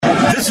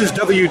This is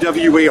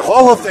WWE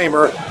Hall of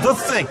Famer, The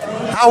Think,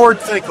 Howard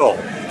Finkel,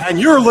 and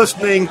you're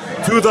listening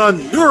to the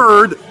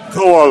Nerd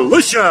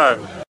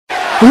Coalition.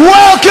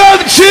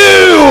 Welcome to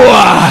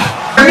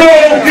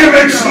No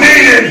Gimmicks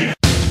Needed!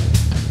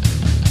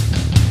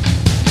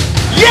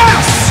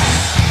 Yes!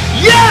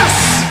 Yes!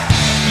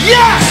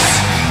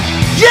 Yes!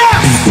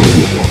 Yes!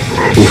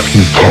 If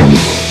you can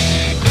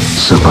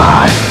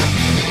survive,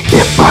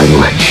 if I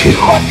let you.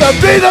 But to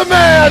be the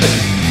man,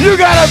 you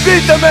gotta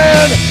beat the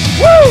man!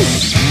 Woo!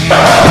 The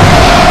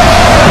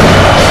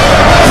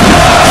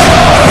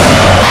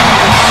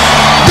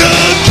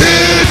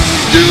kid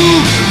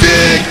you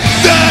dig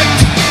that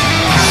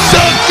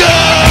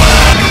sucker!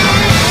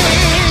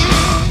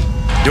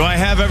 Do I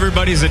have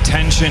everybody's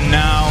attention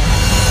now?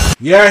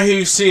 Yeah, I hear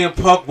you, CM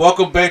Punk.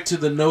 Welcome back to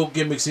the No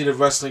Gimmicks Needed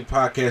Wrestling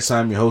Podcast.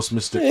 I'm your host,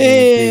 Mr.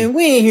 Man,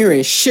 we ain't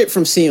hearing shit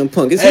from CM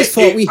Punk. It's his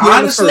fault we hear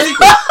honestly, in the first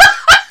place.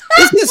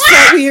 It's his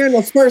fault we hear in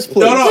the first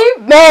place.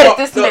 Keep mad at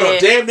this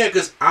man. Damn that,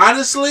 because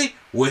honestly,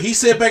 what he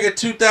said back in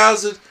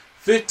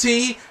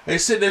 2015, they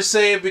sitting there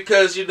saying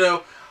because, you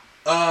know,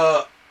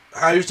 how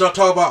he used to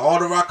talk about all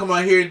the Rock come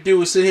out here and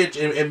do is sit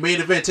here and main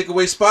event, take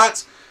away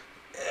spots.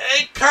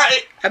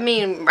 I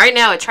mean, right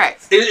now it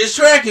tracks. It's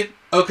tracking,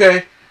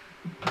 okay,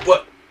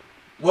 but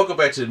welcome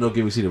back to the No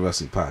Gimmicks Needed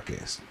Wrestling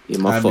Podcast. Yeah,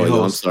 my fault.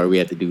 I'm sorry we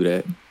had to do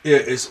that. Yeah,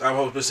 I'm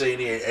hoping to say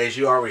it, as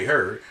you already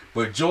heard,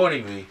 but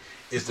joining me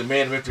is the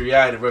man with the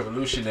reality, the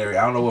revolutionary.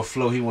 I don't know what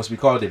flow he wants to be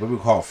called, but we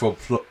call it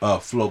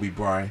Floby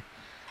Brian.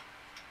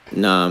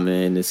 Nah,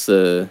 man, it's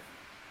I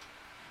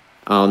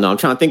don't know. I'm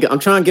trying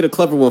to get a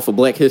clever one for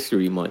Black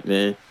History Month,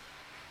 man.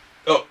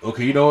 Oh,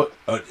 okay. You know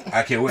what?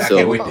 I can't wait. I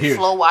can't wait to hear.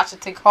 Flo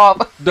Washington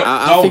Carver.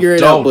 I'll figure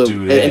it out. But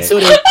do that.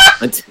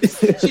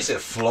 She said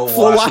Flo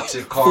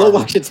Washington Carver. Flo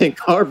Washington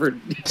Carver.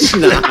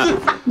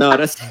 No,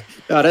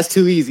 that's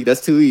too easy.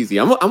 That's too easy.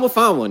 I'm gonna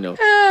find one though.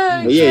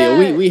 Yeah,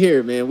 we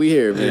here, man. We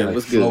here, man. Like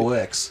what's good? Flo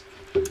X.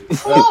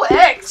 Flo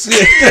X.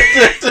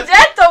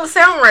 That don't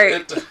sound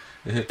right.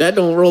 That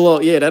don't roll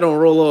off. Yeah, that don't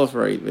roll off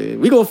right, man.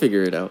 We gonna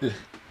figure it out.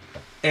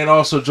 And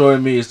also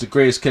joining me is the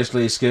greatest Catch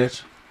Lady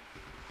Sketch.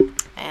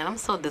 Man, I'm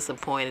so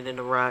disappointed in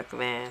The Rock,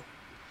 man.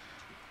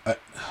 I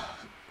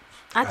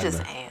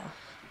just am.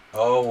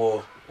 Oh,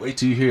 well, wait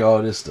till you hear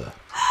all this stuff.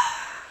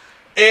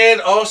 And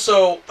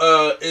also,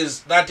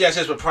 is not the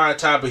access for prime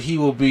time, but he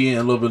will be in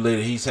a little bit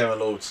later. He's having a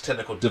little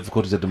technical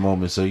difficulties at the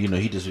moment, so, you know,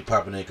 he just be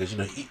popping in because, you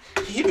know, he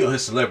be on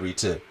his celebrity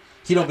tip.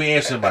 He don't be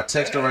answering my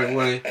text the right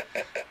way.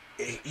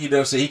 You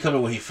know, so he come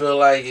in when he feel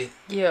like it.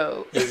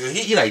 Yo.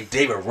 He like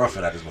David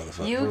Ruffin out this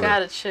motherfucker. You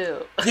gotta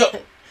chill. Yo,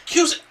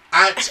 Q's,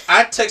 I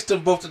texted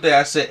them both today.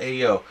 I said, "Hey,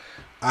 yo,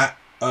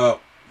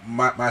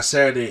 my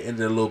Saturday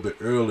ended a little bit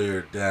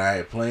earlier than I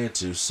had planned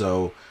to.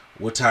 So,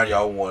 what time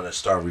y'all want to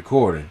start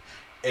recording?"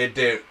 And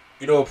then,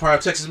 you know what Prime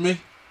texted me?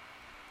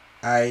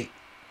 I'm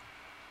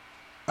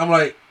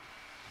like,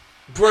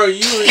 "Bro,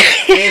 you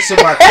didn't answer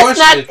my question." That's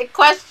not the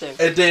question.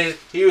 And then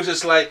he was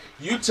just like,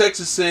 "You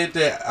texted said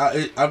that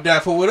I'm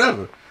down for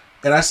whatever,"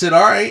 and I said,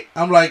 "All right."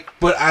 I'm like,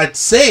 "But I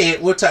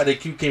said what time?" The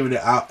Q came in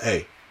there.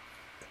 Hey,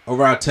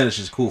 around 10ish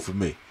is cool for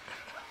me.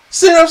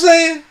 See what I'm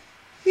saying?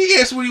 He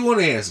answered what he want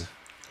to answer.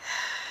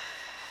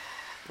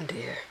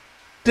 Dear.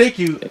 Thank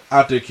you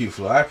out there,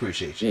 Q-Flow. I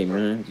appreciate you. Hey,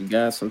 man, you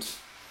got some...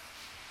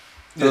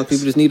 Yes.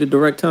 People just need a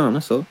direct time,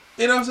 that's all.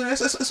 You know what I'm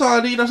saying? That's all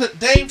I need. You know what I'm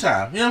saying? Dame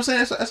time. You know what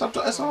I'm saying?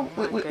 That's all.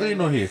 What you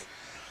know here?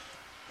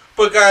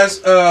 But,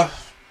 guys,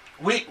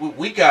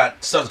 we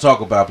got stuff to talk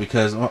about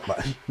because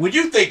when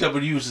you think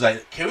W is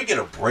like, can we get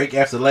a break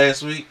after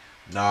last week?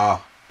 Nah.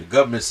 The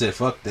government said,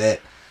 fuck that.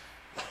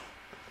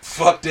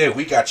 Fuck that.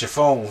 We got your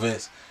phone,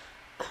 Vince.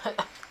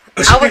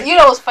 You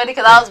know what's funny?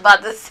 Because I was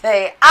about to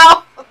say,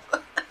 I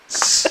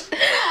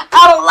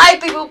don't like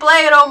people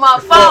playing on my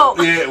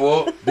phone. Yeah,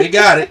 well, they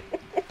got it.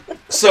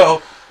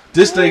 So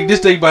this thing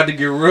about to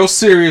get real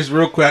serious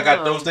real quick. I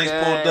got those things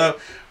pulled up.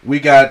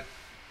 We got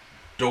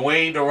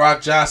Dwayne "The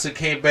Rock" Johnson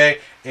came back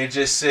and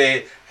just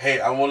said, "Hey,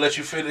 I won't let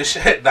you finish."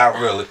 Not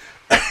really.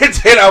 And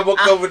then I'm gonna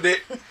cover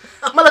it.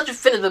 I'm gonna let you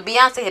finish, but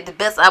Beyonce had the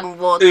best album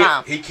of all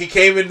time. He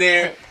came in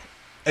there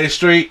and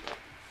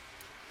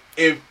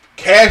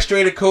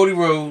castrated Cody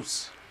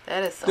Rhodes.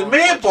 That is so the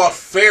man brought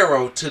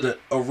Pharaoh to the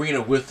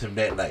arena with him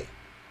that night.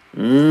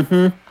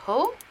 Mm-hmm.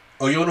 Who?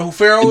 Oh, you don't know who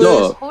Pharaoh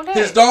is? Who that?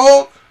 His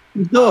dog?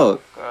 Dog.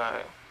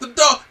 Oh,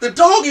 The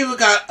dog even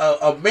got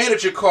a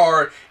manager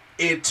card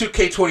in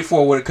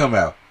 2K24 when it come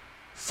out.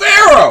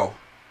 Pharaoh!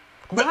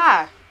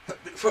 Why?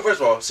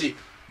 First of all, see,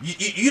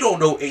 you don't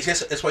know age.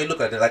 That's why you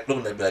look at that like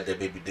looking at me like that,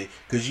 baby D,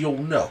 because you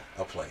don't know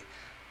a play.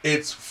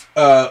 It's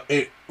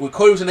when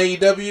Cody was in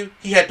AEW,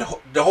 he had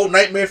the whole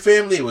Nightmare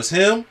family. It was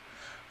him,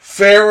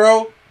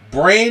 Pharaoh,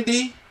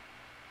 Brandy.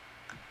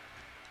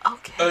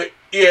 Okay.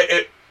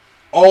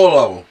 All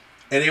of them,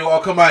 and they all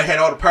come out, had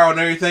all the power and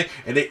everything,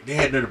 and they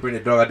had to bring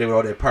the dog out there with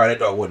all that power. That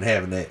dog wasn't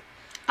having that.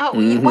 Oh,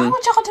 why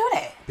would y'all do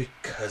that?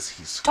 Because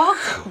he's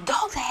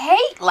dogs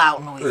hate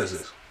loud noises. What is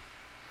this?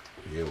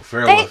 Yeah, well,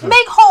 Pharaoh they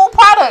make whole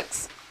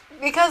products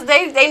because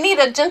they need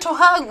a gentle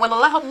hug when a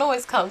loud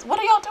noise comes. What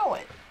are y'all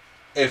doing?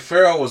 if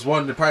Pharaoh was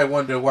probably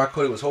wondering why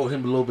Cody was holding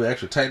him a little bit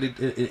extra tightly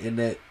in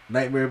that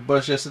nightmare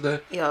bus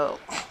yesterday. Yo,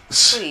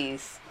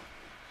 please.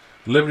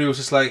 Liberty was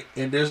just like,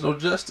 and there's no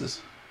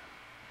justice.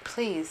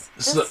 Please,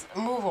 just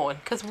move on.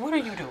 Cause what are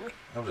you doing?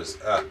 I'm just,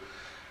 I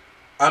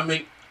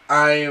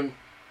am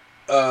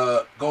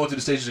going through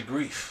the stages of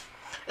grief.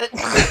 Come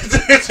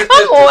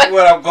on.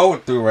 What I'm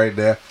going through right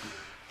now.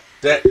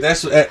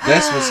 That's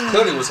what's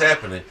clearly what's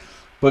happening.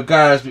 But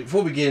guys,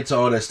 before we get into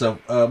all that stuff,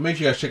 make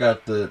sure you guys check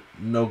out the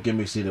No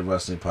Gimmicks Needed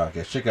Wrestling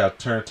podcast. Check out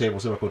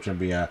Turntables, Super Culture and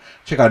Beyond.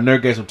 Check out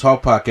Nerdgasm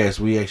Talk podcast.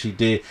 We actually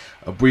did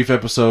a brief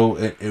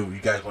episode, and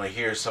you guys want to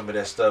hear some of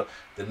that stuff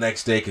the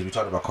next day because we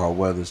talked about Carl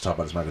Weathers, talked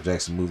about this Michael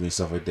Jackson movie and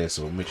stuff like that.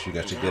 So make sure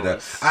you guys check that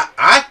out.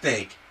 I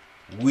think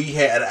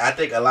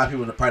a lot of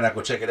people are probably not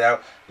gonna check it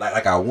out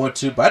like I want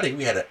to, but I think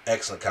we had an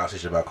excellent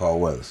conversation about Carl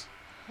Weathers.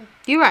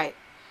 You're right.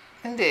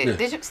 Indeed.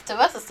 Yeah.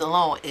 Sylvester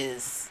Stallone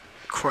is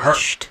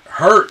crushed.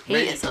 Hurt. He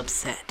is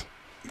upset.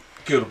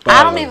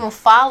 I don't even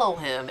follow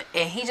him,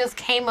 and he just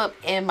came up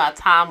in my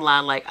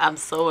timeline like, I'm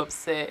so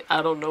upset.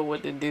 I don't know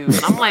what to do.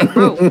 And I'm like,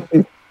 bro,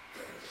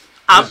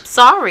 I'm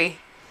sorry.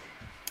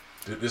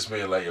 This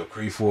man like, yo,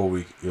 Creed 4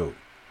 week, yo.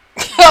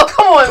 Yo,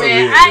 come on,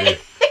 man.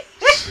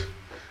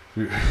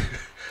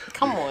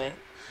 Come on.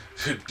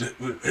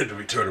 The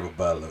return of a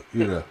bottle,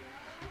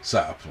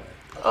 stop playing.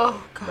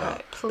 Oh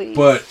God, please.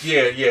 But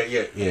yeah. He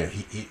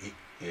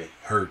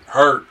hurt.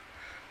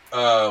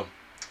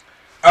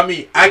 I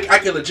mean, I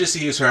can legit see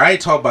his hurt. I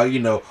ain't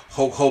talking about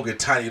Hulk Hogan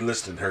tiny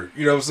listing hurt.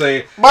 You know what I'm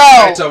saying? Bro,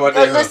 I ain't talking about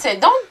that. Listen,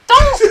 don't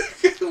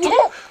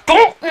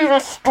even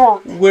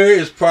start. Where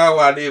is Pride when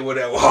I did with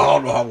that? Well, I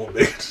don't know how I'm gonna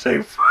make it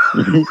safe.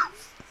 I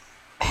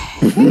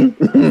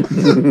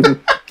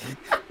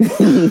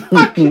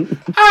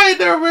ain't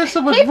never read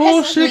so much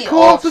bullshit come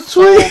off the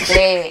tweet. So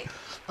bad.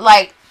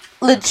 Like,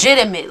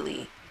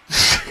 legitimately.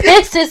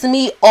 Pisses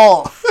me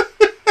off.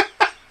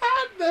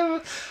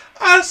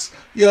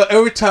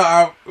 Every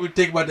time I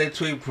think about that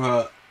tweet,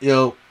 bro,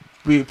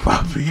 we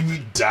probably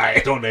be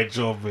dying on that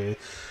joke, man.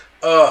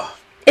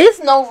 There's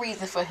no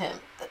reason for him.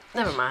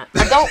 Never mind.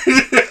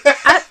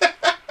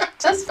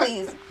 Just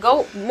please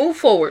go move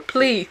forward,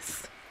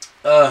 please.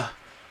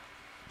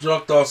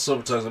 Drunk Thoughts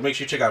Sometimes. Make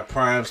sure you check out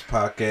Prime's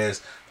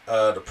podcast,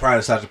 the Prime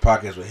Nostalgia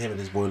podcast with him and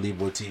his boy Lee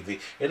Boy TV.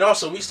 And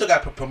also, we still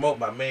got to promote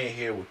my man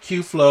here with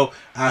Q Flow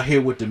out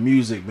here with the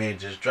music, man,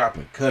 just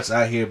dropping cuts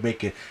out here,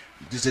 making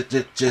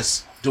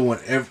just doing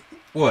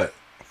what?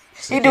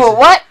 You doing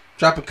what?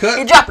 Dropping cuts.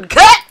 You dropping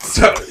cuts?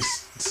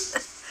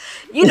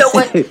 You know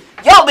what?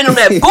 Y'all been on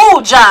that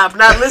bull job,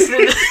 not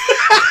listening.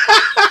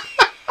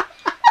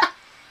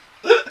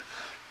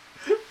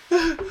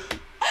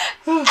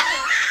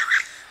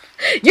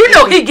 You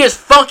know he gets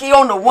funky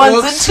on the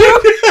ones and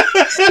twos.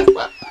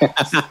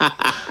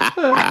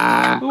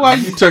 Why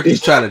you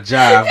turkeys trying to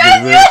jive?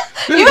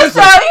 You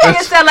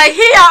sound like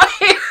he out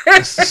here.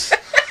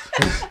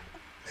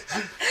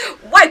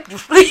 Wipe your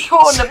flea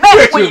on the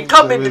mat when you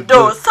come in the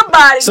door.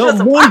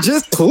 Someone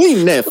just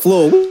clean that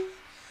floor. Woohoo!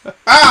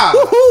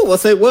 I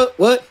say what?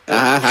 When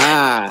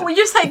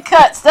you say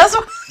cuts, that's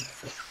what.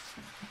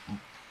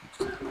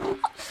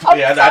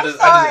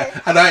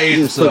 I ate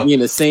just put me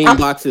in the same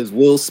box as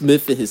Will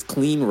Smith and his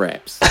clean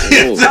raps.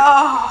 I'm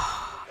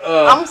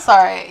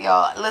sorry,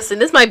 y'all. Listen,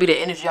 this might be the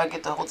energy I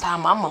get the whole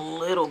time. I'm a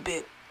little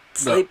bit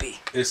sleepy.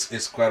 No,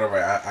 it's quite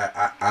alright.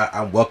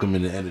 I'm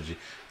welcoming the energy.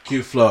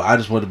 Q Flow, I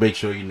just wanted to make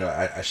sure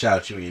I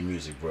shout you in your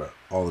music, bro,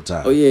 all the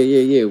time. Oh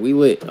yeah. We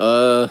lit. Do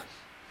I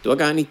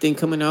got anything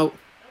coming out?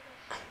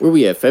 Where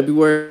we at?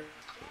 February?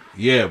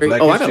 Yeah. I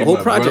got a whole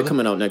project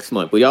coming out next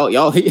month. But y'all,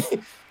 y'all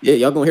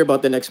gonna hear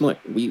about that next month.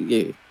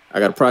 I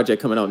got a project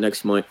coming out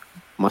next month.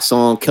 My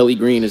song Kelly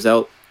Green is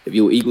out. If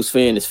you're an Eagles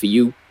fan, it's for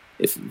you.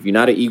 If you're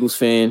not an Eagles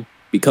fan,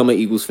 become an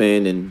Eagles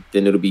fan, and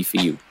then it'll be for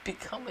you.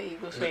 Become an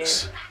Eagles fan.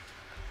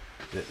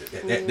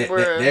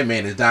 That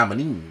man is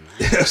dominating.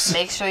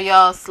 Make sure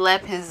y'all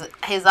slap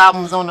his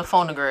albums on the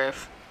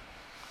phonograph.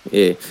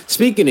 Yeah.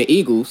 Speaking of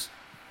Eagles,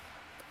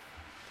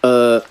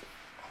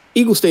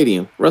 Eagle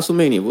Stadium,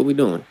 WrestleMania, what we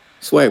doing?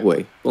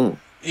 Swagway, boom.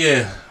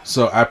 Yeah,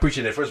 so I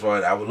appreciate that. First of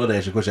all, I would love to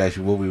ask you a question. Ask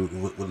you what we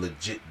were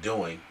legit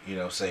doing. You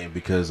know what I'm saying?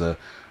 Because I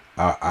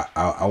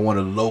want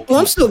to low. Well,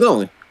 I'm still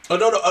going. Oh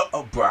no,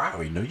 bro! I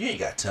already know you ain't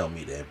got to tell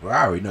me that, bro.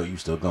 I already know you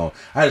still going.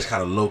 I just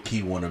kind of low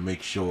key want to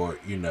make sure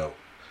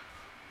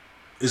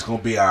it's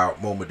gonna be our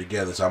moment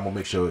together. So I'm gonna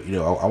make sure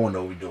I want to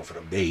know what we're doing for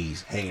them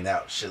days, hanging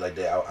out, shit like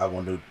that. I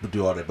want to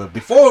do all that. But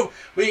before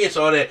we get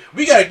to all that,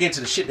 we gotta get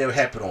into the shit that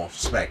happened on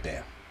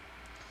SmackDown.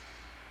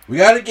 We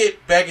gotta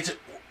get back into.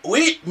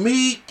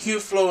 Me, Q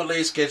Flow, and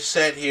Lay Sketch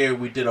sat here.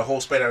 We did a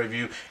whole SmackDown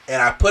review, and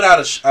I put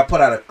out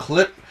a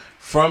clip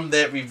from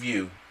that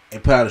review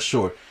and put out a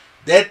short.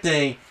 That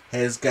thing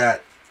has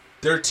got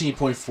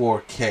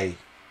 13.4K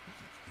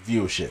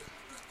viewership.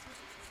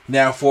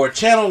 Now, for a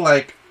channel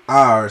like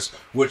ours,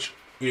 which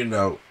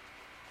the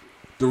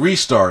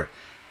restart,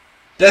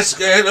 that's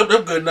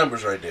them good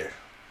numbers right there.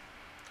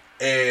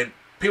 And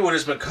people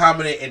just been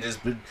commenting and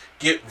just been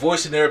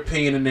voicing their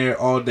opinion in there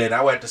all day. And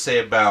I would have to say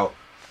about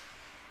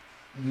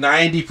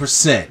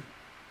 90%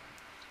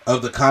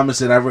 of the comments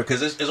that I read,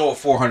 because it's over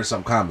 400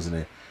 something comments in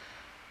there.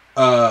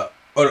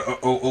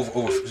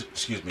 Over,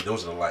 excuse me,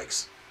 those are the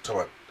likes.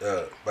 Talk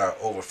about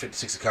over 50,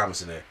 60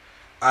 comments in there.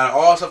 Out of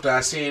all stuff that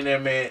I see in there,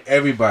 man,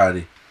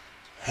 everybody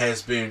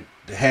has been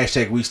the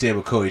hashtag We Stand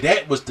with Cody.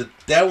 That was the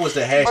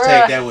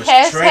hashtag that was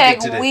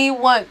trending today. We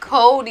want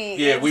Cody.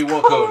 Yeah, we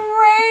want Cody.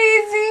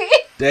 Crazy.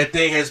 That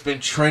thing has been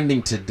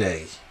trending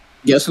today.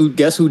 Guess who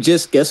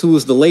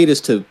was the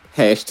latest to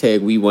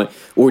hashtag We Want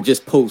or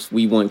just post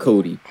We Want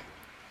Cody?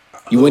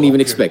 You wouldn't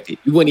even expect it.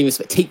 You wouldn't even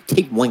expect.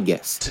 Take one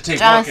guess.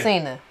 John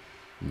Cena.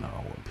 No, I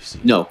wouldn't be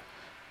Cena. No.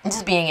 I'm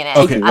just being an ass.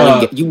 Okay.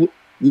 You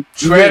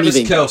Travis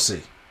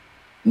Kelce.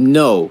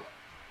 No.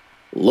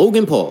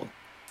 Logan Paul.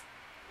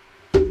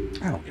 I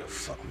don't give a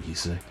fuck what you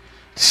say.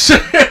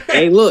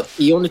 Hey, look,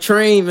 he on the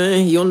train,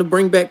 man. He on the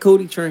bring back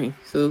Cody train.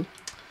 So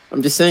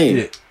I'm just saying.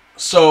 Yeah.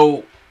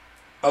 So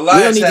We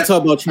don't need to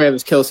talk about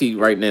Travis Kelce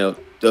right now.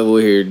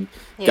 Over here,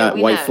 got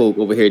white folk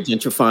over here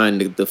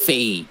gentrifying the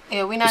fade.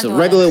 Yeah, we're not it's doing a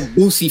regular that.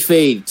 Boosie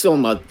fade.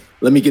 Talking about,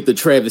 let me get the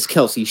Travis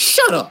Kelce.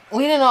 Shut up.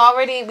 We didn't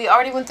already. We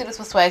already went through this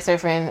with Swag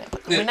Surfing.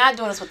 We're not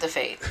doing this with the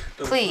fade.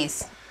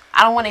 Please,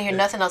 I don't want to hear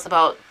nothing else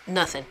about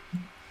nothing.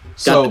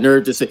 Got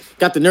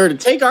the nerve to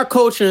take our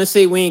culture and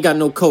say we ain't got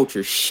no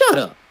culture. Shut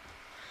up.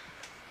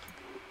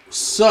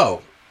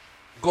 So,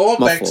 going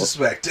back to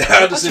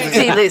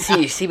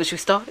SmackDown. See what you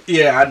started?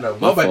 Yeah, I know.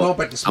 Going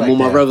back to SmackDown. I'm on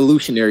my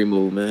revolutionary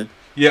move, man.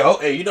 Yeah. Oh,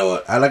 hey, you know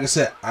what? Like I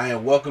said, I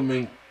am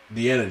welcoming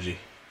the energy.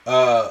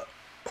 No,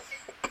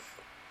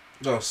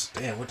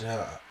 damn. What the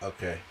hell?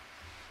 Okay.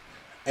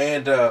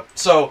 And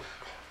so,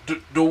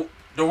 the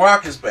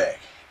Rock is back,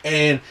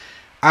 and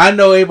I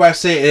know everybody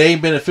say it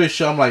ain't been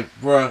official. I'm like,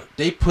 bruh,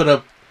 they put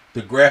up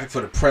the graphic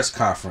for the press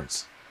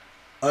conference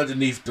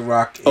underneath the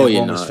Rock and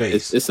Roman's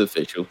face. It's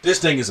official. This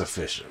thing is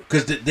official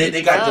because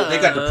they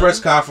got the press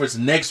conference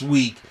next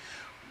week,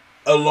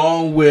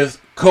 along with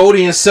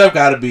Cody and Seth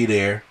got to be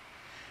there,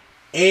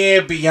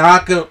 and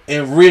Bianca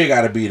and Rhea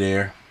got to be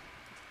there,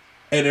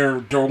 and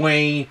then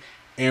Dwayne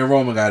and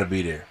Roman got to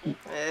be there.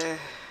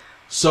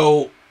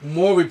 So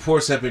more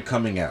reports have been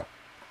coming out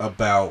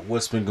about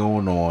what's been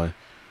going on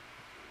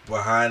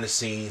behind the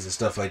scenes and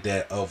stuff like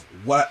that of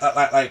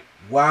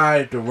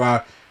why the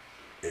Rock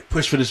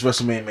push for this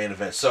WrestleMania main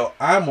event. So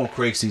I'm on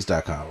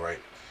CraigSeats.com, right?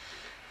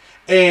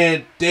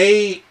 And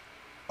they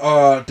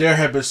there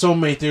have been so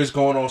many theories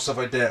going on, stuff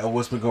like that of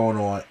what's been going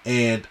on.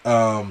 And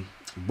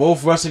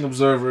both Wrestling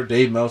Observer,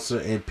 Dave Meltzer,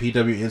 and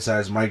PW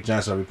Insider's Mike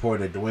Johnson are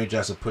reporting that Dwayne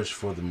Johnson pushed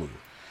for the move.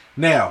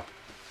 Now,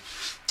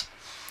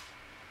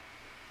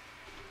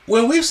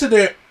 when we sit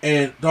there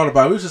and thought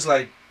about it, we was just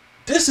like,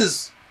 this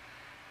is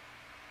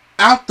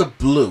out the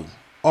blue,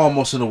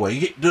 almost in a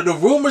way. The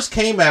rumors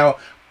came out,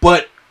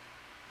 but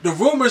the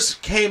rumors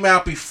came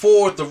out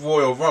before the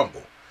Royal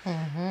Rumble.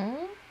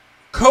 Mm-hmm.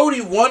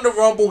 Cody won the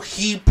Rumble.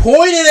 He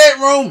pointed at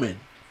Roman.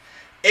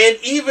 And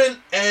even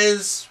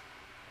as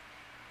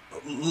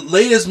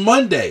late as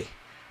Monday,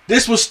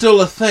 this was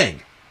still a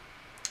thing.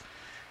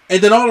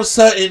 And then all of a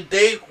sudden,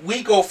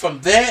 we go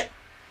from that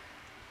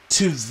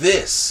to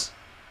this.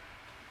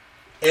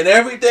 And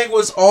everything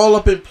was all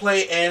up in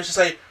play. And it's just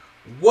like,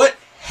 what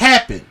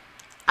happened?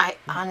 I,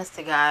 honest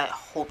to God,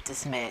 hope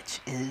this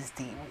match is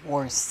the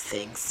worst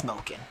thing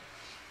smoking.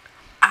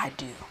 I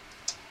do.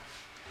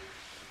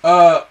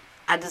 I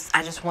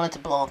just want it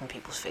to blow up in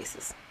people's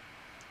faces.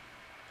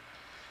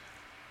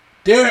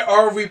 There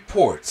are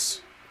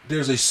reports.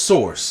 There's a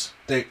source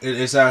that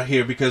is out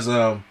here because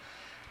now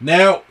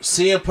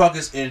CM Punk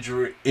is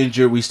injured.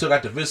 We still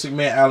got the Vince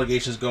McMahon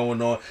allegations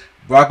going on.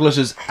 Brock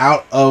Lesnar's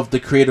out of the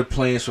creative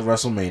plans for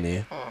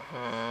WrestleMania.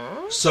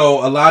 Mm-hmm.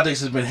 So a lot of things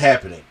has been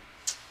happening.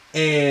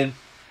 And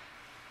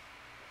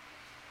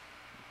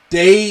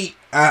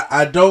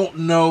I don't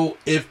know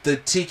if the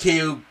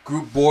TKO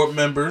group board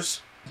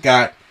members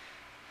got,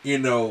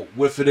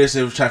 with for this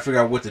and was trying to figure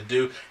out what to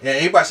do. And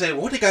everybody said,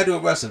 what they got to do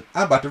with wrestling?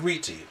 I'm about to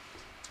read to you.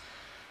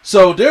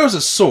 So there was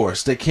a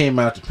source that came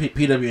out to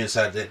PW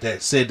Insider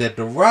that said that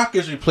The Rock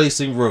is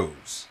replacing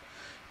Rhodes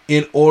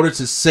in order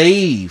to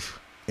save,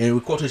 and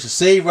with quotation,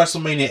 save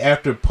WrestleMania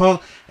after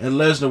Punk and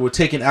Lesnar were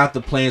taking out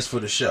the plans for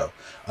the show.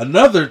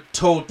 Another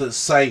told the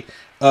site,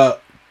 hold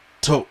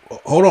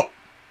on.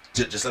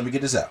 Just let me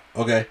get this out,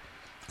 okay?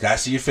 Gotta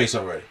see your face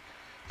already.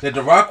 That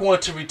The Rock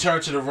wanted to return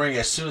to the ring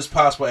as soon as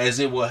possible as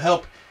it will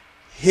help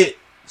hit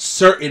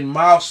certain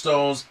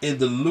milestones in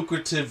the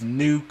lucrative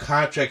new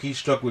contract he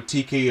struck with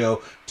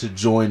TKO to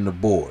join the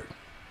board.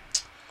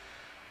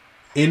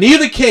 In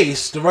either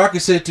case, The Rock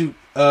is said to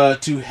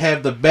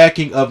have the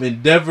backing of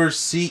Endeavor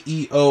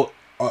CEO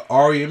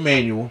Ari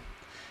Emanuel,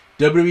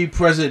 WWE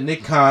President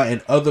Nick Khan,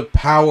 and other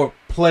power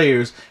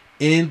players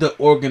in the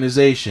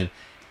organization.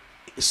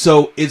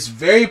 So it's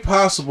very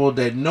possible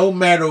that no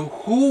matter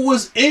who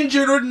was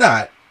injured or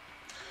not,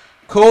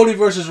 Cody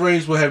versus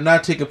Reigns will have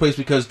not taken place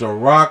because The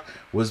Rock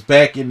was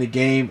back in the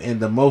game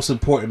and the most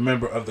important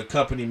member of the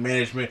company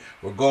management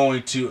were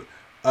going to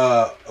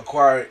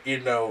acquire,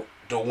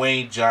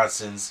 Dwayne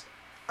Johnson's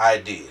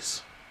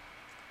ideas.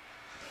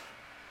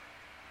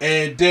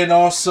 And then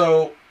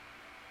also,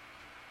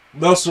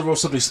 Meltzer wrote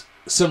something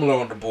similar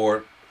on the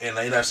board. And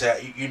you know what I'm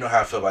saying? You know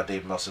how I feel about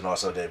Dave Meltzer and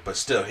also that. But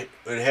still,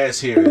 what it has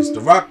here is The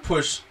Rock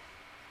push.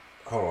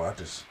 Hold on,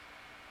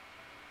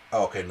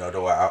 okay, no,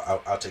 don't worry.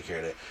 I'll take care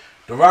of that.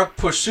 The Rock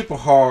pushed super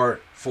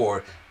hard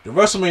for the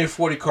WrestleMania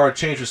 40 card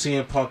change for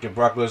CM Punk and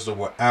Brock Lesnar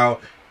were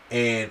out,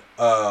 and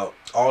all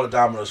the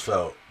dominoes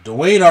fell.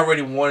 Dwayne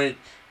already wanted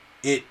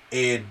it,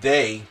 and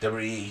they,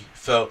 WWE,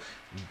 felt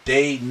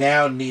they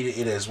now needed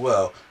it as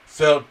well.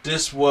 Felt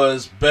this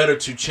was better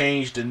to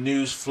change the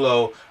news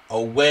flow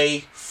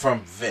away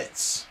from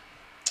Vince.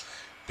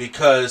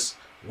 Because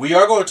we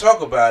are going to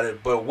talk about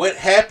it, but what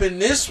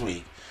happened this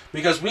week?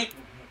 Because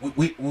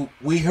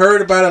we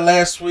heard about it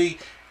last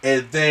week,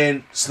 and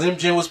then Slim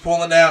Jim was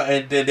pulling out,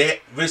 and then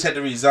Vince had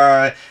to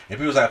resign, and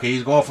people was like, okay,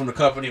 he's going from the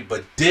company,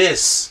 but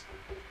this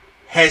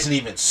hasn't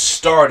even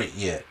started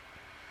yet.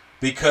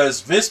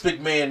 Because Vince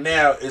McMahon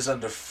now is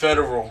under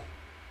federal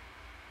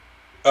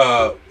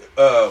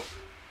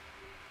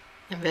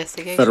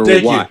investigation.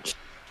 Federal watch.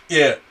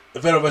 Yeah,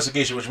 the federal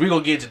investigation, which we're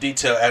going to get into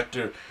detail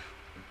after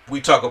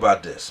we talk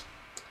about this.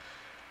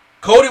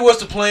 Cody was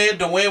the plan.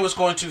 Dwayne was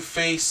going to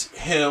face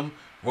him,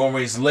 Roman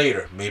Reigns,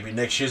 later. Maybe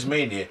next year's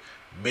Mania.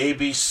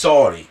 Maybe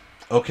Saudi.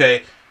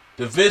 Okay?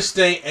 The Vince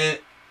thing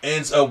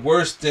ends up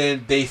worse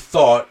than they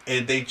thought,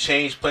 and they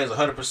changed plans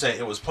 100%.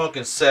 It was Punk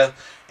and Seth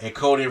and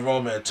Cody and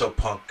Roman until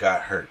Punk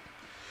got hurt.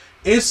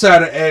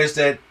 Insider adds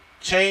that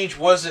change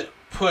wasn't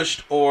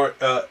pushed or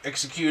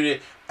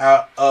executed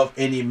out of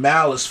any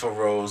malice for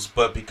Rose,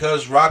 but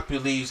because Rock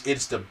believes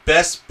it's the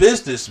best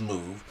business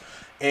move,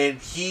 and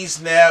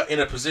he's now in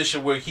a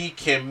position where he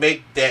can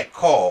make that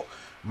call,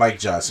 Mike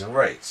Johnson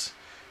writes.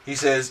 He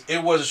says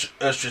it was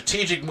a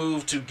strategic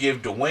move to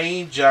give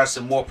Dwayne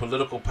Johnson more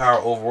political power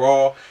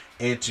overall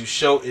and to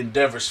show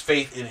Endeavor's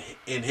faith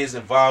in his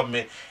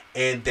involvement,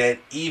 and that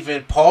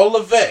even Paul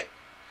Levesque,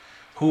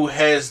 who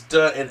has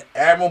done an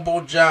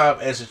admirable job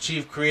as a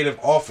chief creative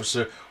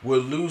officer, will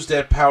lose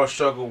that power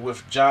struggle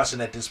with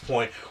Johnson at this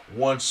point,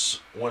 one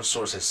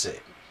source has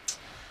said.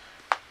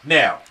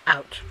 Now,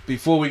 ouch.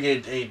 Before we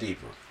get any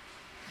deeper,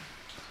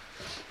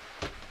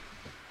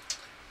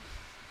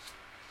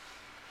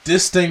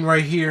 this thing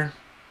right here,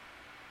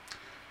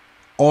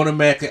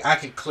 automatically, I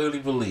can clearly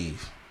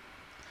believe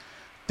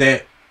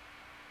that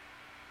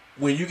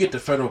when you get the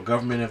federal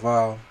government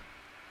involved,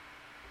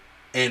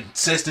 and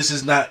since this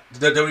is not,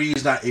 the WWE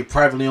is not a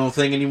privately owned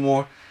thing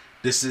anymore,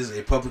 this is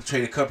a public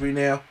traded company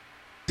now,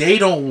 they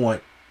don't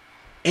want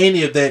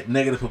any of that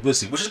negative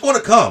publicity, which is going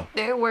to come.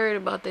 They're worried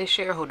about their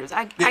shareholders.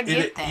 I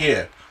get that.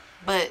 Yeah.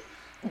 But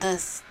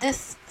this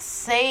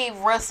save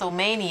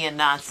WrestleMania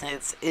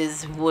nonsense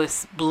is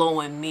what's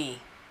blowing me.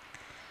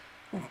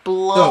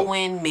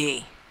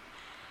 Me.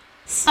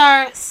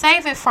 Sir,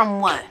 save it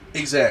from what?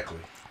 Exactly.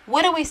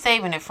 What are we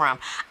saving it from?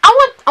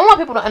 I want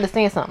people to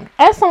understand something.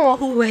 As someone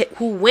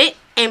who went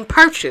and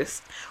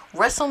purchased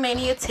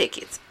WrestleMania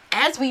tickets,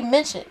 as we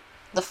mentioned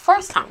the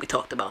first time we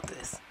talked about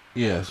this.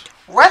 Yes.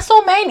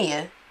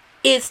 WrestleMania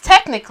is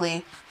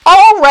technically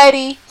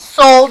already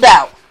sold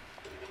out.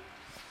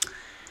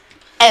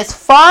 As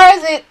far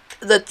as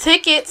the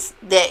tickets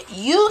that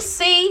you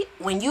see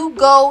when you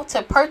go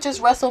to purchase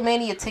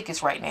WrestleMania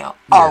tickets right now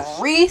are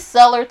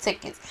reseller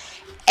tickets.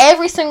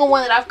 Every single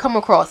one that I've come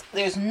across,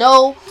 there's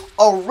no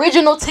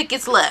original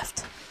tickets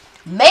left.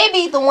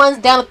 Maybe the ones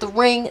down at the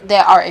ring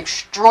that are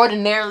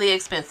extraordinarily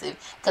expensive,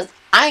 because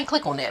I ain't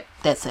click on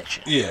that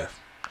section. Yeah.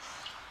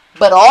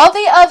 But all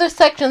the other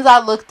sections I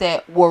looked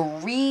at were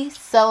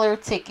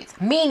reseller tickets,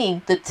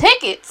 meaning the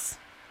tickets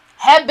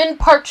have been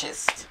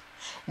purchased.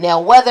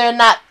 Now, whether or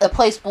not the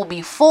place will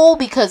be full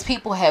because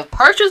people have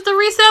purchased the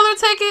reseller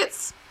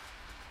tickets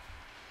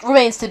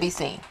remains to be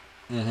seen.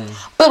 Mm-hmm.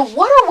 But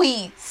what are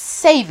we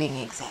saving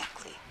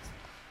exactly?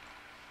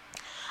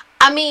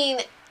 I mean,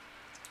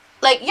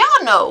 like,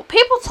 y'all know,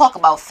 people talk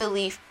about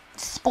Philly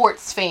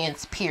sports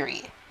fans,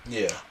 period.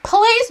 Yeah.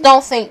 Please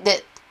don't think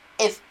that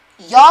if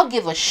y'all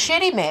give a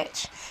shitty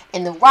match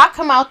and The Rock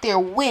come out there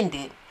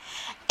winded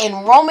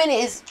and Roman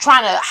is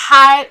trying to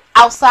hide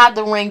outside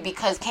the ring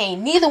because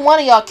neither one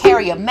of y'all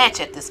carry a match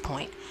at this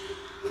point,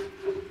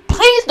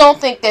 please don't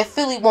think that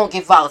Philly won't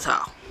get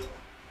volatile.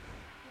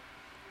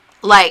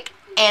 Like,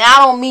 and I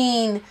don't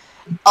mean,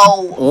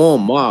 oh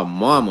my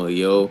mama,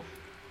 yo.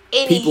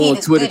 People on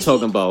Twitter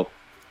talking about,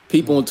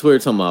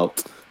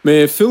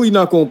 man, Philly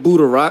not gonna boo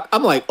The Rock.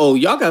 I'm like, oh,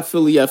 y'all got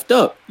Philly effed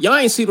up. Y'all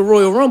ain't see the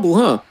Royal Rumble,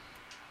 huh?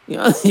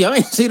 Y'all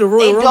ain't see the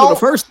Royal Rumble the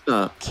first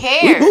time.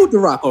 We booed The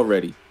Rock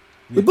already.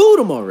 We booed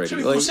him already.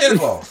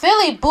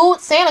 Philly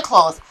booed Santa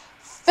Claus.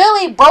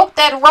 Philly broke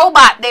that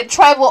robot that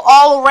traveled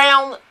all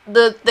around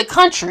the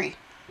country.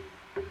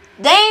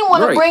 They ain't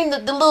want to bring the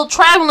little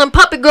traveling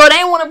puppet girl. They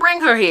ain't want to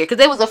bring her here because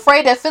they was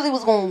afraid that Philly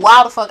was going to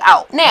wild the fuck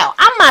out. Now,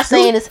 I'm not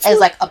saying this as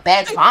like a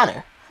badge of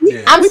honor.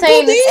 Yeah. I'm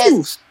saying this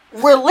as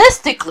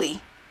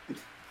realistically.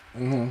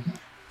 Mm-hmm.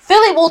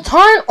 Philly will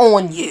turn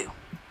on you.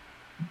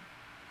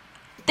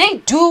 They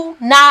do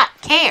not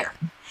care.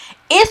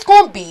 It's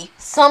going to be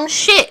some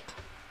shit.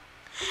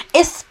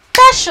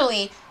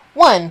 Especially,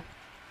 I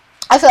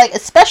feel like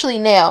especially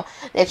now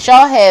that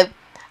y'all have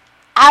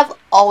I've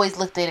always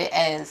looked at it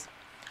as,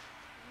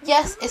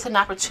 yes, it's an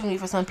opportunity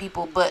for some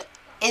people, but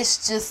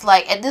it's just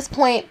like, at this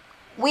point,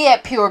 we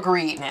at pure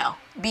greed now.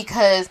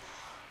 Because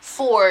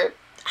for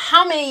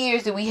how many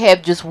years did we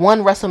have just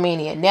one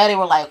WrestleMania? Now they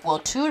were like, well,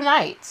 2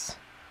 nights.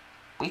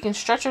 We can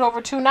stretch it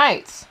over 2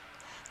 nights.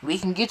 We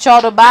can get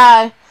y'all to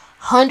buy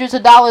hundreds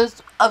of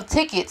dollars of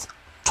tickets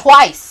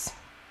twice.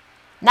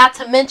 Not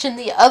to mention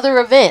the other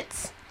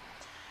events.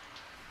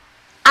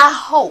 I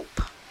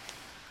hope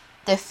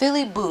that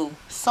Philly boo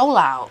so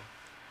loud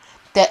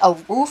that a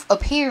roof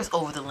appears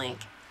over the link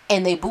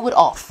and they boo it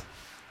off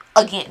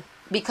again.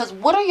 Because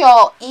what are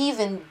y'all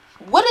even...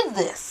 What is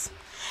this?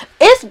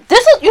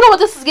 You know what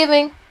this is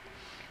giving?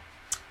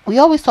 We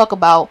always talk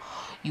about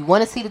you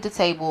want a seat at the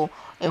table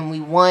and we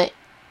want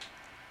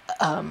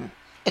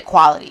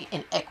equality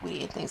and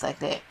equity and things like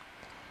that.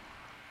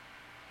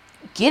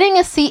 Getting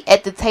a seat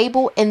at the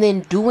table and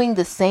then doing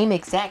the same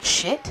exact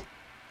shit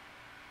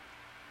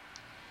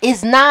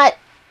is not...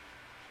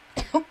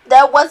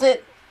 that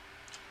wasn't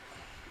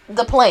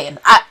the plan.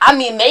 I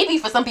mean, maybe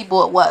for some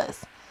people it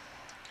was.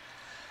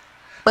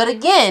 But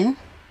again,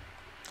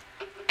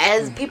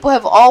 as people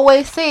have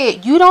always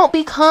said, you don't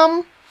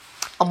become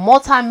a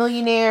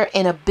multimillionaire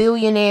and a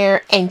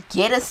billionaire and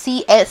get a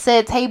seat at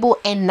said table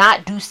and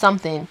not do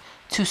something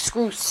to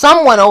screw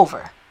someone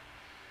over.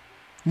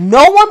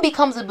 No one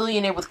becomes a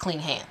billionaire with clean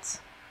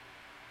hands.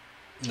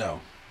 No,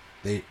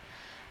 they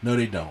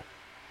don't.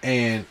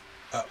 And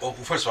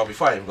first of all,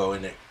 before I even go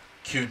in there,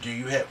 Q, do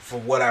you have,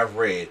 from what I've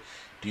read,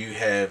 do you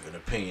have an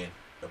opinion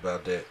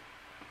about that?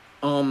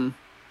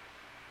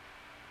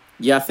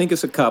 Yeah, I think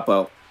it's a cop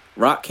out.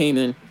 Rock came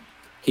in,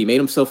 he made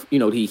himself,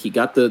 he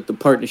got the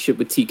partnership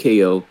with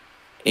TKO,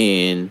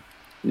 and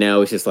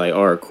now it's just like,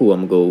 all right, cool,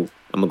 I'm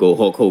gonna go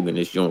Hulk Hogan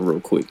this joint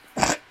real quick.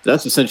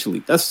 That's essentially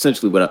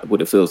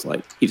what it feels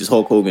like. He just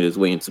Hulk Hogan his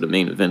way into the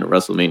main event of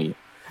WrestleMania.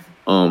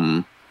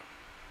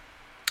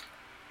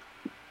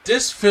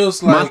 This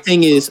feels like, my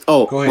thing is,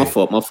 my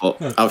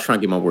fault. I was trying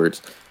to get my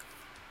words.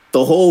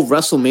 The whole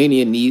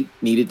WrestleMania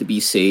needed to be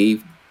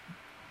saved.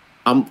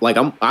 I'm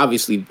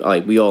obviously,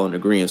 like, we all in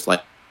agreement.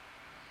 Like,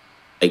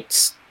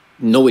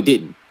 no, it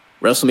didn't.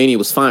 WrestleMania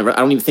was fine. I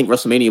don't even think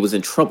WrestleMania was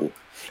in trouble.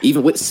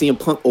 Even with CM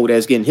Punk old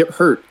ass getting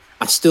hurt,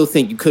 I still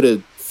think you could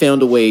have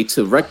found a way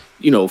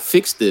to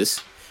fix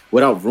this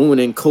without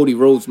ruining Cody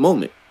Rhodes'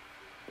 moment.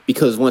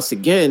 Because once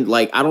again,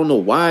 like, I don't know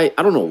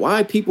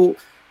why people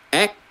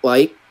act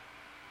like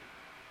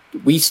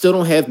we still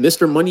don't have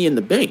Mr. Money in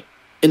the Bank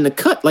in the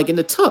cut, like in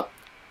the tuck.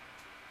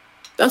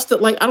 That's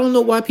I don't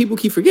know why people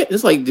keep forgetting.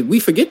 It's like, did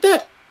we forget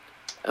that?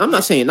 I'm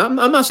not saying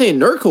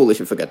Nerd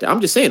Coalition forgot that. I'm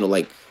just saying,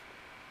 like,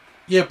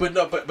 yeah, but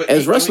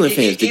as wrestling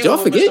fans, did y'all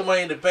forget? Mr.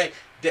 Money in the Bank,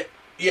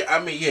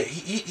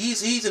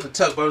 he's in the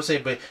tuck, but I'm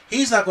saying, but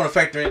he's not going to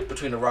factor in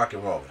between The Rock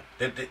and Roman.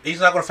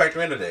 He's not going to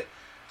factor into that.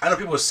 I know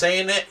people are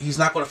saying that he's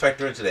not going to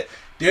factor into that.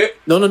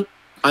 No,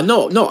 I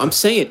know. No, I'm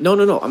saying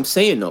no. I'm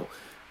saying no.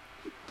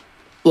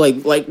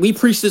 Like we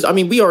preached this. I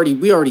mean, we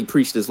already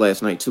preached this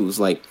last night too. It's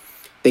like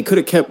they could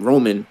have kept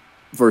Roman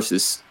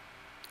versus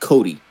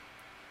Cody.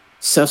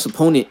 Seth's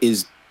opponent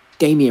is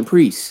Damian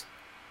Priest.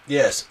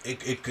 Yes,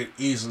 it could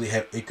easily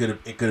have. It could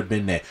have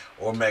been that,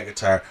 or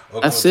McIntyre.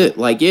 That's it.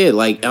 Like, yeah,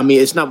 like, I mean,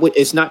 it's not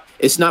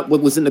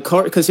what was in the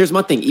card. Because here's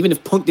my thing: even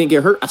if Punk didn't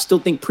get hurt, I still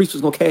think Priest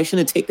was gonna cash in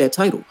and take that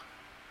title.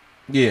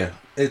 Yeah,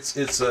 it's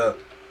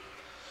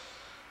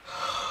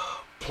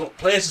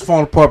plans is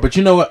falling apart. But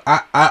you know what?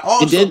 I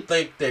also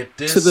think that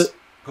this.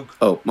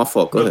 My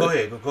fault. Go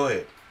ahead. Go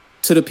ahead.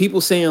 To the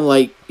people saying,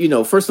 like,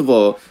 first of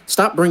all,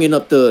 stop bringing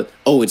up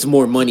it's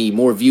more money,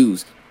 more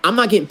views. I'm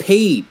not getting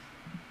paid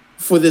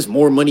for this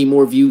more money,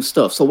 more views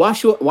stuff. So why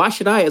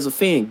should I, as a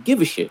fan,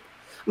 give a shit?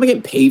 I'm not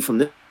getting paid from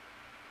this.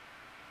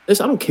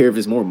 I don't care if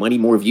it's more money,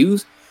 more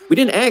views. We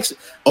didn't ask.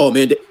 Oh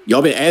man,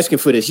 y'all been asking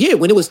for this. Yeah,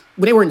 when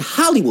they were in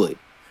Hollywood,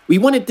 we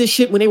wanted this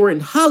shit when they were in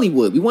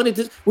Hollywood. We wanted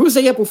this. Where was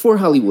they at before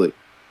Hollywood?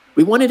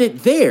 We wanted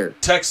it there.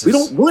 Texas. We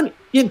don't want it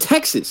in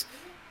Texas.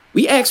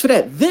 We asked for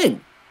that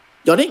then.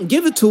 Y'all didn't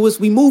give it to us.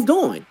 We moved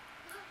on.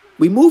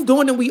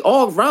 And we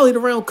all rallied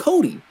around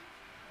Cody.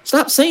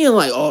 Stop saying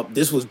like, oh,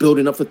 this was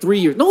building up for 3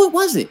 years. No, it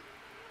wasn't.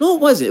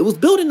 It was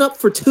building up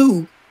for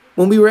 2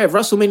 when we were at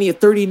WrestleMania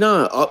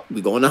 39. Oh, we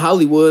going to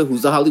Hollywood.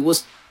 Who's the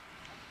Hollywood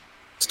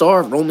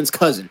star? Roman's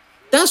cousin.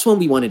 That's when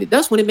we wanted it.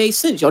 That's when it made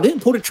sense. Y'all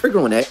didn't pull the trigger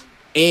on that.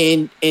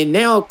 And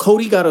now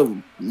Cody got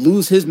to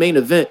lose his main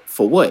event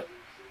for what?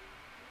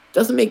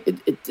 Doesn't make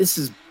it.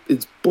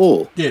 It's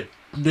bull. Yeah.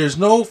 There's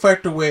no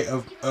factor way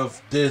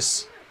of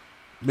this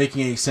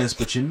making any sense,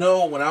 but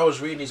when I was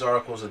reading these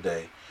articles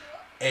today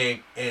and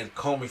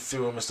combing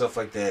through them and stuff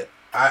like that,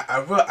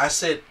 I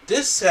said,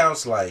 this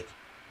sounds like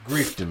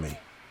grief to me.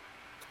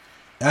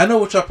 And I know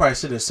what y'all probably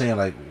sitting there saying,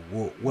 like,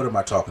 what am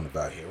I talking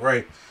about here,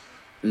 right?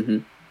 Mm-hmm.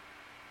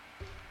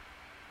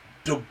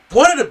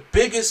 One of the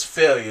biggest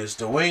failures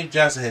Dwayne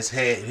Johnson has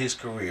had in his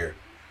career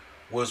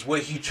was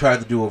what he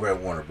tried to do over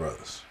at Warner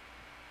Brothers.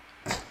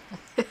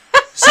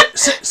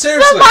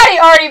 Seriously. Somebody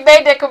already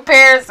made that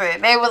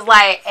comparison. They was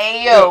like,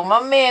 hey, yo,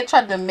 my man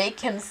tried to make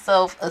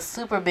himself a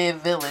Superman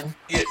villain.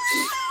 Yeah.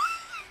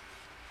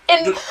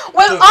 And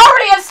with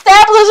already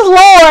established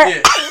lore.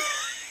 Yeah.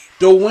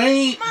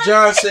 Dwayne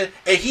Johnson,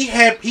 and he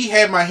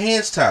had my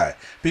hands tied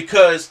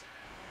because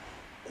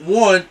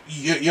one,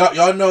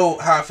 y'all know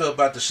how I feel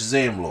about the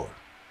Shazam lore,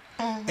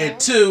 and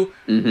two,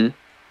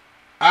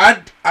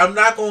 I'm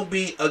not gonna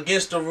be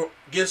against the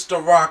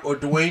Rock or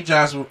Dwayne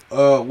Johnson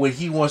when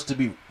he wants to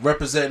be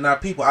representing our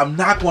people. I'm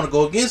not gonna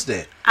go against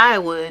that. I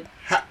would.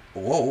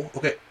 Whoa,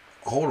 okay,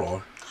 hold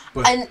on.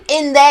 But, and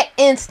in that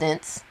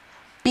instance,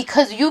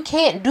 because you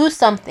can't do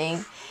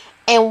something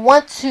and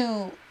want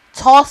to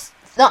toss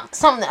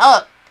something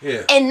up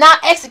and not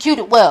execute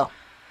it well.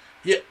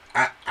 Yeah,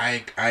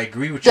 I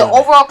agree with you. The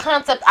overall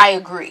concept, I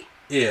agree.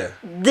 Yeah.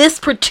 This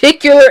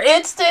particular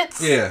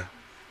instance. Yeah.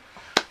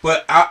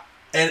 But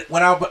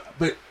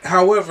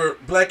however,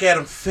 Black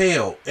Adam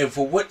failed, and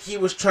for what he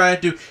was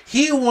trying to do,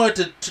 he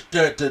wanted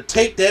to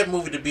take that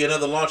movie to be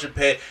another launching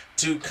pad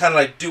to kind of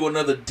like do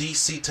another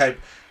DC type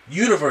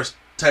universe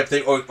type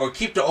thing, or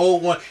keep the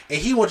old one, and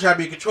he wanted to try to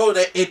be in control of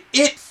that, and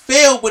it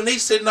failed when they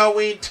said, no,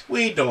 we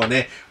ain't doing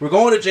that. We're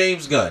going to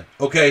James Gunn.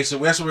 Okay, so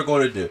that's what we're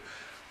going to do.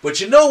 But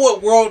you know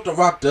what world The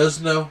Rock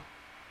does know?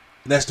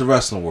 And that's the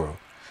wrestling world.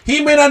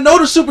 He may not know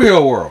the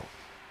superhero world,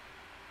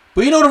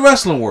 but you know the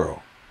wrestling world.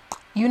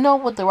 You know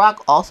what The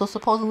Rock also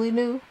supposedly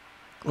knew?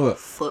 What?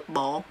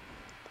 Football.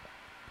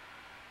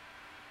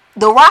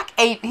 The Rock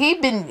ain't. He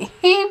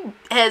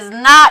has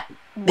not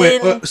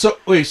been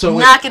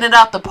knocking it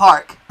out the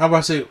park. I'm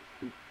about to say,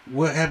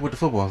 what happened with the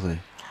football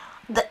thing?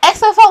 The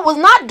XFL was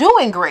not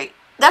doing great.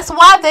 That's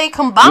why they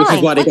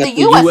combined with the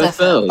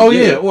USFL. Oh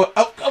yeah, well,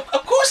 of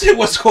course it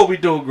was going to be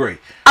doing great.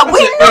 We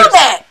knew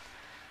that.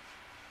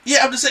 Yeah,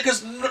 I'm just saying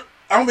because I'm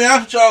gonna be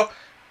honest with y'all.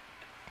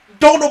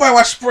 Don't nobody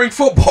watch spring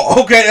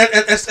football, okay?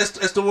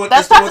 That's the one.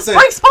 That's not the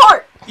spring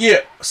sport.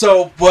 Yeah.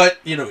 So, but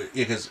you know,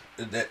 because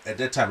at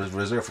that time it was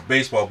reserved for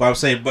baseball. But I'm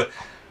saying, but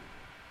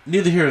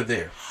neither here or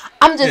there.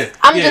 I'm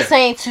just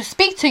saying to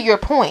speak to your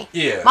point.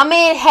 Yeah. My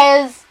man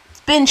has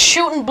been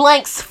shooting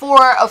blanks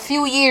for a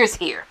few years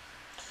here.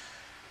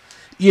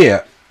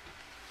 Yeah,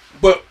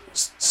 but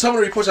some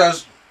of the reports I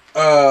was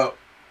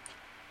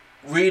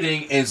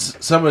reading and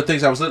some of the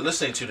things I was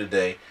listening to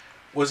today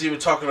was even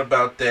talking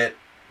about that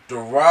The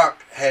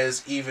Rock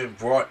has even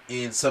brought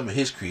in some of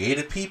his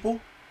creative people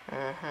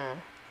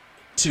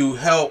to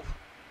help,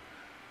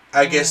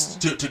 I guess,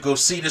 to go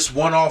see this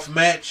one-off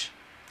match.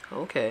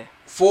 Okay.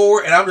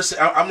 Forward, and I'm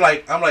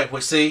like,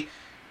 well, see,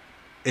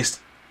 it's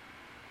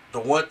the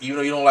one, even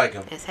though you don't like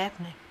him. It's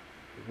happening.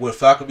 What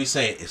Falcon be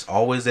saying, it's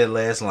always that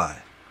last line.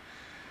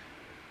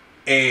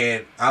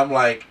 And I'm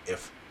like,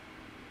 if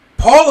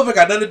Paul Levin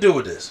got nothing to do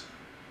with this,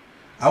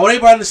 I want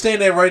everybody to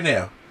understand that right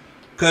now.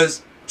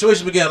 Because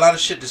Joyce began a lot of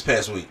shit this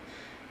past week.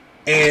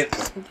 And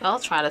y'all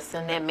try to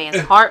send that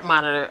man's heart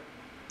monitor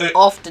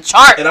off the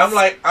chart. And I'm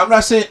like, I'm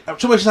not saying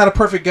Triple H is not a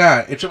perfect guy.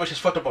 And Triple H has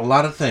fucked up a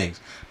lot of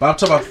things. But I'm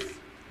talking about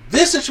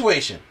this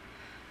situation.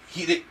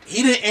 He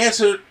didn't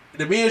answer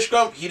the media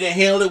scrum. He didn't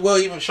handle it well.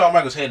 Even Shawn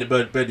Michaels handled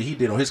it better than he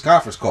did on his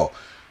conference call.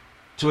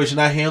 Triple H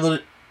not handled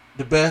it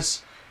the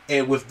best.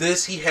 And with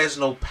this, he has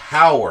no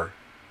power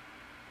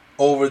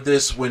over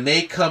this. When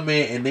they come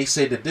in and they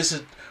say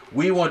that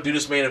we want to do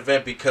this main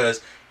event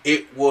because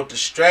it will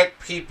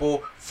distract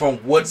people from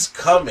what's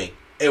coming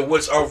and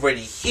what's already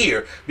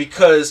here.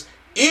 Because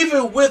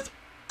even with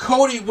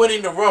Cody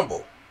winning the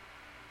Rumble,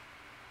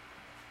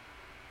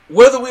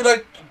 whether we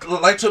like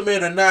to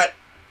admit or not,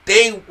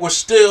 they were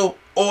still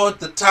on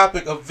the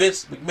topic of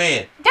Vince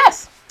McMahon.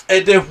 Yes.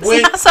 And then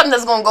it's not something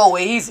that's gonna go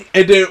away easy.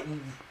 And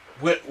then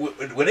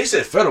when they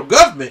said federal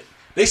government,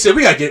 they said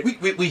we have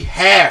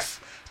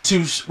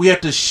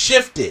to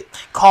shift it.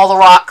 Call The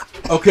Rock.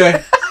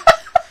 Okay.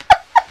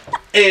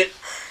 And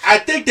I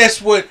think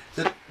that's what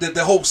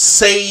the whole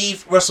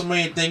save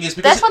WrestleMania thing is.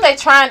 Because that's what they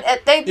trying.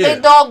 They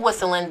dog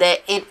whistling that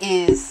it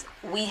is.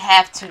 We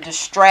have to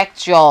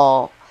distract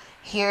y'all.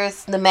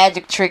 Here's the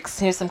magic tricks.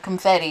 Here's some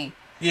confetti.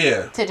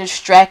 Yeah. To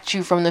distract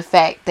you from the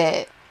fact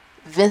that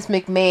Vince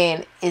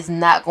McMahon is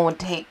not going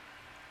to take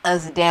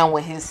us down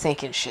with his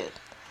sinking ship.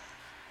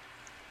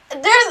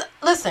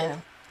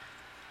 Listen,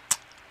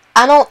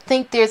 I don't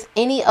think there's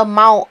any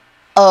amount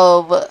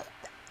of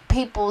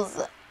people's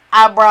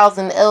eyebrows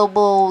and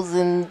elbows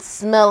and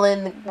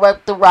smelling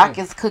what The Rock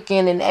is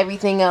cooking and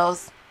everything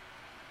else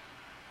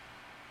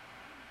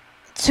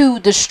to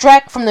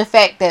distract from the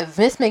fact that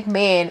Vince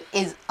McMahon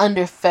is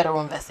under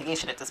federal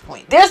investigation at this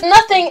point. There's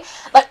nothing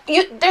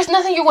there's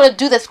nothing you're going to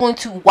do that's going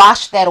to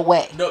wash that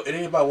away. No, it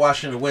ain't about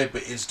washing it away,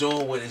 but it's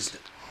doing what it's,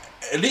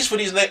 at least for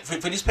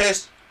these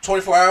past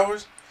 24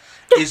 hours,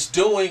 it's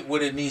doing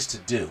what it needs to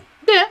do.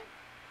 Yeah.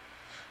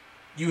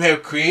 You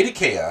have created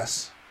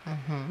chaos.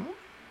 Mm-hmm.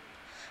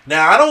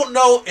 Now, I don't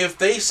know if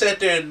they sat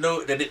there and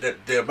know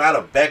that the amount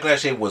of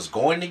backlash they was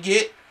going to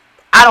get.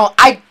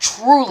 I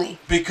truly,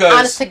 because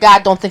honest to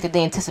God, don't think that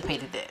they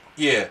anticipated that.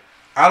 Yeah.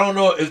 I don't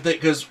know if they,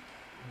 because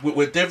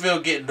with Denville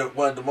getting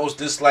one of the most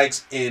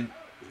dislikes in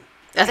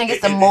I think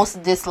it's the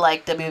most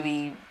disliked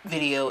WWE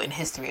video in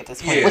history at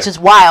this point, Yeah. which is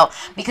wild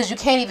because you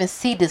can't even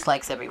see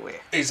dislikes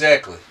everywhere.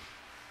 Exactly.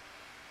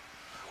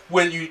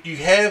 When you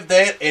have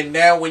that, and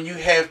now when you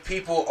have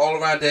people all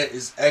around that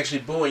is actually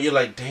booing, you're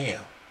like,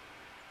 damn,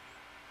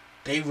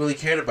 they really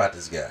cared about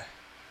this guy.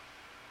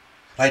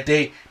 Like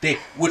they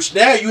which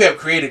now you have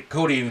created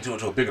Cody even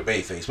into a bigger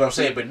babyface. But I'm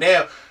saying, but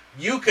now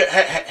you could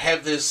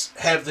have this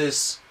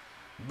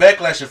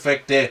backlash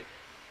effect that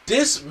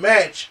this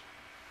match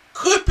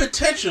could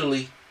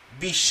potentially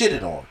be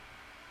shitted on.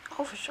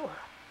 Oh, for sure.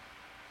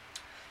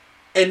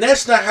 And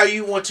that's not how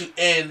you want to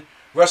end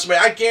WrestleMania.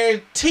 I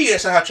guarantee you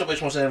that's not how Triple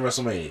H wants to end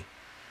WrestleMania.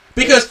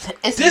 Because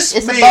it's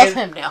above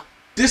him now.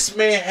 This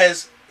man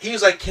he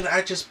was like, can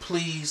I just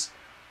please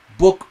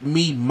book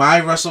me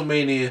my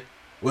WrestleMania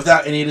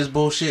without any of this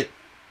bullshit?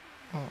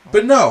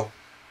 But no,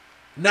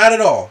 not at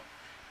all.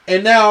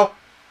 And now,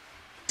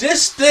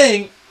 this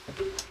thing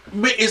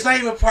is not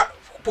even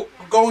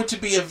going to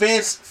be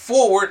advanced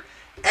forward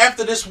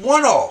after this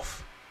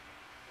one-off.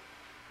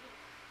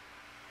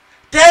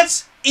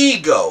 That's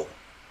ego.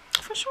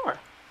 For sure.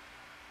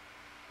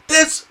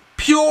 That's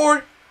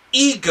pure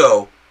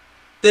ego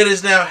that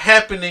is now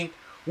happening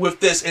with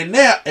this. And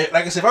now,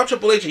 like I said, if I'm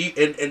Triple H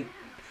and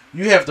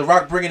you have The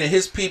Rock bringing in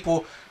his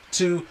people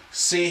to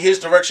see his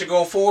direction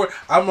going forward,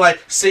 I'm like,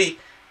 see,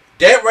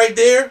 that right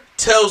there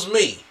tells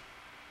me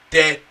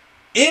that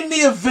in the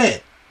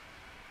event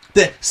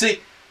that,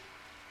 see,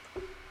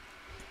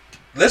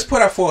 let's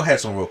put our foil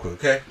hats on real quick,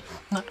 okay?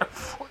 Not our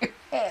foil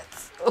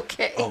hats,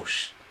 okay. Oh,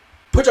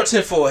 put your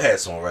tinfoil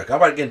hats on, right? I'm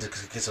about to get into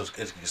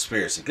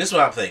conspiracy. This is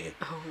what I'm thinking.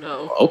 Oh,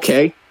 no.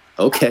 Okay.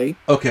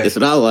 That's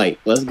what I like.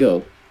 Let's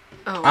go.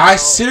 Oh, I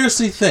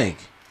seriously think,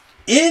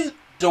 in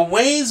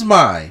Dwayne's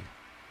mind,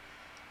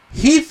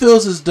 he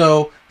feels as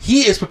though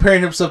he is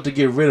preparing himself to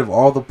get rid of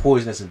all the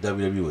poisonous in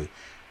WWE,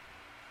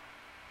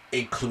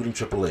 including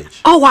Triple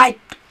H. You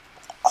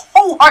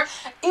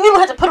don't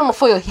have to put on a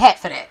foil hat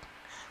for that.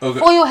 Okay.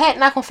 Foil hat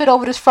not gonna fit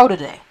over this fro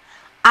today.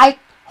 I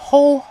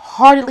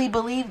wholeheartedly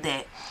believe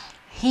that.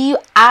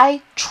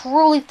 I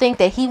truly think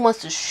that he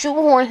wants to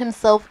shoehorn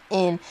himself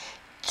in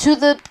to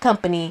the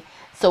company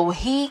so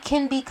he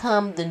can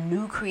become the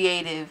new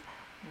creative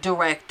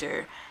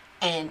director,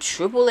 and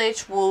Triple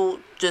H will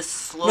just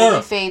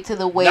slowly fade to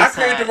the wayside. Not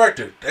creative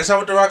director. That's not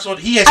what The Rock's on.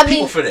 He has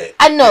people for that.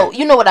 I know.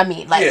 You know what I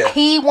mean. Like,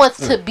 he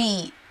wants to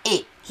be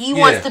it. He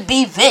wants to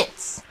be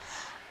Vince.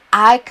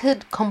 I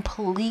could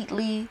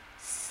completely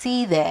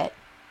see that.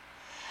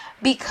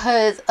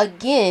 Because,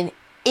 again,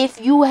 if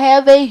you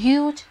have a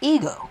huge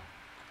ego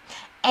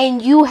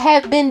and you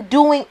have been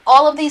doing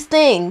all of these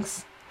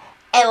things,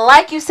 and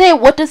like you said,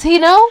 what does he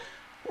know?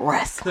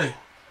 Wrestling.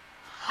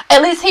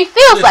 At least he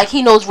feels like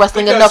he knows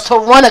wrestling enough to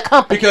run a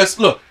company. Because,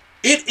 look,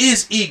 it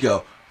is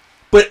ego.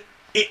 But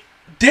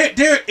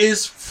there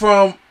is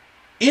from,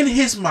 in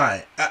his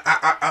mind,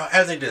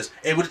 I think this,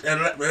 and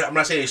I'm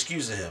not saying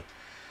excusing him.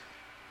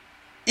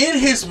 In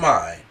his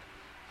mind,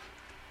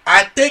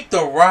 I think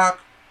The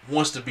Rock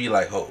wants to be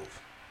like Hove.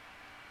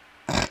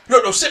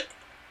 No, sit.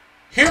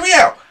 Hear me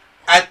out.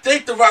 I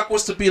think The Rock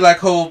wants to be like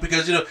Hove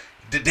because, you know,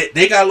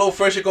 they got a little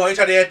friendship going.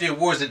 Anytime they had their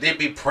awards, that they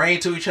be praying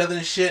to each other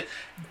and shit.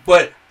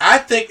 But I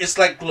think it's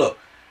like, look,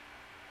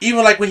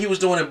 even like when he was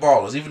doing it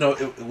Ballers, even though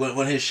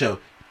when his show,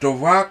 The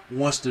Rock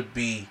wants to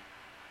be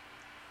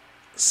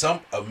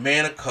a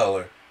man of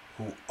color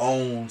who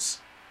owns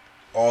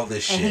all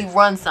this shit. And he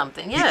runs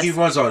something, yes. He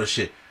runs all this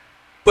shit.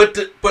 But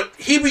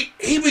he be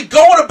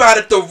going about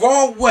it the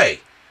wrong way.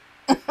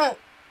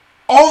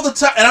 All the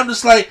time. And I'm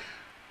just like,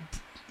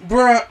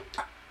 bruh,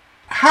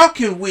 how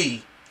can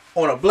we,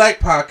 on a black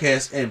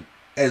podcast and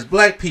as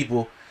black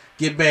people,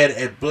 get mad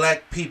at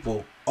black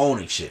people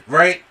owning shit,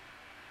 right?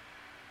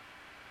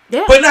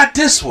 Yeah. But not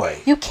this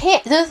way. You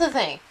can't. This is the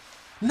thing.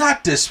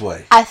 Not this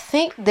way. I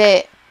think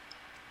that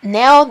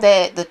now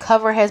that the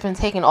cover has been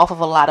taken off of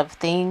a lot of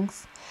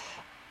things,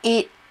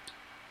 it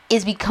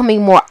is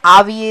becoming more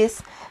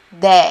obvious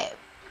that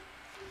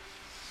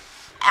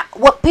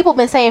what people have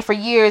been saying for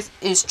years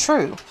is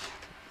true.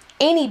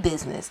 Any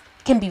business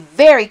can be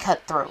very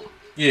cutthroat.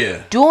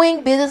 Yeah.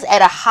 Doing business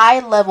at a high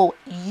level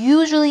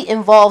usually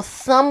involves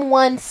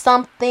someone,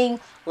 something,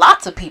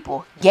 lots of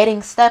people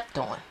getting stepped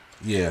on.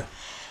 Yeah.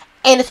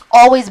 And it's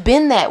always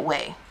been that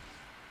way.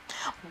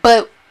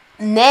 But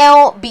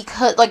now,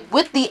 because, like,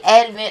 with the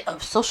advent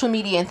of social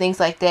media and things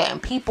like that,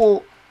 and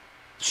people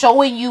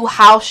showing you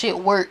how shit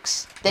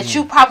works that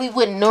you probably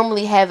wouldn't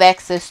normally have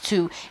access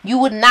to, you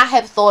would not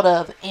have thought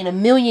of in a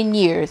million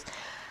years.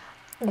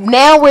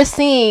 Now we're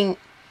seeing,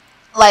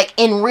 like,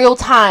 in real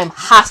time,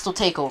 hostile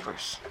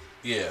takeovers.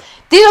 Yeah.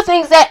 These are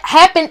things that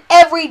happen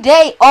every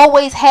day,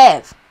 always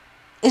have.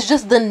 It's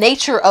just the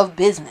nature of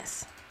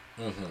business.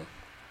 Mm-hmm.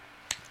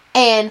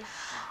 And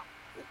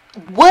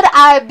would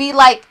I be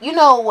like, you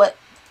know what,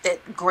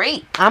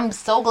 great, I'm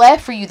so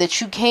glad for you that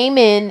you came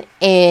in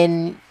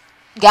and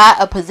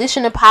got a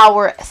position of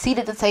power, a seat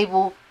at the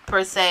table,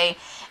 per se,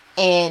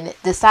 and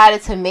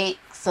decided to make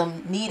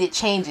some needed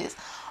changes.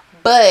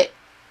 But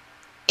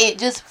it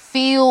just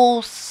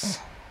feels,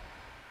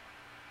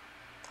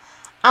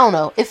 I don't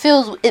know. It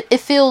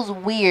feels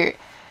weird.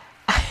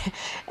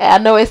 And I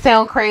know it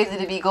sounds crazy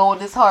to be going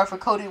this hard for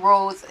Cody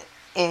Rhodes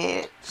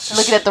and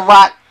looking at The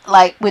Rock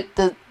like with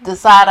the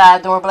side eye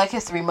during Black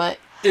History Month.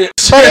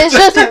 But it's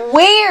just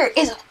weird.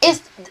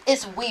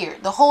 It's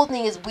weird. The whole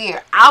thing is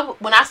weird.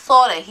 When I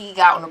saw that he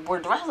got on the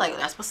board, I was like,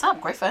 "That's what's up.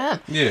 Great for him."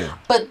 Yeah.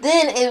 But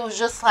then it was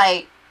just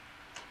like,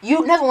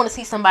 you never want to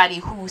see somebody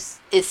who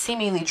is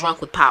seemingly drunk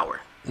with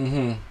power.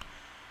 Mm-hmm.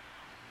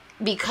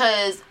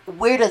 Because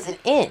where does it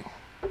end?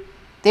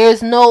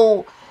 There's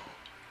no.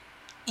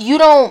 They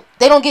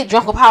don't get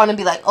drunk with power and then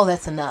be like, "Oh,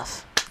 that's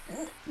enough."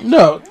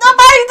 No.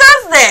 Nobody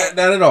does that.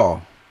 Not at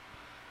all.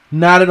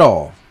 Not at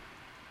all.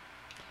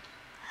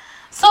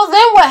 So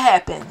then what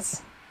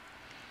happens?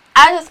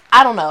 I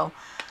don't know.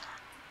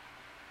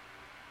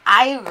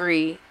 I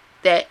agree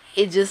that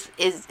it just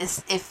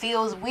it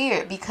feels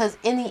weird because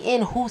in the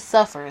end, who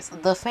suffers?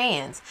 The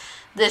fans.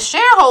 The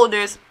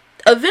shareholders,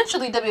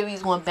 eventually WWE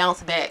is going to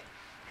bounce back.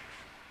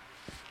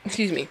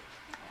 Excuse me.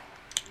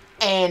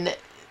 And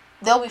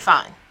they'll be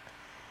fine.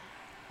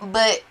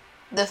 But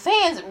the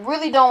fans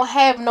really don't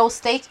have no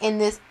stake in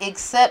this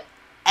except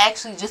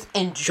actually just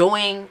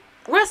enjoying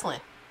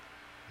wrestling.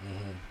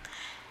 Mm-hmm.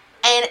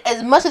 And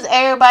as much as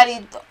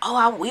everybody,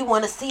 we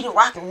want to see The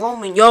Rock and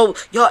Roman, y'all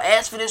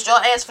ask for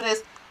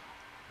this,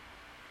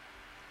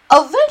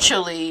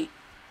 eventually,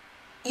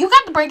 you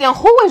got to break down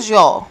who is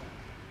y'all.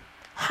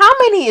 How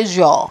many is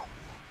y'all?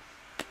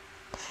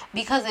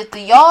 Because if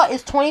the y'all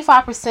is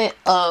 25%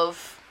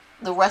 of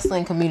the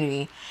wrestling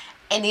community,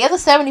 and the other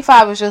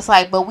 75 is just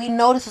like, but we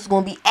know this is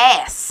going to be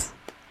ass.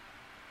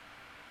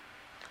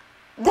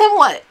 Then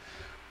what?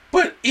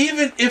 But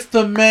even if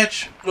the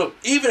match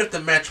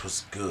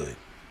was good,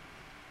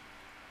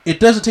 it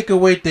doesn't take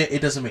away that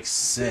it doesn't make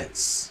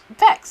sense.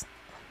 Facts.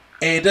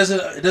 And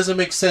it doesn't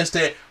make sense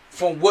that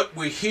from what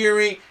we're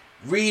hearing,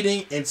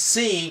 reading, and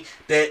seeing,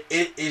 that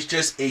it is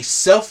just a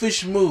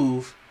selfish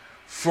move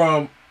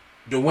from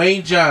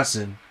Dwayne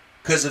Johnson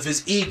because of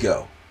his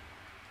ego.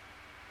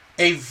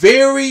 A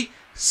very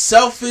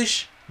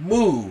selfish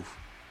move.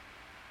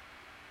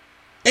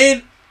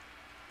 And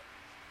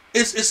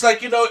it's like,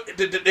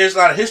 there's a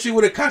lot of history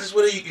with it, conscious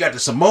with it. You got the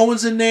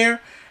Samoans in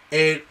there,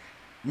 and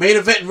main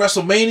event in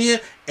WrestleMania,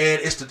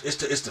 and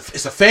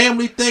it's a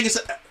family thing.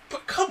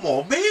 But come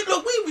on, man,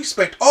 look, we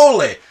respect all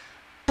that,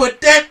 but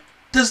that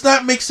does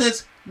not make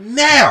sense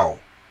now.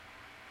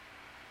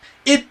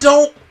 It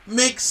don't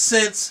make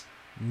sense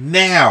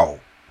now.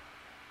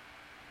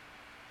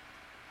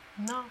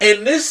 No.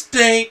 And this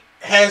thing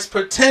has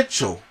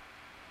potential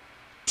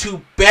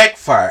to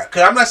backfire.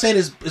 Because I'm not saying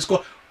it's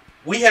going.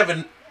 We have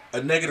a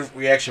negative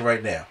reaction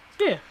right now.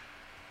 Yeah.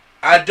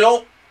 I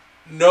don't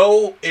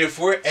know if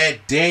we're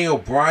at Daniel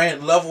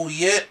Bryan level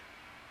yet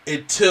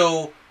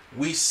until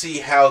we see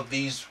how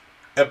these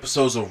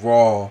episodes of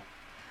Raw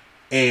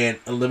and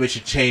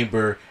Elimination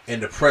Chamber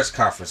and the press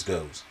conference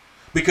goes.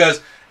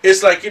 Because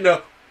it's like,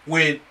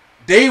 when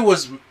they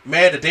was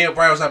mad that Daniel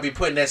Bryan was not being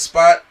put in that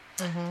spot,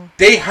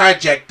 they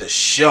hijacked the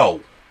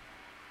show.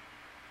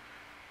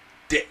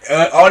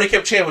 All they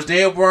kept chanting was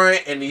Daniel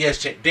Bryan and the Yes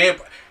chant.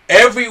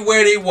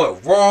 Everywhere they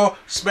went, Raw,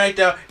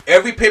 SmackDown,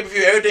 every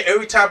pay-per-view,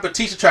 every time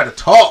Batista tried to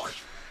talk,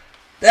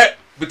 that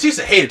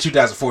Batista hated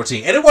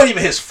 2014, and it wasn't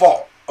even his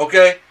fault,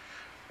 okay?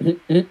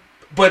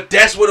 But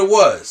that's what it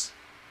was.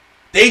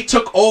 They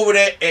took over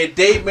that, and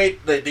they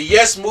made the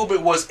Yes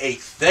movement was a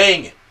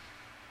thing.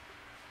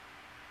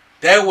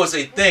 That was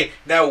a thing.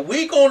 Now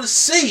we're going to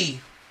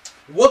see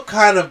what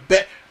kind of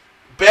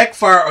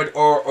backfire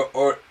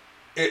or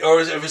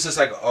if it's just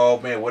like, oh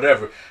man,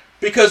 whatever,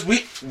 because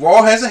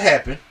Raw hasn't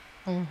happened.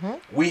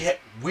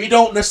 We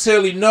don't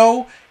necessarily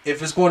know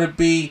if it's going to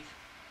be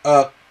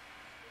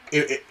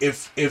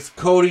if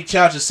Cody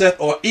challenges Seth,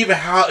 or even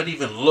how it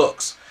even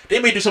looks. They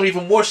may do something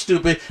even more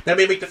stupid that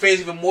may make the fans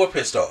even more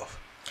pissed off.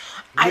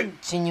 I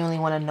genuinely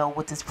want to know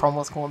what this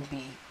promo is going to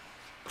be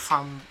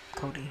from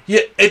Cody.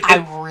 Yeah, I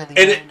really want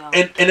to know.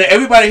 And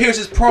everybody hears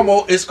this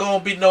promo, it's going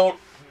to be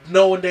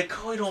knowing that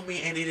Cody don't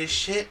mean any of this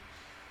shit.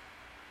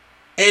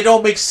 And it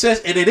don't make sense.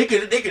 And then they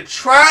can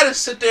try to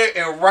sit there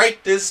and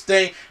write this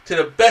thing to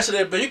the best of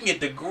their ability. You can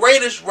get the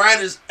greatest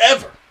writers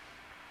ever,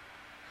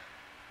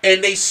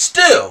 and they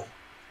still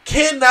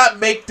cannot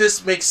make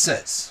this make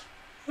sense.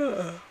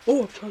 Oh,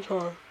 I'm so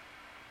sorry.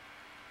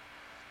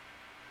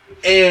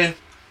 And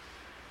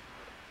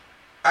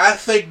I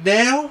think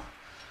now,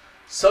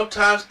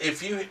 sometimes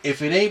if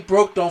it ain't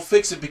broke, don't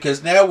fix it.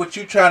 Because now what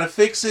you trying to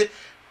fix it,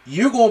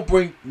 you're gonna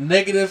bring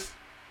negative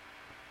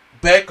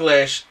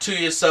backlash to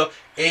yourself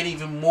and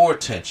even more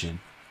attention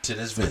to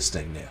this Vince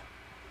thing now.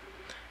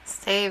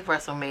 Save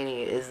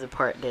WrestleMania is the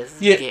part that's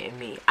getting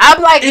me.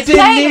 I'm like, save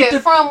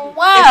it from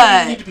what? It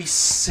didn't need to be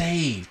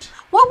saved.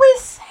 What we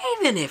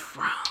saving it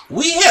from?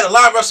 We had a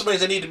lot of WrestleManias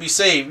that need to be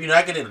saved.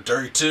 I get into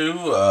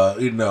 32,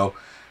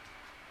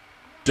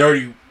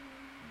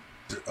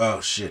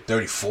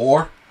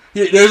 34.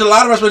 Yeah, there's a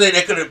lot of WrestleManias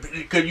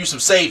that could use some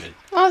saving.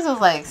 I was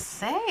just like,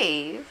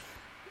 save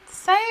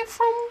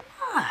from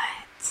what?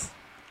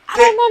 I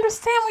don't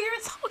understand what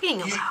you're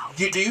talking about.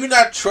 Do you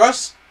not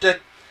trust that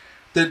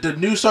the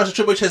new stars that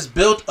Triple H has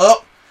built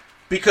up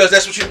because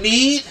that's what you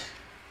need?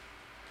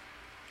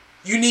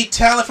 You need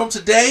talent from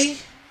today?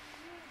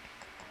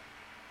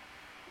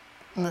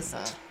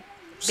 Listen,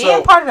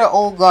 being part of the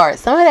old guard,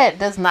 some of that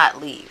does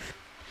not leave.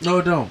 No,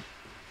 it don't.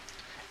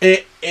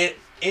 And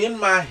in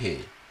my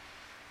head,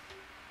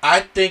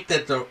 I think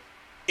that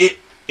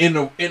in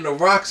the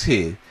Rock's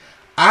head,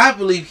 I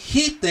believe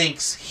he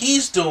thinks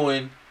he's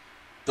doing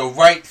the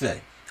right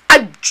thing.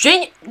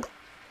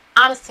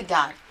 Honest to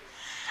God,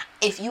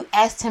 if you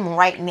asked him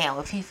right now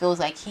if he feels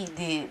like he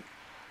did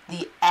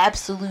the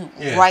absolute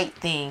right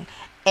thing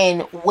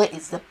and what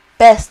is the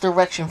best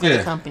direction for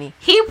the company,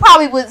 he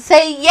probably would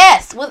say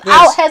yes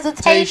without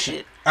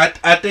hesitation.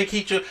 I think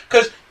he should,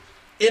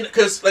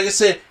 because like I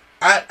said,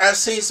 I've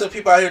seen some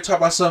people out here talk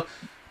about some.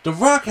 The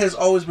Rock has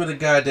always been a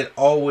guy that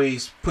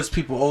always puts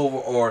people over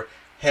or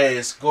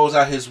goes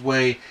out his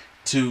way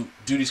to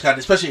do these kind of,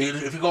 especially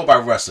if you go by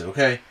wrestling,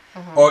 okay?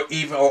 Mm-hmm. Or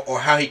even or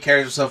how he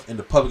carries himself in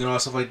the public and all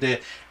stuff like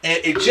that. And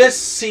it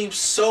just seems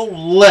so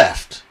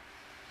left.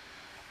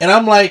 And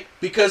I'm like,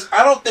 because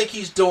I don't think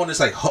he's doing this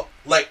like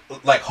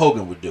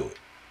Hogan would do it.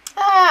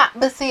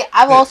 But see,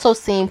 I've also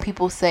seen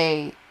people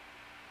say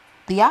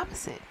the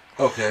opposite.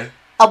 Okay.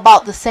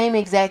 About the same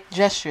exact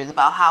gestures,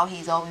 about how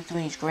he's always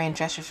doing these grand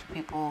gestures for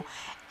people,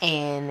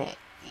 and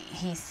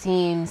he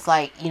seems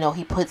like,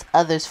 he puts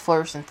others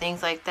first and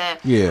things like that.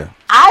 Yeah.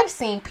 I've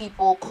seen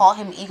people call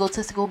him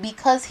egotistical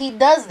because he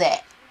does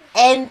that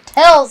and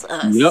tells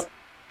us. Yep.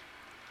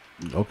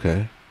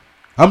 Okay.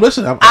 I'm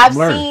listening. I've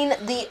seen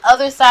the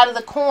other side of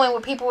the coin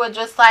where people were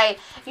just like,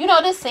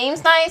 this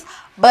seems nice,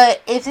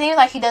 but it seems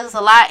like he does this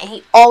a lot, and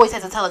he always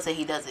has to tell us that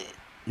he does it.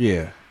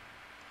 Yeah.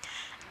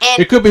 And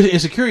it could be the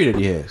insecurity that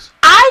he has.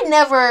 I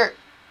never,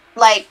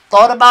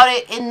 thought about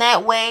it in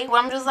that way,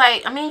 where I'm just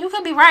like, you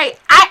could be right.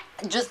 I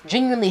just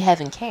genuinely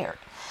haven't cared.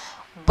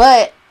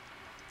 But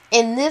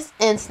in this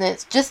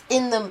instance, just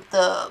in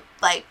the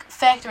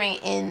factoring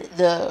in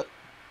the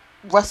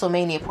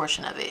WrestleMania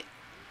portion of it,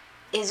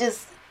 it's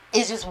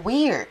just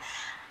weird.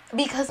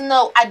 Because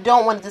I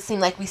don't want it to seem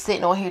like we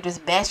sitting on here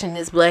just bashing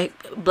this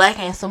black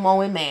and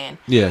Samoan man.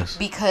 Yes.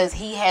 Because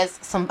he has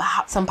some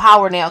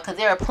power now. Because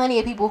there are plenty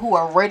of people who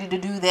are ready to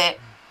do that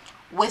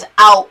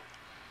without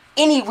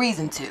any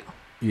reason to.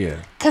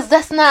 Yeah. Because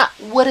that's not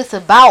what it's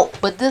about.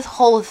 But this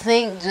whole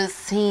thing just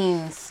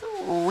seems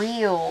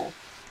real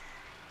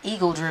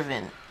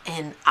ego-driven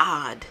and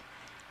odd.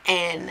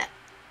 And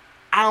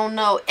I don't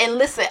know. And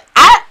listen,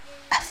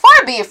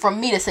 far be it from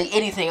me to say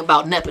anything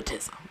about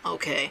nepotism.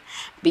 Okay?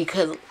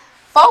 Because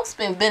folks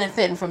been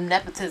benefiting from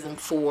nepotism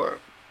for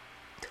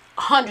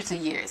hundreds of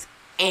years.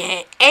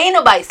 And ain't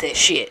nobody said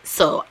shit.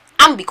 So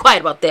I'm going to be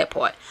quiet about that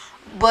part.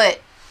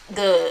 But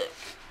the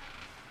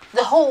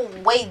whole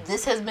way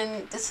this has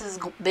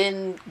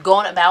been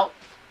going about,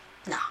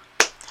 nah.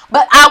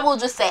 But I will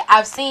just say,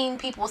 I've seen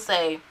people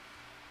say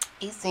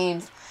he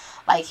seems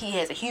like he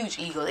has a huge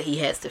ego that he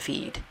has to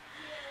feed.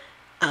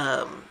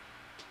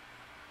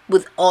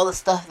 With all the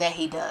stuff that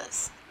he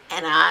does.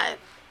 And I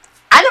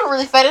never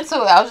really fed into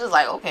it. I was just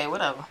like, okay,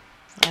 whatever.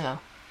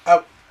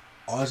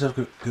 All that stuff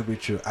could be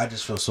true. I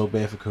just feel so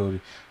bad for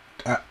Cody.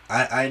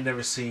 I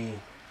never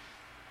seen,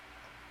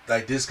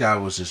 this guy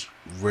was just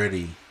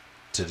ready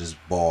to just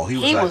ball.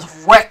 He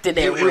was wrecked in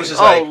that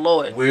ring.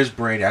 Lord. Where's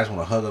Brandy? I just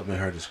want to hug up and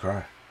her just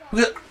cry.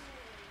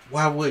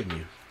 Why wouldn't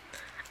you?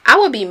 I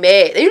would be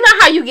mad. You know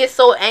how you get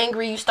so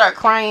angry you start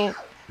crying?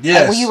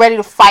 Yes. When you're ready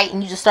to fight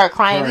and you just start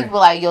crying, people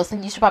are like, yo,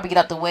 you should probably get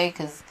out the way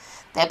because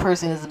that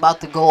person is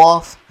about to go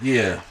off.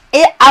 Yeah.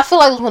 I feel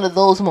like it was one of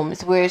those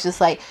moments where it's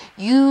just like,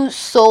 you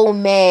so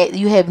mad,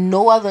 you have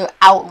no other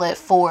outlet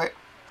for it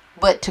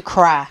but to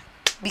cry.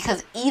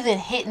 Because even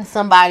hitting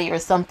somebody or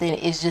something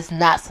is just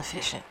not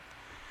sufficient.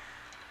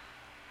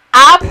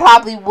 I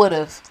probably would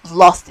have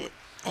lost it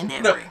in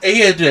that ring.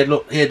 He had to do that.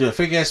 Look, he had to do a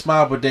fake ass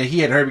smile, but then he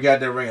had Herbie got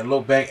that ring and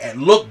look back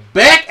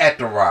at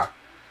the Rock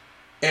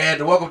and had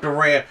to walk up the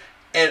ramp.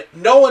 And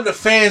knowing the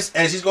fans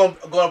as he's going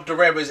up the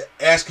ramp is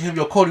asking him,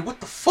 yo, Cody, what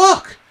the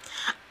fuck?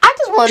 I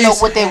just want to know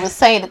what they were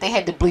saying that they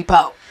had to bleep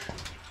out.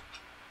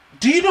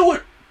 Do you know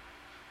what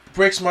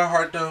breaks my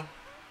heart though?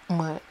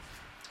 What?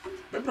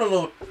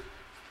 Remember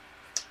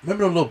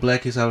the little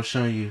black kids I was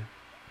showing you?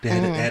 They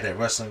had that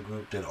wrestling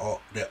group that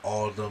all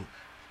of them.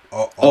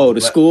 The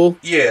school?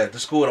 Yeah, the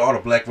school and all the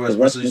black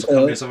wrestlers used to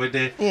come in and stuff like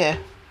that. Yeah.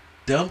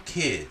 Dumb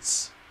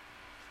kids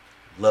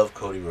love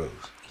Cody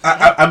Rhodes.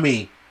 I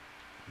mean,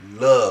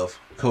 love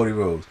Cody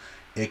Rhodes.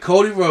 And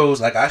Cody Rhodes,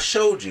 like I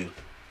showed you,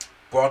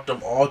 brought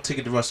them all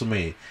ticket to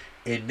WrestleMania.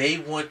 And they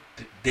want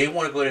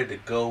to go there to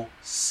go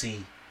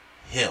see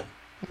him.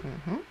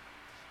 Mm-hmm.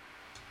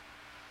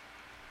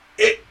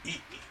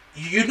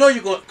 You're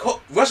going.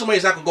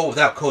 WrestleMania's not gonna go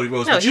without Cody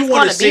Rhodes. No, but you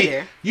want to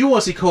see. You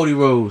want to see Cody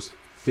Rhodes.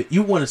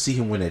 You want to see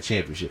him win that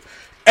championship.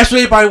 That's what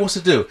everybody wants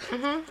to do.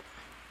 Mm-hmm.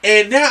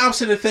 And now I'm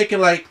sitting there thinking,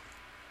 like,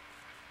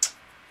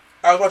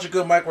 I was watching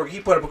good mic work.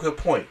 He put up a good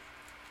point.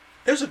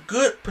 There's a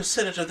good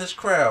percentage of this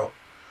crowd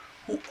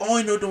who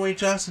only know Dwayne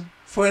Johnson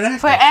for an acting.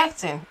 For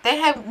acting, they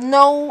have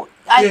no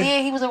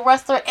idea he was a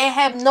wrestler and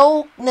have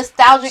no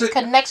nostalgic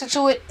connection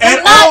to it. Do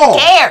At not all.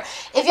 care.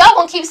 If y'all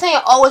gonna keep saying,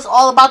 "Oh, it's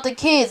all about the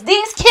kids,"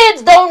 these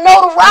kids don't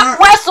know The Rock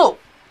wrestle.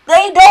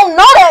 They don't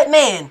know that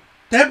man.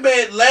 That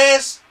man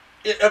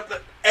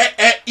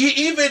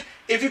even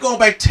if you're going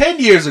back 10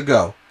 years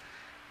ago,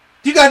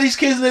 you got these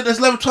kids that's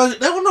 11, 12, they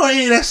don't know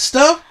any of that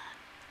stuff.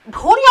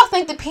 Who do y'all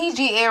think the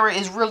PG era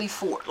is really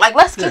for? Like,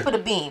 let's keep it a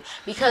beam.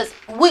 Because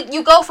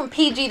you go from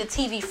PG to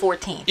TV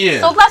 14.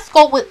 Yeah. So let's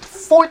go with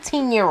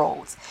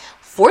 14-year-olds.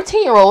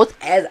 14-year-olds,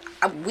 as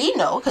we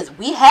know, because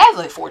we have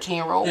a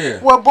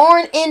 14-year-old, were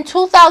born in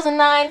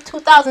 2009,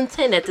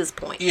 2010 at this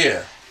point.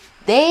 Yeah.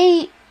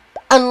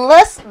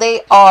 Unless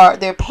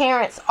their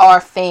parents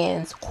are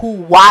fans who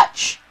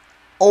watch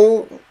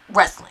old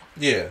wrestling.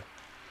 Yeah.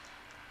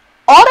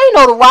 All they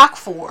know The Rock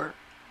for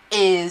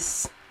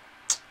is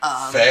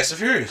Fast and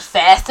Furious.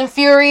 Fast and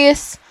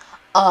Furious.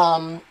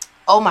 Oh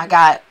my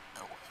God.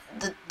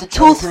 The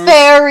Tooth Cruise.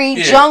 Fairy,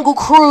 Yeah. Jungle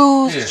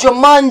Cruise,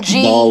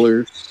 Jumanji.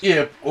 Ballers.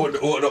 Yeah. Or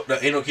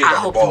ain't no kids I watching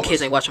hope Ballers. them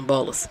kids ain't watching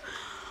Ballers.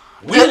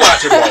 We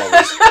watching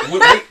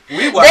Ballers.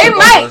 we watching They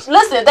might. Ballers.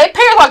 Listen, they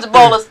parents watching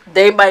Ballers.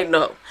 They might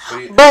know.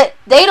 But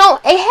they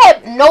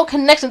have no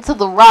connection to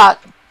The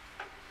Rock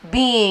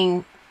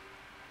being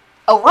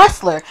a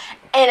wrestler.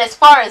 And as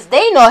far as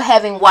they know,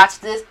 having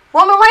watched this,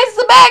 Roman Reigns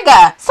is a bad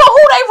guy. So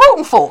who they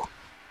rooting for?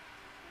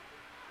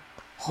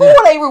 Who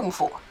are they rooting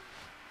for?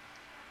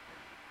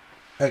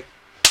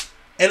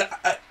 And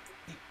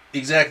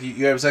exactly,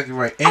 you're exactly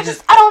right. And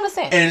I don't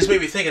understand. And it just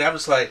made me thinking. I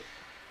was like,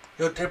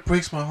 yo, that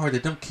breaks my heart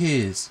that them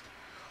kids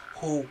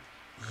who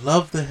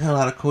love the hell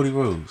out of Cody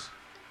Rhodes,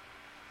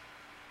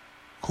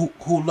 who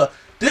love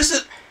this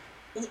is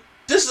an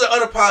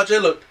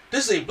unapologetic look.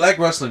 This is a black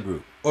wrestling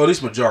group, or at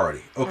least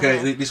majority. Okay,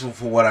 at least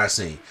from what I've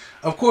seen.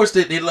 Of course,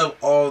 they love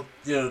all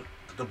the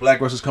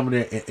black wrestlers coming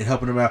in and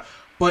helping them out,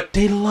 but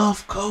they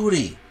love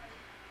Cody.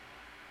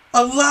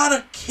 A lot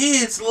of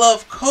kids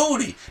love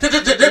Cody.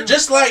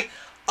 Just like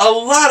a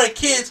lot of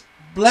kids,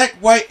 black,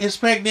 white,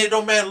 Hispanic, Native,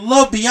 don't matter,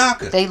 love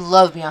Bianca. They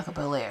love Bianca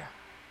Belair.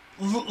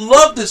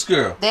 Love this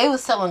girl. They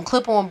was selling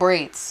clip-on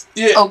braids.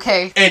 Yeah.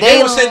 Okay. And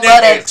they were sitting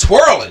there and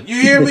twirling.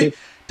 You hear me?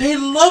 They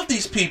love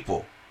these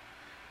people.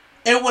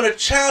 And when a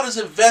child is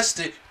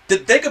invested,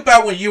 think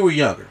about when you were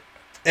younger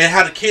and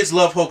how the kids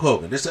love Hulk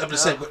Hogan. I'm just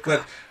saying,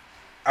 but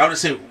I would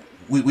say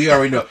we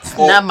already know.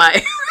 Not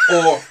my.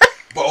 or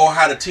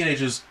how the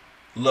teenagers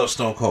love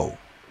Stone Cold.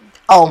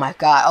 Oh my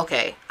God.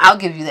 Okay, I'll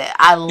give you that.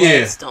 I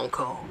love Stone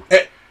Cold.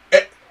 Let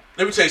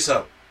me tell you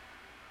something.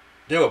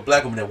 There were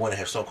black women that wanted to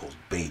have Stone Cold's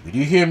baby. Do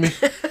you hear me?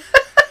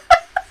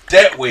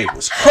 That wave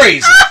was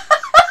crazy.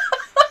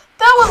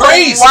 That was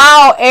crazy. A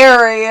wild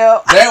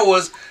area. That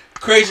was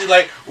crazy.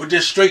 Like with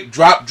just straight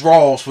drop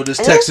draws for this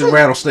Texan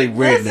rattlesnake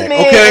redneck. This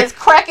man Okay, is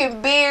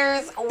cracking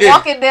beers,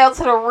 walking down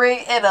to the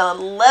ring in a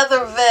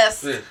leather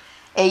vest,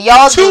 and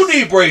y'all two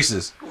knee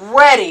braces,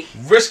 ready.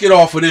 Risk it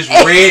all for this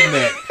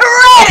redneck.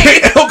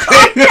 Ready.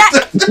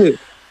 Okay.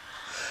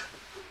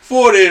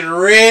 For this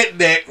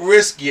redneck,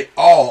 risk it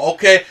all.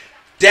 Okay,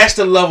 that's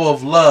the level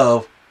of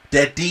love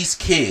that these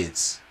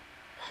kids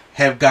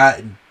have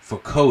gotten for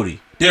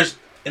Cody. It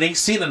ain't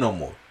Cena no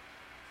more.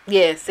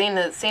 Yeah,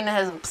 Cena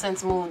has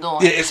since moved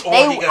on. Yeah, it's all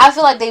I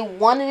feel like they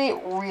wanted it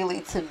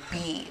really to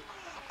be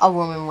a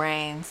Roman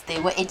Reigns. I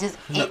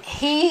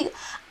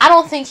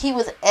don't think he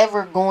was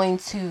ever going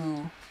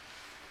to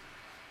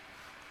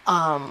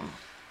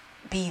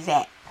be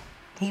that.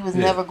 He was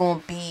never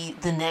going to be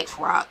the next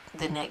Rock,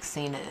 the next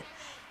Cena,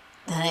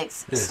 the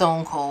next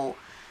Stone Cold.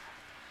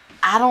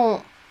 I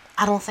don't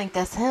think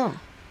that's him.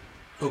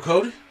 Who,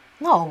 Cody?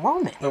 No,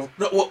 Roman. No,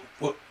 well,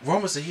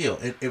 Roman's a heel,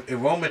 and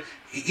Roman,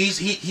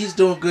 he's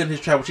doing good in his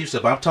tribal chief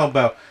stuff. But I'm talking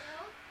about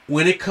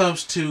when it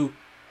comes to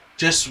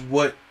just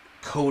what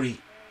Cody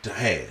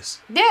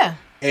has. Yeah.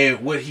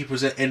 And what he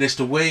presents, and it's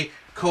the way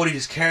Cody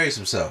just carries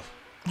himself.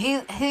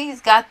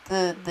 He's got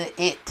the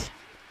it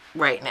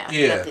right now. Yeah.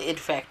 He got the it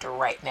factor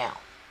right now.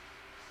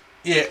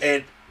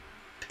 Yeah,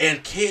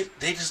 and kids,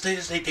 they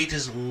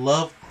just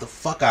love the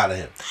fuck out of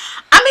him.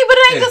 I mean, but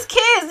it ain't just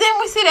kids. Then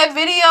we see that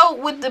video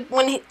with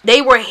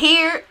they were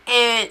here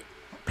and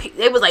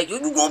they was like, "You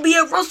gonna be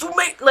at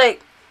WrestleMania?"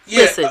 Like,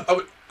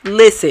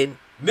 listen.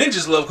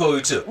 Ninjas love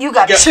Cody too. You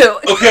got to chill.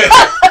 Okay.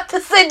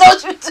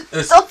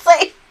 Don't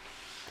say.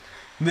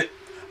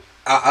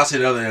 I'll say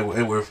the other end,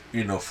 and we're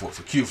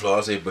for Q Flow.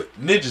 I'll say, but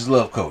ninjas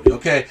love Cody.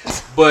 Okay,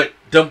 but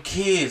them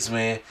kids,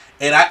 man,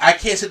 and I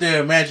can't sit there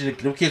and imagine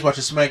them kids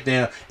watching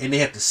SmackDown and they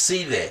have to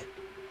see that.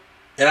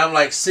 And I'm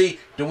like, see,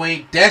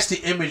 Dwayne, that's the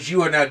image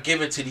you are now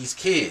giving to these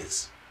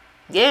kids.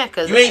 Yeah,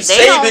 because you ain't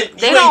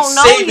they don't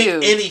know you.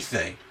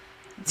 Anything.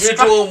 You're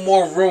doing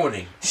more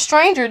ruining.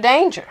 Stranger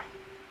danger.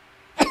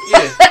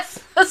 Yeah.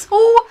 That's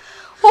who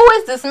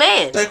is this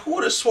man? Like,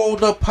 who the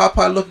swollen up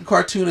Popeye looking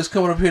cartoon that's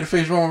coming up here to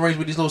face Roman Reigns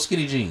with these little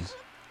skinny jeans?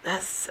 I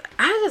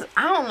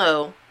don't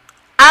know.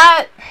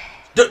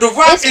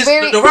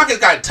 The Rock has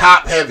gotten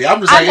top heavy. I'm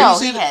just like, I know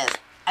he has.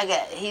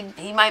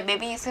 He might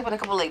maybe he's skipping a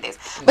couple leg days.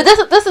 But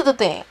this is the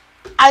thing.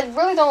 I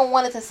really don't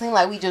want it to seem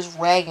like we just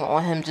ragging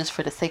on him just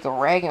for the sake of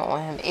ragging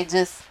on him.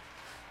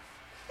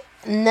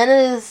 none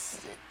of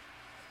this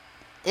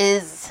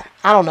is,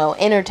 I don't know,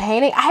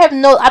 entertaining. I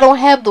don't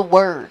have the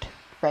word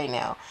right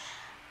now.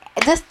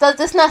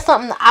 This not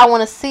something I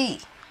want to see.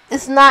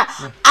 It's not.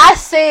 I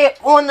said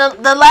on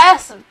the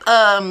last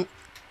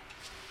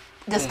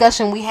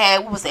discussion we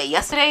had, what was that,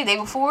 yesterday, day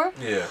before?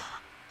 Yeah.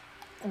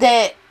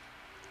 That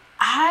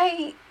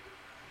I'm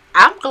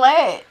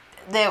glad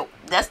that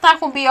that's not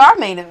going to be our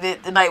main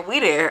event the night we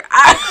there.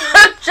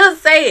 I'm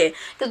just saying.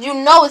 Because you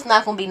know it's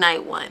not going to be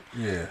night one.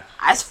 Yeah.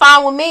 It's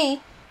fine with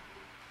me.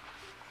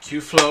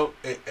 Q-Flow,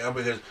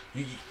 because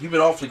you've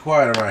been awfully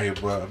quiet around here,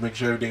 bro. Make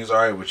sure everything's all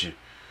right with you.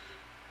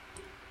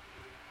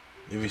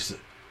 Let me see.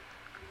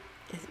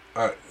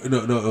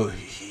 No,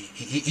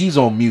 he's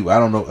on mute. I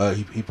don't know.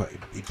 He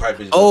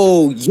probably.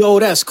 Oh, yo,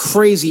 that's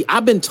crazy.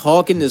 I've been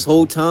talking this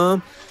whole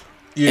time,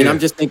 and I'm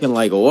just thinking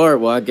like, all right,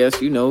 well, I guess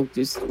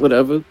just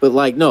whatever. But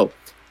like, no,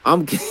 I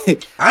need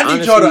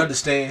y'all to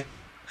understand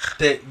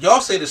that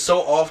y'all say this so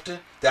often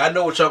that I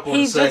know what y'all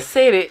going to say. He just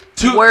said it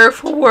word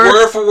for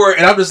word,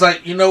 and I'm just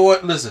like, you know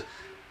what? Listen,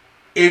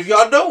 if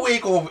y'all know we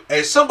ain't going,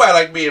 as somebody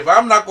like me, if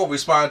I'm not going to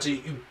respond to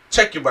you,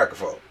 check your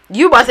microphone.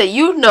 You about to say,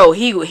 he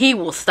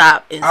will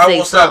stop and I say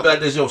will stop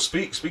like this. Yo,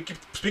 speak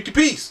your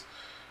piece.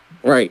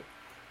 Right.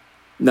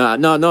 No. I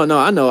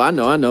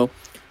know.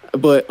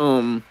 But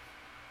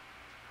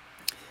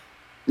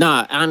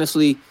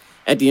honestly,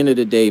 at the end of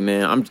the day,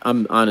 man,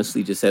 I'm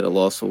honestly just at a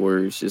loss for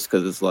words, just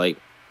because it's like,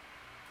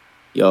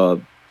 y'all,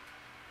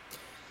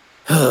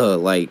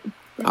 like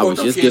I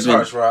was just giving.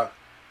 Harsh, Rock.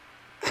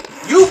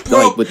 You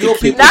broke with your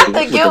the people. Not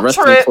the guilt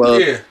trip.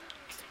 Yeah.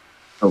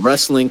 A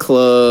wrestling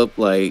club,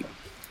 like.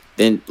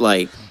 Then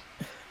like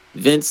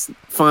Vince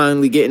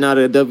finally getting out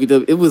of the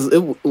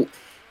WWE.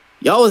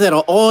 Y'all was at an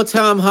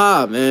all-time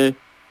high, man.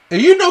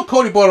 And you know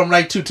Cody bought him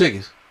like 2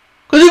 tickets.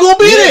 Cause he gonna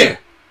be there.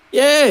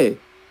 Yeah.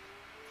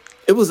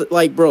 It was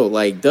like, bro,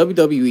 like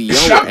WWE,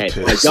 I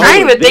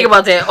didn't even think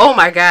about that. Oh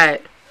my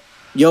God.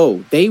 Yo,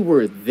 they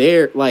were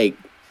there, like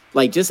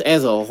just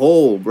as a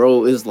whole,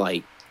 bro, is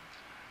like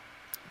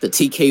the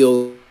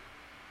TKO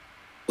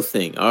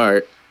thing. All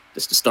right.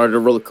 That's the start of the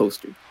roller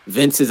coaster.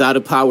 Vince is out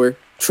of power.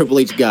 Triple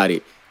H got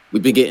it.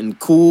 We've been getting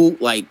cool,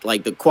 like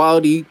the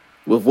quality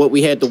with what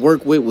we had to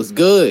work with was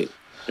good.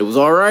 It was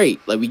all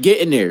right. Like we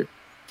getting there.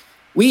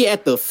 We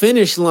at the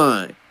finish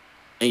line,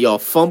 and y'all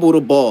fumble the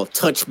ball,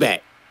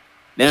 touchback.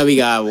 Now we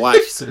gotta watch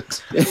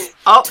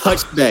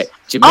touchback.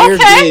 Jameer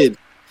Gibbs.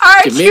 All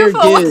right, Jameer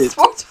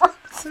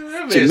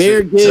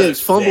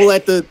Gibbs fumble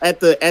at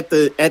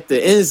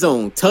the end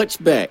zone,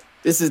 touchback.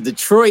 This is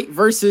Detroit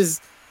versus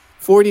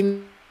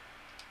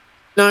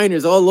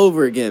 49ers all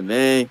over again,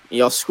 man. And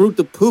y'all screwed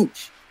the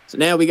pooch. So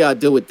now we gotta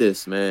deal with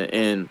this, man.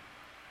 And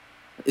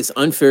it's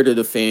unfair to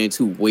the fans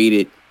who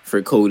waited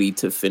for Cody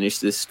to finish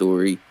this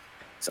story.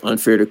 It's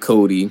unfair to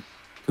Cody,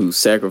 who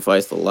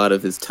sacrificed a lot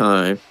of his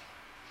time.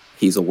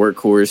 He's a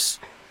workhorse.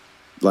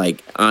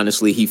 Like,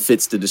 honestly, he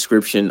fits the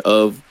description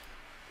of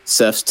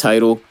Seth's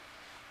title,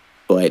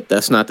 but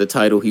that's not the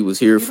title he was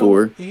here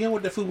for. He don't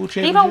want that FUBU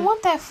championship. He don't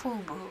want that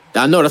FUBU.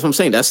 I know, that's what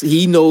I'm saying.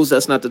 He knows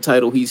that's not the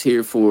title he's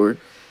here for.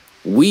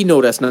 We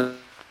know that's not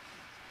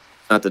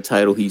the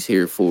title he's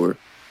here for.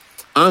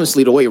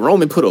 Honestly, the way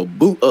Roman put a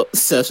boot up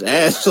Seth's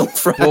ass on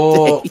Friday.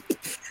 Oh,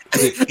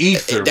 the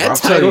ether, that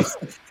title.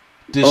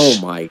 Oh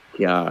my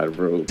God,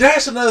 bro.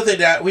 That's another thing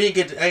that I didn't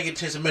get a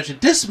chance to mention.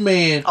 This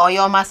man. Oh,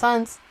 y'all my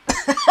sons?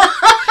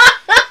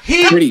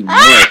 Pretty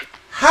much.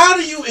 How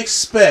do you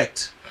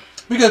expect?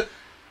 Because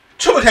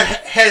Triple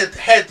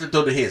had to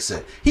throw the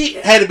headset. He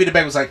had to be the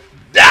back was like,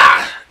 and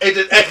had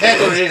to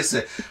throw the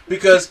headset.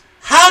 Because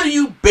how do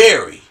you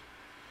bury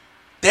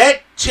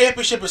that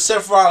championship of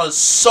Seth Rollins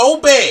so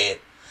bad,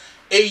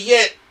 and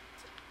yet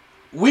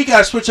we got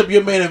to switch up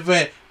your main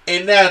event,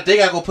 and now they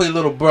got to go play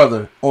little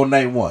brother on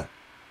night one?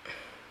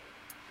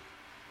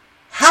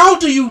 How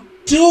do you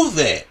do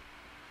that?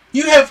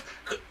 You have...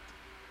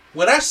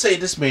 When I say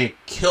this man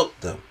killed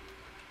them,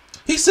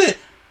 he said,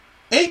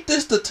 ain't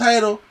this the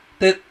title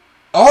that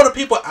all the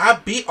people I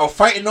beat are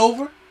fighting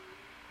over?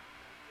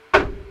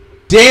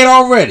 Dead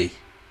already.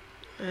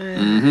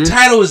 Mm-hmm.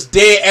 Title is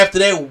dead after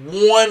that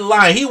one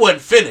line. He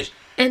wasn't finished.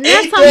 And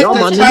that's ain't that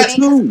not the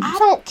title? I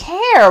don't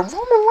care. Roman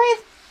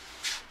Reigns,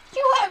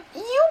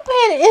 you've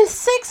been in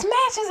 6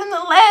 matches in the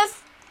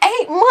last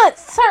 8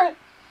 months, sir.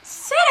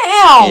 Sit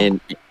down. And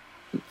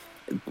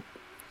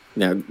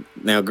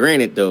now,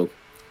 granted though,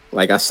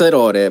 like I said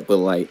all that, but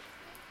like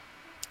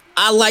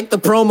I like the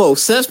promo.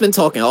 Seth's been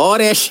talking all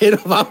that shit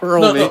about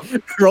Roman. No.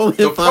 Roman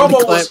the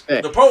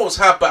promo was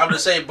hot, but I'm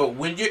just saying. But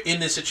when you're in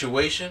this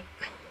situation,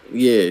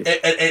 yeah,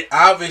 and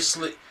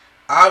obviously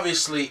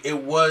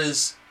it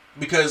was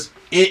because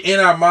in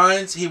our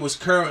minds he was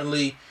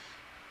currently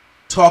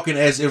talking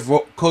as if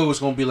Cody was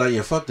going to be like,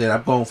 yeah, fuck that,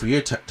 I'm going for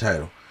your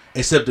title.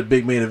 Except the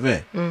big main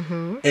event.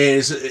 Mm-hmm. And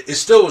it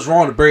still was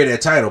wrong to bury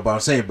that title, but I'm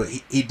saying, but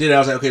he did it. I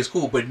was like, okay, it's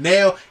cool. But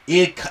now,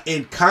 in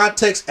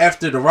context,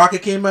 after The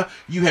Rocket came out,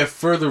 you have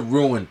further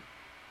ruined.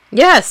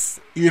 Yes.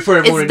 You're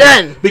further ruined. It's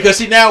done. Because,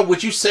 see, now,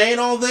 what you saying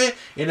all that,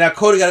 and now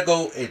Cody got to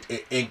go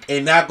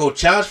and now go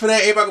challenge for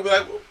that, everybody going to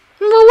be like,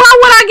 Well, why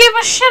would I give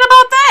a shit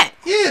about that?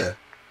 Yeah.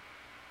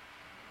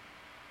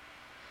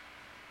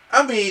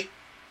 I mean,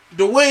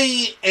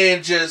 Dwayne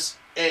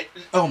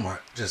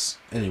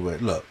anyway,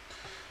 look.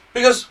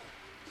 Because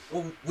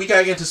we got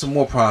to get into some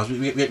more problems.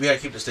 We got to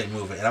keep this thing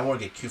moving. And I want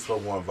to get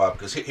Q-Flow more involved.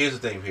 Because here's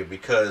the thing here.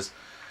 Because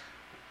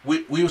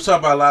we were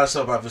talking about a lot of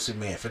stuff about Vince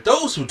McMahon. For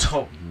those who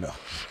don't know.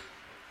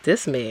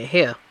 This man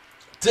here.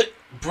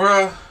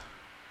 Bruh.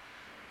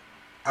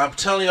 I'm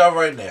telling y'all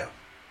right now.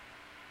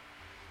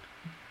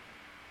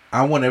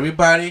 I want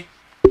everybody,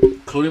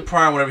 including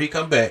Prime, whenever he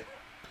come back,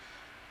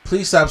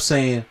 please stop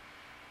saying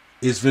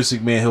it's Vince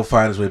McMahon, he'll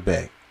find his way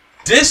back.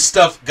 This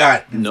stuff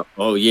got... No.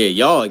 Oh, yeah.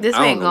 Y'all, this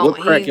I don't know what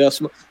crack y'all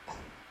smoke.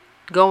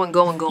 Going.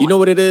 You know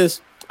what it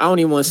is? I don't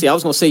even want to say. I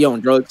was going to say y'all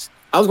on drugs.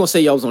 I was going to say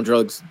y'all was on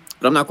drugs,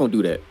 but I'm not going to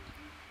do that.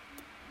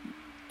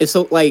 It's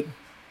so, like,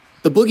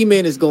 the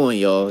boogeyman is going,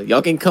 y'all.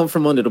 Y'all can come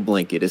from under the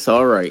blanket. It's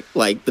all right.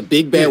 Like, the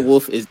big bad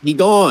wolf he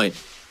gone.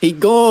 He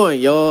gone,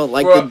 y'all.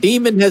 Like, the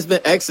demon has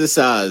been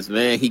exorcised,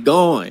 man. He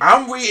gone.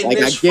 I'm reading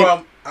this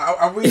from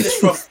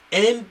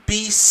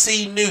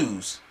NBC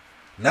News.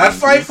 Not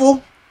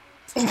Fightful.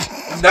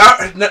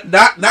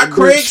 Not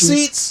Craig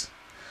Seats.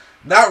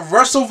 Not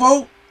Russell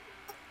Vogt.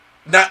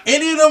 Not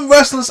any of them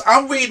wrestlers.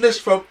 I'm reading this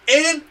from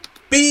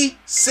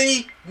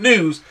NBC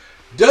News.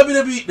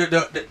 WWE,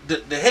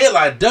 the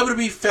headline,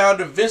 WWE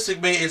founder Vince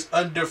McMahon is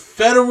under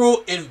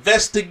federal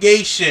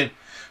investigation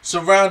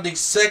surrounding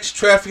sex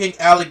trafficking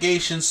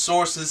allegations,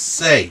 sources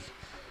say.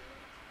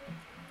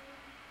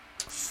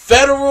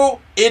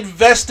 Federal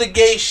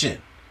investigation.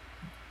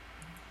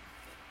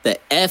 The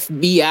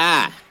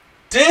FBI.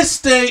 This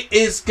thing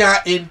is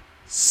gotten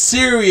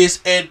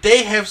serious, and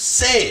they have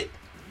said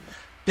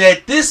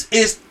that this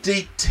is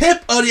the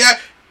tip of the...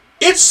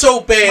 It's so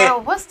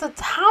bad. Bro,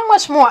 how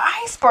much more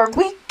iceberg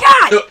we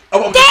got?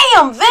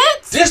 Damn,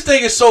 Vince. This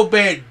thing is so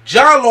bad.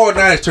 John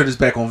Laurinaitis turned his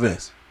back on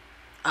Vince.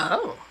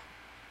 Oh.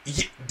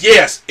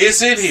 Yes,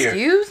 it's in here.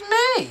 Excuse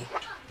me.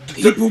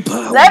 People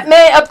power. That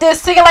man up there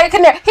singing like a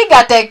canary. He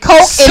got that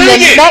Coke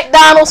and the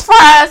McDonald's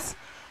fries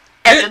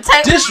at the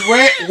table. This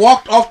rat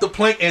walked off the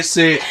plank and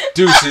said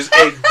deuces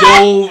and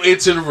dove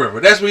into the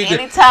river. That's what he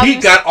did. He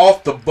got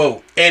off the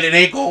boat, and it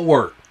ain't gonna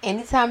work.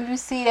 Anytime you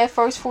see that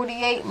first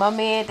 48, my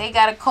man, they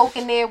got a Coke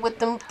in there with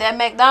them that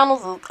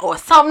McDonald's or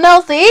something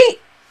else to eat.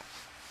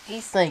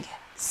 He's singing.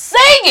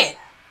 Singing!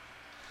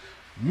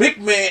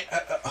 McMahon,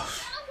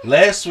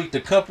 last week the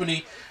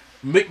company,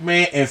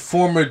 McMahon and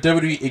former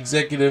WWE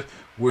executive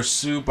were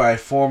sued by a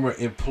former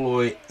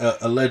employee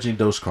alleging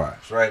those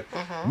crimes, right?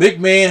 Mm-hmm.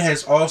 McMahon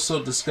has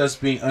also discussed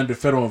being under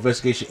federal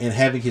investigation and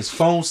having his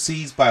phone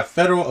seized by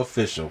federal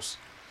officials.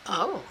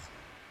 Oh.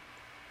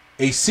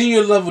 A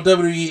senior level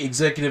WWE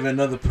executive and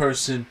another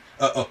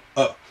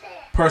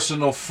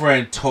personal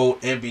friend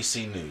told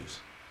NBC News.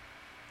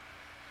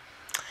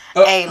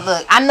 Hey,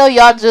 look, I know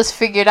y'all just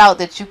figured out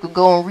that you could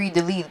go and read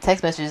delete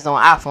text messages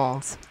on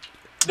iPhones.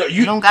 No,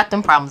 you don't got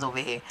them problems over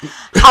here.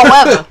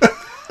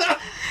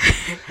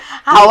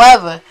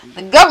 However,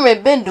 the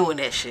government been doing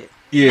that shit.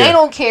 Yeah. They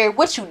don't care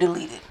what you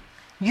deleted.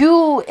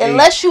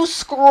 Unless you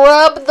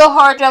scrub the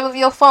hard drive of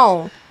your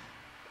phone,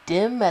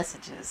 them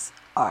messages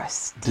are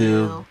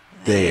still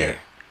there.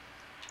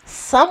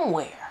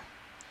 Somewhere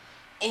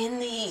in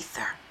the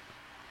ether,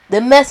 the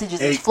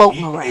messages is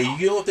floating around.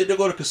 You don't think they'll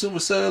go to Consumer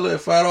Cellular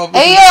and find off?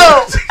 Hey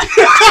yo,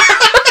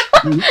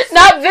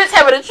 not Vince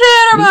having a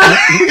jitterbug.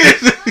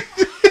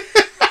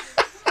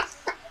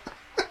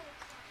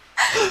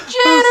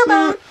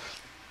 Jitterbug.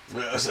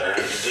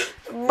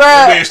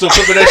 Bruh. Man still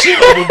flipping that shit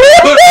over.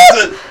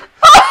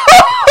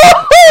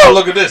 Oh,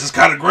 look at this. It's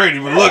kind of grainy,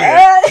 but look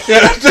at it.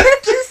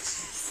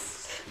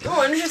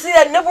 Did you see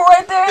that nipple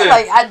right there? Yeah.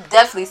 Like, I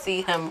definitely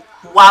see him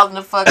wilding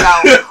the fuck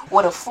out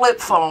with a flip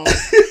phone.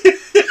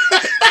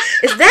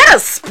 Is that a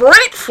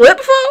Sprint flip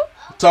phone?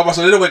 Talk about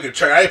some little wicked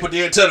track. I ain't put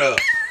the antenna up.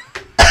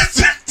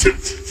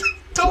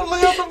 Don't lay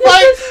on the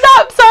mic.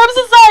 Stop, sir. I'm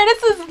so sorry.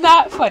 This is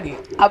not funny.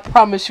 I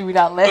promise you we're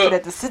not laughing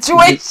at the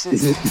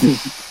situation.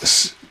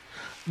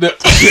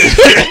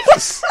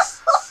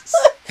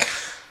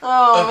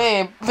 Oh,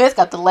 man. Vince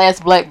got the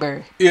last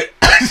BlackBerry. Yeah.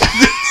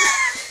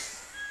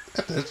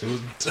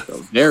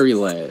 Very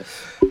last.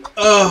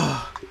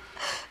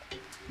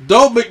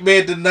 Though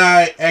McMahon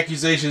denied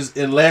accusations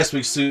in last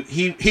week's suit,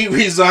 he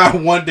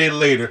resigned one day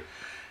later.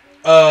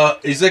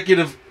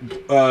 Executive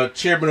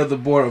chairman of the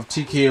board of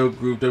TKO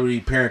Group,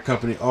 WWE parent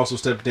company, also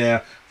stepped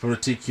down from the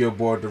TKO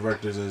board of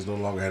directors and is no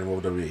longer head of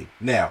WWE.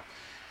 Now,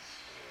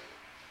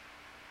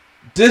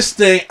 this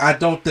thing, I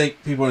don't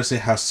think people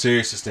understand how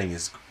serious this thing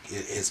is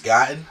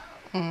gotten.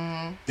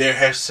 Mm-hmm.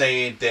 They're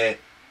saying that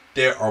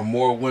there are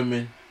more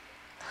women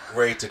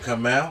ready to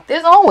come out.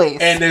 There's always.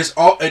 And there's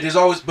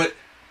always, but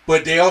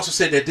they also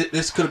said that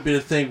this could have been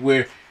a thing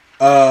where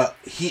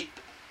he,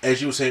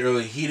 as you were saying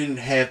earlier, he didn't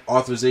have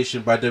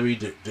authorization by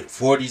WWE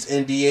for these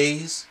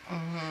NDAs.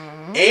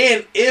 Mm-hmm.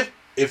 And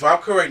if I'm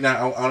correct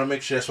now, I want to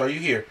make sure that's why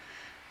you're here.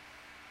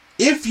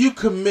 If you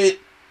commit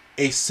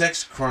a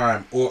sex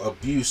crime or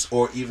abuse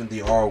or even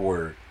the R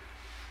word,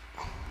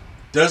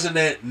 doesn't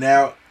that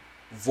now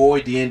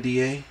void the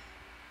NDA?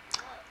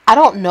 I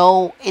don't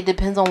know. It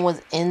depends on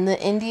what's in the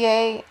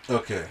NDA.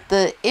 Okay.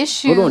 The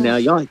issue. Hold on now,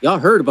 y'all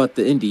heard about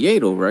the NDA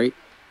though, right?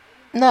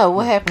 No,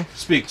 what happened?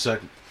 Speak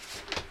second.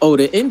 Oh,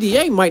 the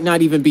NDA might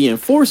not even be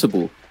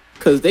enforceable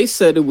because they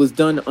said it was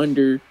done behind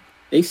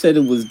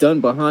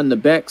the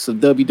backs of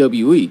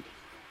WWE.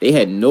 They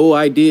had no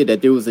idea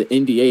that there was an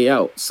NDA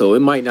out, so it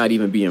might not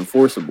even be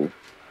enforceable.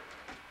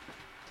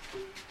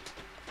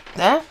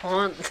 Yeah,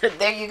 well,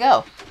 there you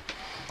go.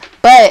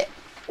 But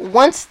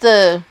here's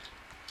the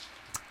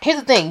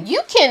thing,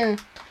 you can,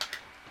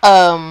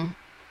 I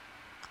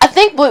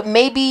think what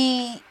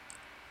maybe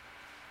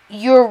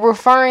you're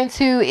referring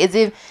to is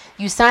if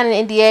you sign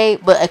an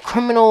NDA, but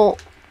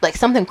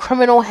something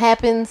criminal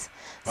happens,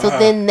 so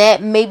then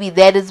it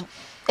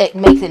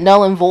makes it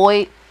null and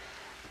void.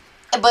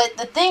 But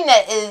the thing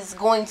that is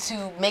going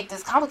to make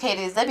this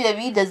complicated is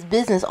WWE does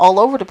business all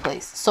over the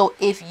place. So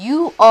if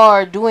you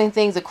are doing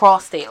things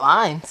across state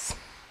lines,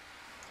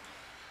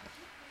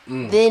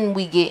 then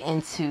we get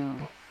into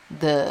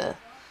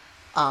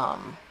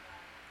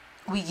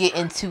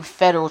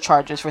federal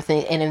charges for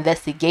things and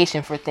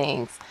investigation for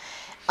things.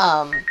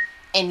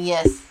 And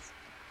yes,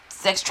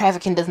 sex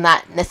trafficking does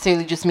not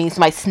necessarily just mean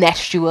somebody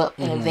snatched you up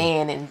in a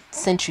van and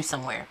sent you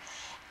somewhere.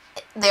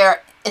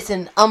 It's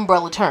an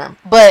umbrella term,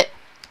 but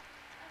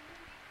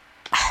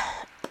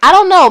I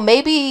don't know.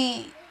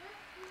 Maybe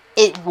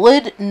it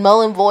would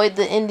null and void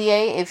the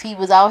NDA if he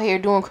was out here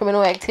doing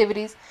criminal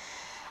activities.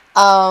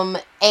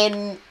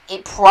 And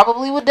it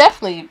probably would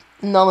definitely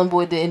null and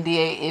void the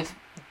NDA if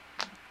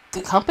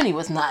the company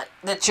was not,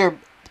 that you're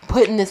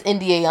putting this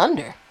NDA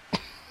under,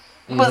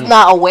 was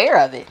not aware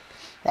of it.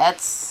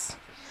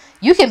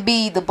 You can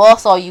be the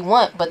boss all you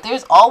want, but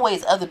there's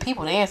always other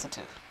people to answer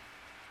to.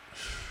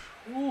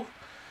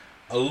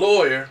 A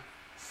lawyer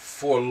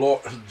for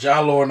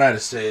John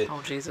Laurinaitis said,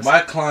 "Oh Jesus!" My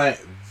client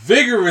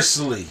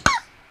vigorously,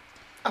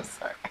 I'm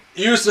sorry,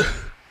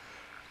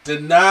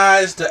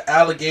 denies the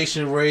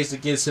allegation raised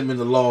against him in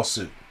the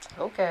lawsuit.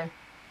 Okay.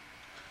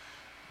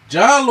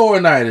 John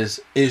Laurinaitis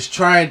is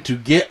trying to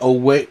get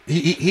away.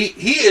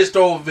 He is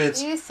throwing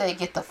Vince. You say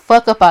get the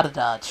fuck up out of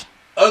Dodge.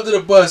 Under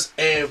the bus,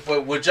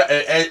 but with John,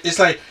 it's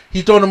like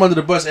he's throwing him under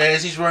the bus, and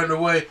as he's running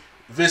away,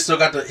 Vince still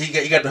got the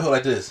hook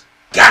like this.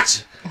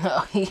 Gotcha.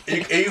 No,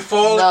 and you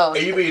falling,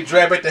 and you being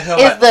dragged back the hell.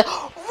 It's out. the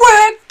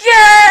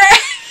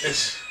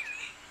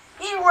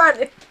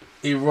Ricky.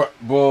 He running.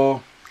 Boy.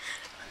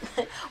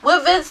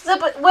 What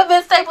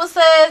Vince Staples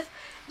says,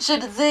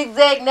 should have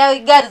zigzag. Now he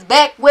got his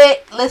back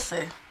wet.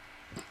 Listen.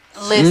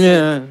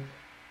 Yeah.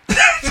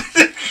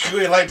 You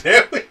ain't like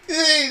that.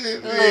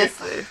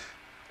 Listen.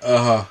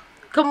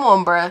 Come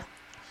on, bruh.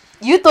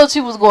 You thought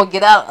you was gonna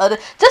get out of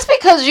it. Just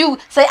because you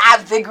say I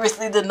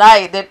vigorously deny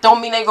it, that don't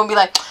mean they're gonna be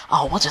like,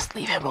 oh, we'll just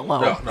leave him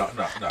alone. No.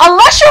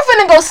 Unless you're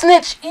finna go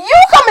snitch, you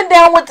coming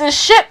down with this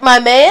shit, my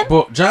man.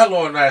 But John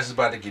Laurinaitis is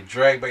about to get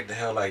dragged back to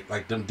hell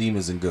like them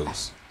demons and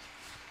ghosts.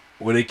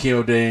 When they came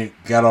up there and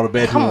got all the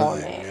bad Come people.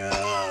 on, man.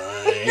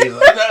 He's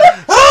like,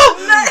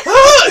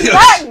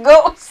 Not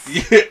ghosts.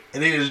 Yeah,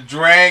 and they just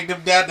dragged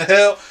him down to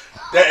hell.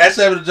 That's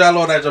happened to John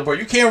Laurinaitis, bro.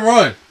 You can't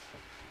run.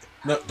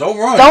 No, don't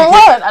run. Don't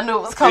run. I knew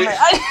it was coming.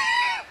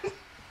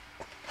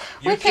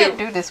 We can't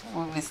do this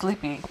when we're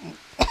sleepy.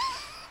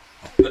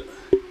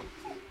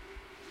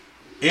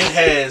 It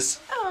has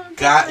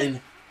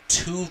gotten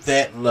to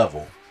that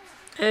level.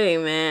 Hey,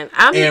 man.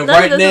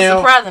 Right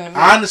now,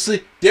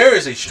 honestly, there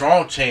is a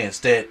strong chance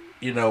that,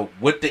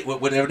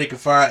 whatever they can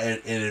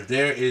find, and if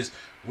there is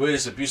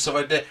religious abuse, stuff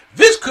like that,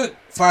 Vince could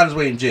find his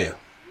way in jail.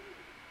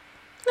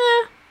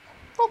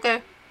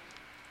 Okay.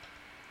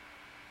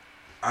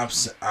 I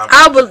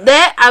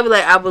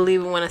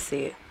believe it when I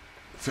see it.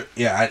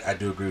 Yeah, I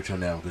do agree with you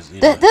now because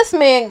this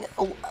man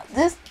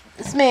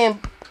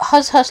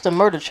hush the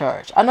murder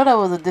charge. I know that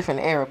was a different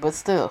era, but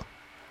still,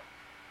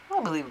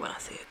 I believe it when I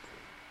see it.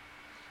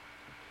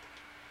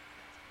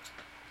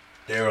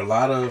 There are a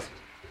lot of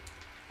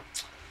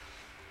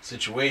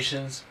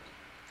situations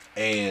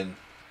and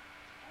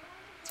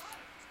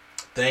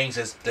things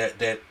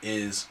that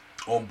is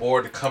on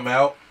board to come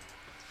out.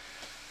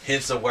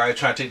 Hence why I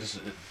try to take this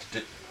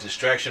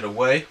distraction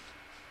away.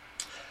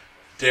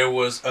 There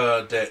was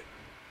that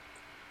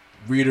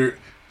Rita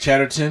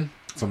Chatterton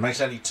from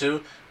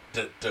 1992,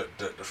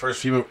 the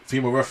first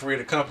female referee of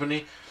the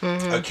company,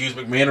 accused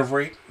McMahon of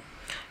rape.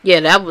 Yeah,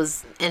 that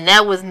was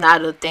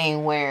not a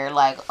thing where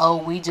like,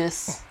 oh,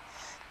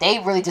 they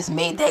really just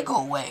made that go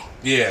away.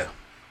 Yeah.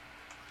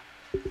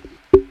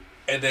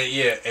 And then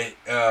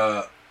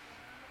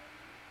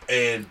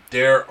and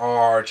there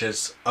are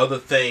just other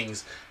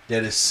things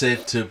that is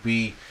said to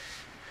be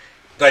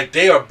like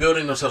they are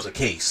building themselves a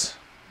case.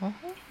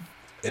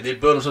 And they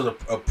build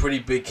themselves a pretty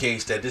big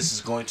case that this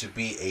is going to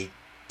be a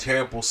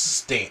terrible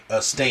stain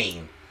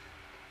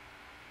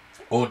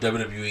on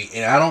WWE.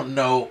 And I don't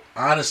know,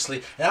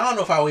 honestly, and I don't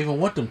know if I would even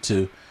want them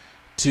to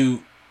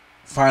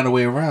find a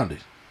way around it.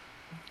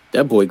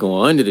 That boy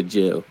going under the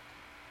jail.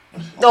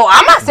 No,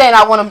 I'm not saying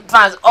I want him to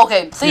find.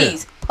 Okay,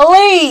 please,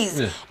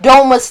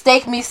 don't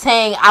mistake me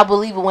saying I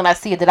believe it when I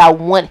see it that I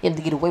want him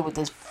to get away with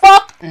this.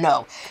 Fuck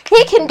no.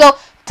 He can go.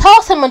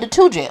 toss him into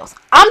 2 jails.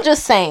 I'm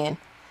just saying,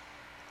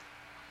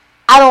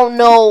 I don't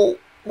know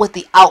what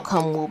the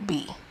outcome will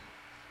be.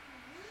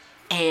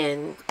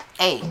 And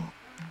hey,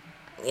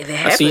 if it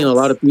happens, I've seen a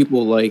lot of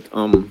people like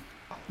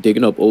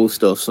digging up old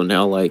stuff. So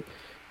now like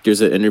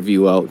there's an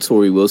interview out.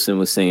 Tori Wilson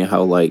was saying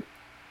how like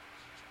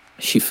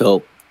she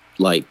felt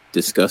like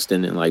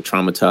disgusting and like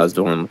traumatized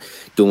during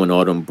doing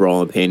all them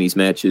bra and panties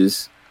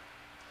matches.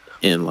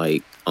 And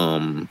like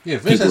Vince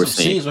people had were some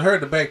saying, scenes with her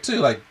in the back too,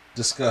 like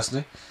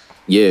disgusting.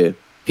 Yeah,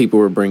 people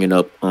were bringing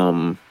up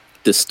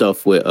the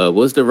stuff with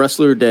was the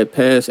wrestler that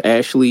passed,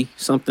 Ashley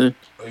something?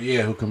 Oh,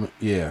 yeah, who come?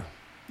 Yeah,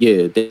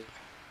 they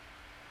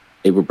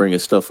were bringing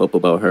stuff up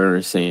about her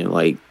and saying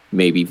like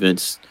maybe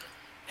Vince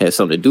had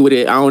something to do with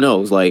it. I don't know.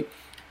 It was like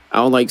I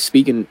don't like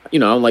speaking. I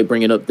don't like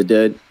bringing up the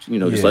dead.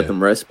 Just let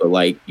them rest. But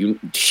like you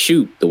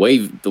shoot the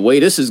way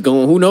this is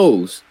going, who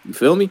knows? You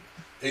feel me?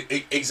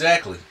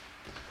 Exactly.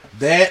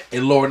 That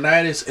and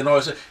Laurinaitis and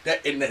all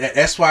that.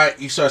 That's why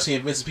you start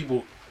seeing Vince's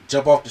people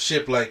jump off the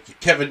ship like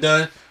Kevin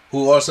Dunn,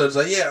 who all of a sudden is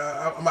like,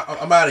 yeah,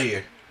 I'm out of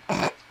here.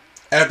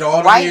 After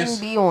all the years,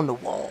 be on the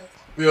wall.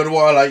 Be on the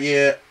wall like,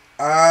 yeah,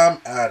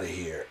 I'm out of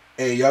here.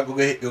 Hey, y'all go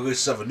get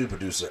yourself a new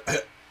producer.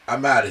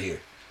 I'm out of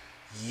here.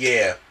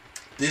 Yeah,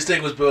 this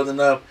thing was building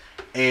up,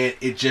 and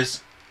it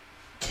just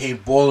came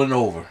boiling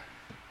over.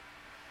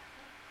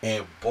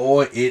 And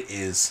boy, it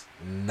is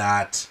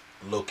not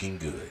looking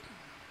good.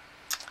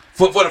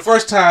 For the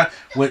first time,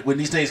 when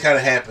these things kind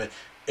of happen,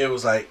 it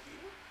was like,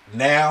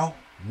 now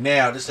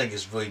this thing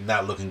is really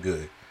not looking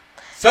good.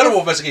 Federal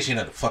investigation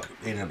ain't nothing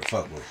to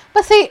fuck with.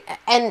 But see,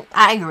 and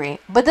I agree.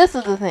 But this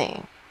is the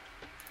thing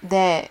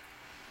that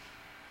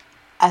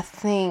I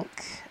think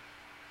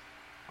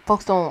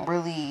folks don't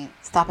really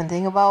stop and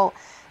think about.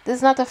 This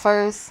is not the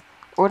first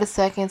or the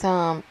second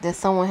time that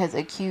someone has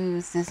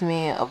accused this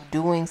man of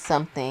doing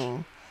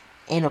something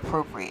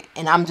inappropriate.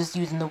 And I'm just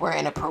using the word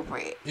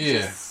inappropriate.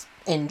 Yeah. Just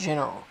in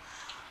general.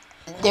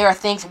 There are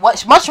things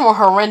much more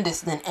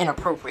horrendous than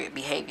inappropriate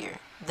behavior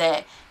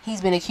that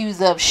he's been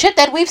accused of. Shit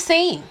that we've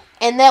seen.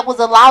 And that was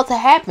allowed to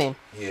happen.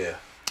 Yeah.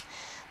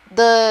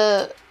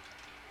 The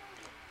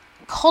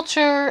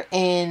culture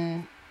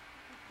and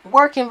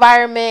work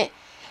environment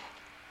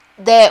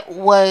that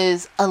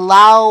was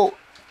allowed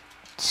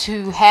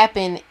to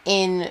happen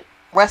in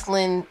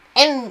wrestling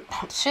and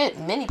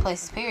many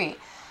places, period,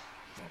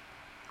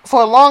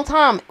 for a long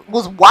time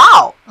was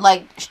wild.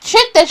 Like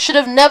shit that should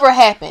have never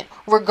happened,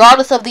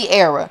 regardless of the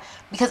era.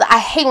 Because I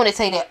hate when they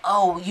say that,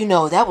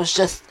 that was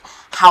just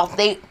how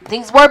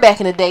things were back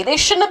in the day. They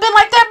shouldn't have been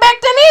like that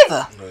back then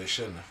either. No, they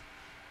shouldn't have.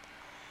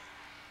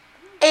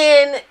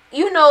 And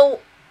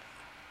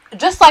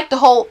just like the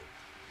whole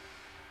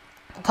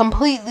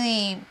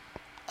completely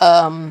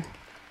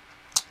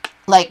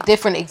like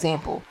different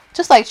example,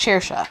 just like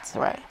chair shots,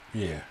 right?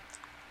 Yeah.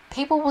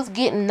 People was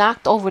getting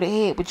knocked over the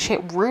head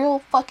with real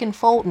fucking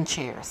folding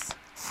chairs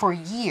for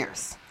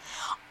years.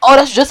 Oh,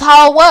 that's just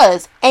how it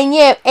was. And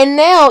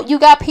now you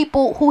got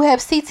people who have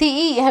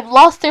CTE and have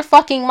lost their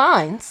fucking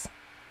minds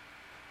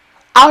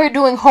out here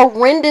doing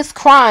horrendous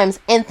crimes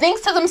and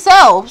things to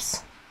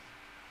themselves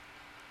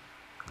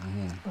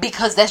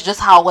because that's just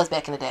how it was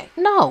back in the day.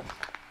 No.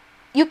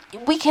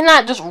 We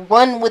cannot just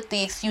run with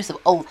the excuse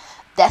of,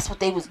 that's what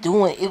they was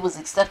doing. It was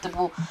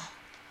acceptable.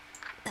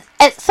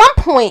 At some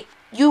point,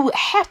 you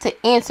have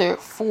to answer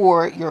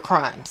for your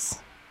crimes.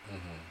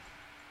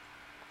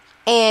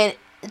 And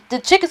the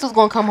chickens was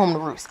going to come home to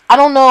roost. I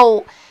don't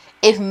know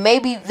if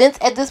maybe Vince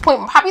at this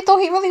point probably thought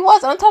he really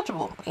was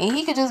untouchable. And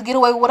he could just get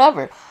away with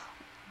whatever.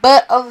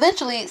 But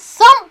eventually,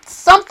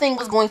 something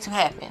was going to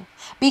happen.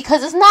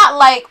 Because it's not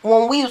like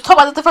when we was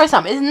talking about this the first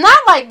time. It's not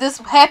like this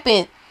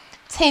happened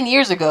 10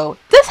 years ago.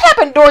 This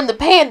happened during the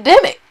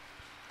pandemic.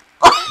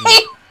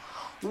 Like,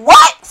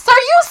 what? Sir,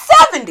 you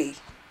 70.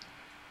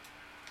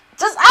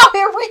 Just out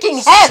here wreaking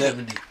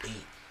havoc. 78.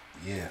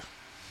 Yeah.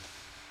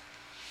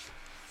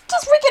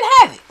 Just wreaking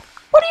havoc.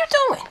 What are you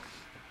doing?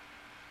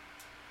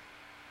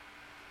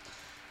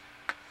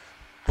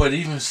 But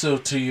even so,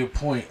 to your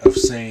point of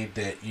saying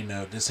that,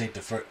 this ain't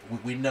the first...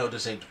 We know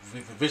this ain't...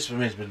 Vince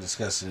McMahon's been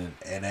discussing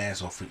an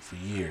asshole for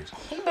years.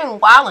 He's been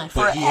wilding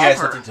forever. But he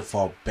has nothing to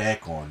fall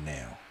back on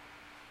now.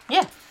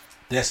 Yeah.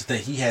 That's the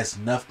thing. He has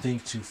nothing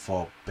to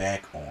fall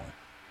back on.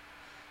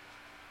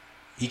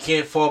 He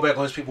can't fall back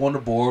on his people on the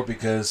board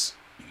because,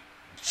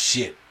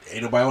 shit,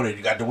 ain't nobody on there.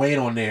 You got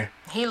Dwayne on there.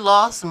 He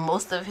lost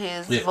most of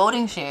his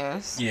voting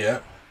shares. Yeah.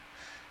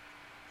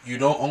 You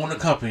don't own the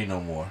company no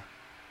more.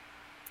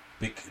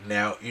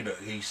 Now,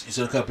 he's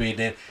in the company, and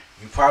then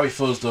you probably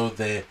feel as though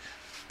that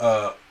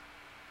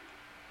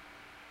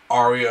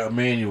Aria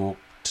Emanuel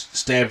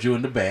stabbed you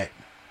in the back.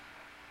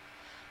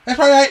 That's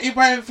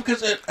probably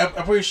because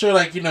I'm pretty sure,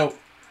 like,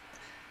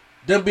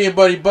 them being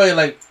buddy,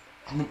 like,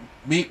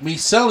 me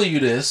selling you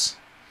this,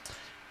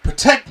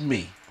 protect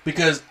me,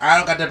 because I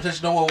don't got that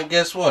protection no more. Well,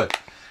 guess what?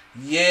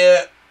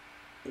 Yeah,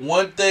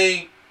 one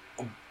thing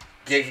that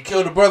can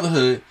kill the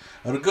brotherhood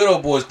of the good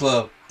old boys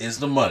club is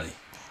the money.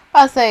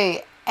 I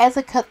say, as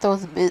a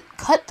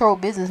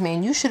cutthroat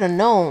businessman, you should have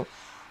known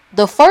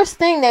the first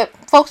thing that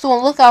folks are going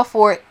to look out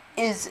for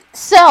is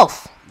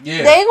self.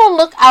 Yeah. They're going to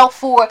look out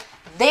for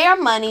their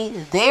money,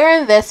 their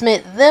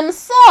investment,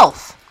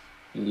 themselves.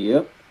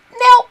 Yep.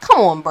 Now, come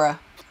on, bruh.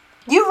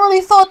 You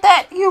really thought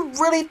that? You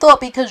really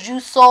thought because you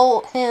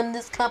sold him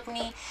this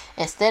company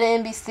instead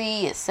of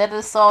NBC, instead of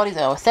the Saudis,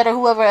 or instead of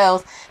whoever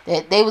else,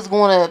 that they was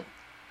going to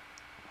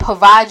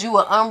provide you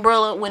an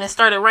umbrella when it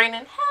started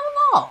raining? Hell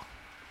no.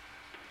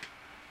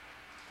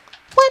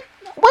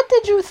 What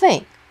did you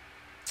think?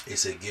 It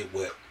said get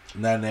wet.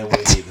 Not in that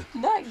way either.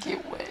 Not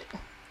get wet.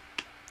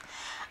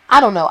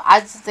 I don't know. I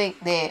just think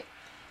that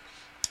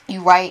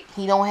you're right.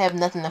 He don't have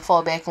nothing to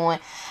fall back on.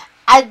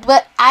 I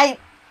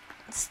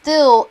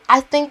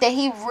think that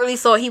he really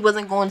thought he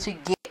wasn't going to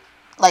get,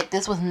 like,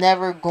 this was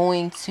never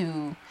going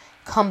to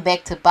come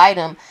back to bite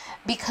him,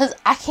 because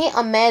I can't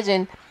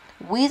imagine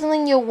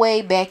weaseling your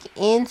way back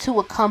into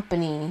a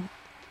company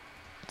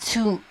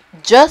to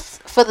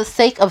just for the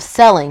sake of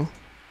selling,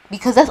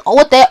 because that's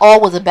what that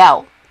all was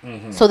about.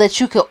 Mm-hmm. So that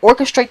you could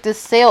orchestrate the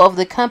sale of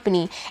the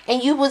company,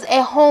 and you was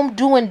at home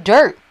doing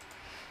dirt,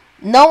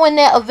 knowing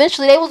that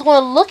eventually they was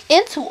going to look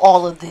into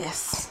all of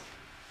this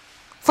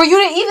for you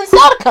to even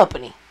sell the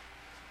company.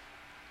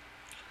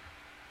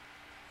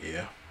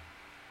 Yeah.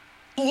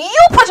 You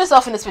put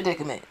yourself in this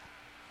predicament.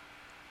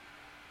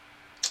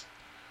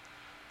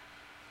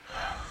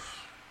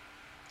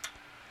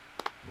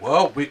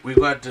 Well, we're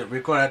going to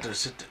have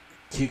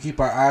to keep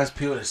our eyes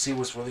peeled and see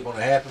what's really going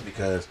to happen,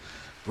 because,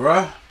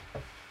 bruh,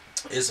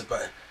 it's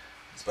about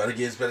to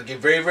get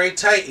very, very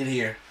tight in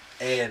here,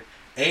 and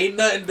ain't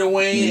nothing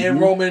Dwayne and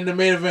Roman in the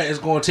main event is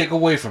going to take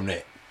away from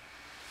that.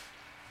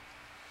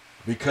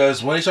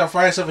 Because when they start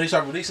fighting stuff and they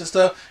start releasing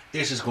stuff,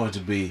 it's just going to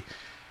be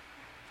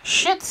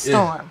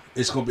shitstorm.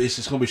 It's just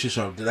gonna be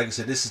shitstorm. Like I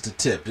said, this is the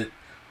tip.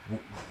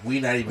 We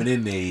not even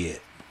in there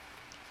yet.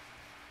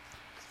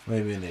 Not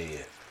even in there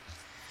yet.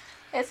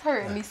 It's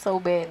hurting me so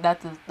bad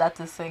not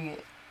to sing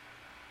it.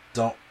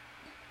 Don't.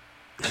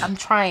 I'm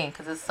trying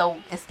because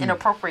it's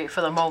inappropriate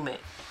for the moment.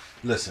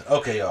 Listen,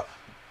 okay, y'all.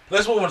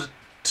 Let's move on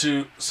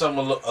to something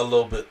a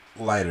little bit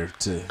lighter.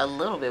 A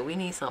little bit. We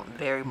need something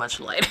very much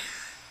lighter.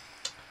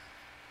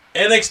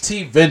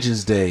 NXT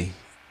Vengeance Day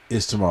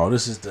is tomorrow.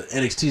 This is the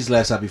NXT's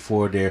last night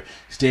before their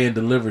Stay and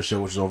Deliver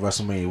show, which is on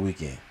WrestleMania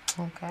weekend.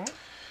 Okay.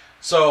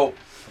 So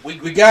we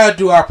gotta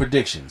do our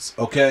predictions,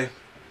 okay?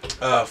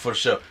 For the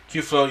show.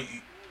 Q-Flow,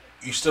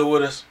 you still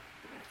with us?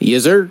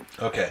 Yes, sir.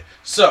 Okay.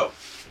 So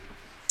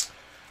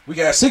we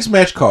got a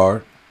 6-match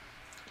card.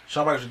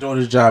 Shawn Michaels is doing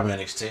his job in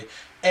NXT,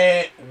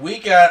 and we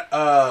got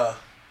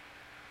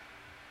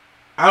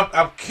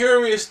I'm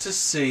curious to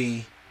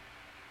see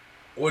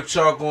what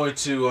y'all going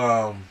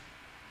to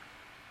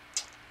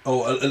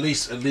at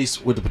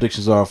least what the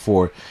predictions are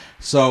for it.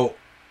 So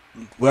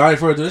without any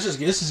further ado, let's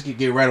just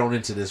get right on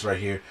into this right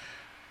here.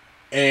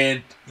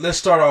 And let's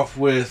start off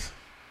with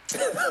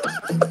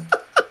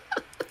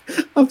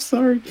I'm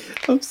sorry.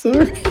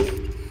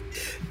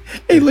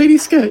 Hey, Lady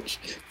Sketch.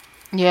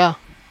 Yeah.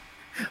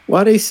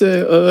 Why they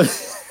said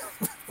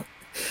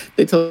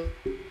they told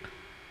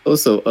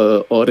also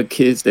all the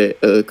kids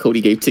that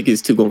Cody gave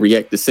tickets to gonna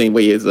react the same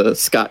way as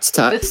Scott's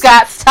Tots. The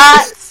Scott's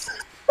Tots.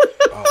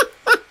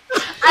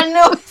 I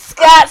knew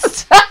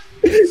Scott's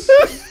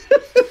Tots.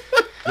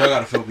 Y'all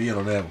gotta fill me in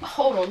on that one.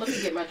 Hold on, let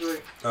me get my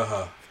drink.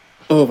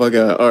 Oh my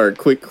God! All right,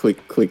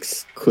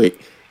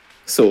 quick.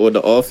 So on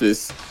The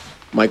Office,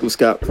 Michael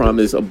Scott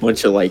promised a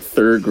bunch of like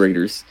third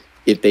graders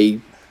if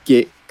they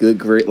get good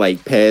grade,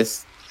 like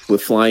pass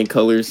with flying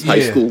colors,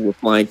 high school with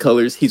flying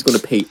colors, he's gonna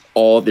pay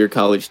all their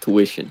college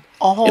tuition.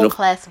 A whole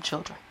class of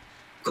children.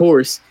 Of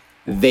course,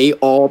 they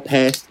all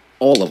passed,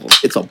 all of them.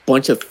 It's a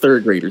bunch of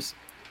third graders,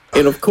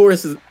 and of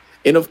course,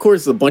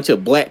 a bunch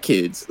of black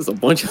kids. It's a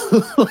bunch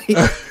of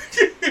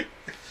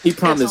he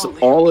promised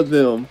all of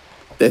them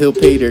that he'll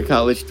pay their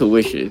college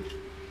tuition,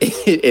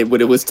 and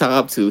when it was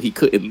time to, he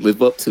couldn't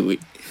live up to it.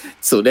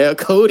 So now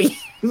Cody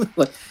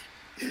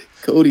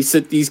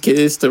sent these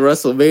kids to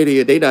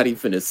WrestleMania. They not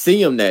even finna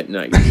see him that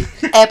night.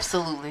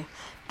 Absolutely.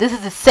 This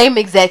is the same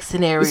exact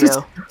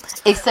scenario,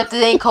 except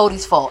it ain't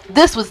Cody's fault.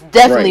 This was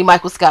definitely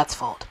Michael Scott's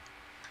fault.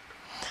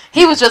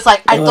 He was just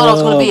like, I thought I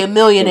was going to be a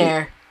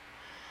millionaire.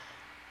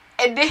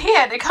 And then he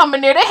had to come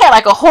in there. They had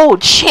like a whole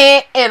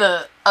chant and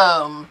a...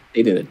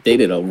 They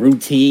did a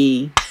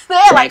routine. They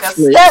had like a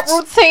step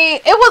routine.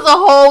 It was a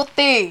whole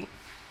thing.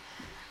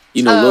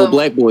 You know, little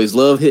black boys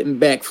love hitting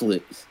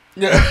backflips.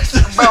 Yeah.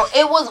 Bro,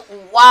 it was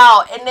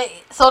wild. And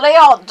they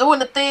all doing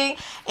the thing,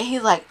 and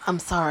he's like, I'm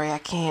sorry, I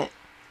can't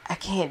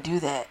do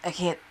that. I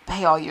can't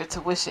pay all your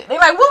tuition. They're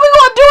like, what we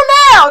gonna do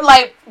now?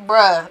 Like,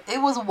 bruh,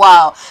 it was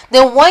wild.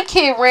 Then one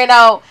kid ran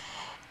out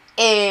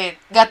and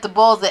got the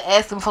balls to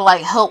ask him for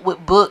like help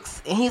with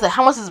books, and he's like,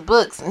 how much is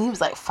books? And he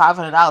was like,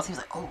 $500. He was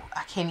like, oh,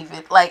 I can't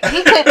even, like,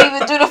 he couldn't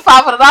even do the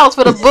 $500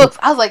 for the books.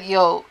 I was like,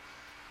 yo,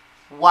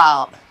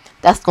 wow,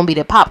 that's gonna be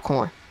the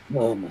popcorn.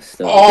 Oh my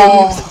stuff.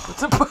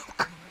 Oh.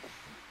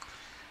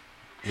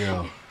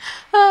 Yo.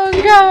 Oh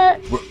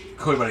God.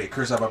 Cody about to get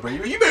cursed out by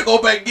Brady. You better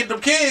go back and get them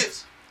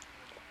kids.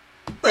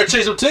 Better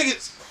change some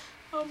tickets.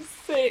 I'm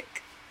sick.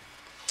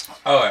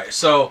 All right,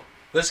 so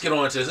let's get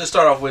on to this. Let's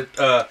start off with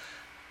the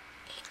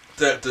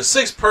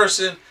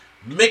 6-person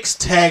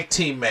mixed tag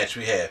team match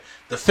we have.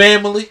 The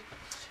Family,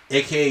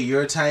 a.k.a.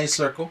 Your Italian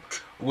Circle,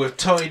 with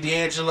Tony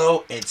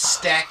D'Angelo and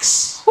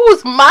Stax.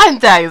 Who's my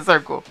Italian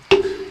Circle?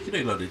 You know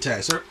you love the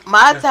Italian Circle.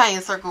 My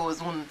Italian Circle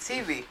was on the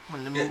TV,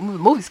 on the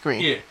movie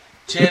screen. Yeah.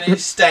 Channing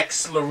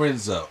Stax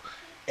Lorenzo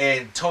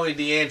and Tony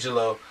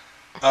D'Angelo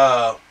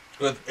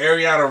with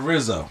Ariana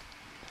Rizzo.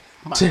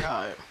 My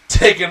God.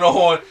 Taking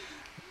on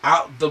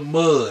Out the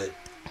Mud.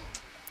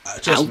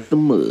 The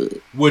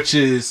mud. Which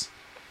is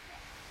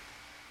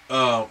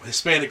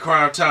Hispanic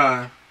Crime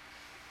Time,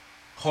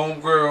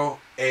 Homegirl,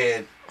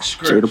 and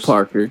Scripps. Jada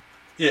Parker.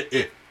 Yeah.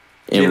 And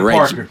Jada Reggie.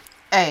 Parker.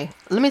 Hey,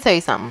 let me tell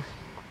you something.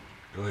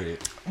 Go ahead.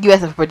 You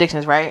asked for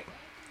predictions, right?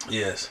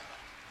 Yes.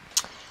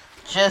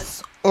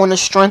 Just on the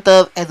strength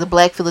of, as a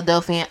black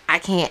Philadelphian, I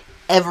can't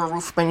ever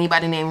root for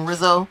anybody named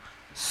Rizzo.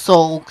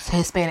 So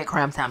Hispanic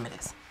Crime Time it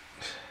is.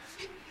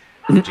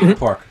 Jada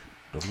Parker.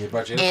 Don't forget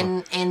about Jada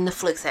Parker. And the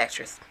Flicks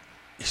actress.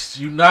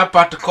 You're not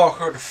about to call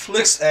her the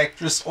Flicks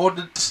actress or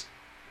the...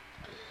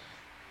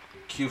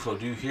 Q-Flo,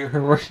 do you hear her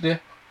right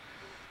there?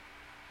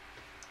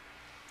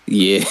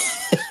 Yeah.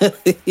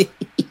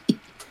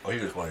 Oh, you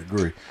just want to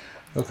agree.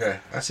 Okay,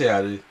 I see how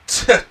it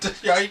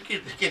is. Y'all, you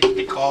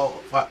get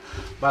called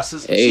my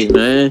sister. Hey,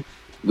 man.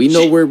 We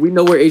know where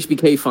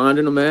HBK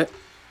finding them at.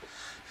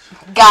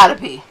 Gotta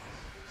be.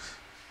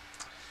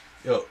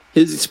 Yo.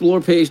 His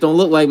Explore page don't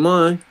look like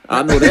mine.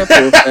 I know that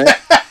for a fact.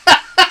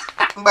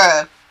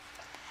 Bruh.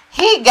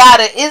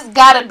 It's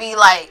gotta be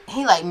like,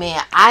 he like,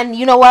 man,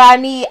 you know what I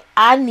need?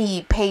 I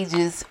need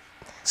pages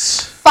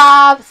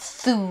 5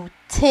 through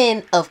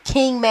 10 of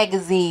King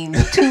Magazine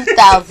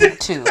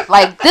 2002.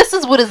 Like, this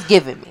is what it's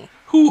giving me.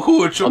 Who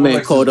are your My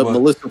man called up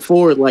Melissa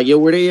Ford like, yo,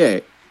 where they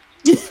at?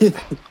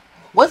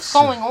 What's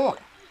going on?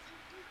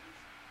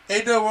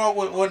 Ain't nothing wrong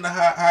with wanting to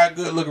hire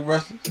good looking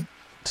wrestlers.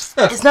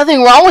 There's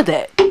nothing wrong with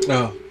that.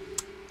 No.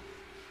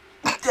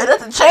 That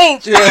doesn't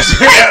change.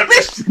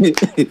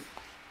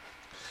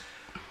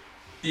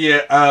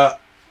 Yeah,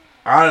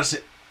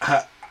 honestly,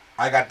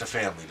 I got the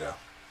Family though.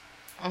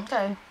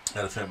 Okay. I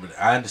got the Family.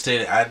 I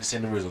understand it. I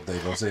understand the Rizzo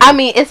thing. I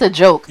mean, it's a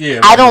joke. Yeah.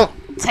 I don't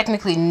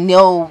technically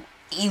know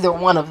either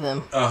one of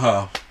them. You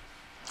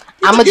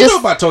know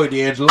about Tony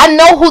D'Angelo. I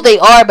know who they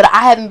are, but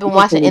I haven't been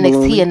watching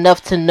NXT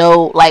enough to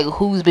know like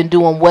who's been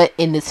doing what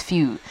in this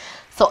feud.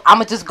 So I'm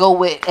gonna just go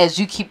with, as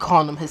you keep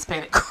calling them,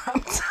 Hispanic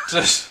Crime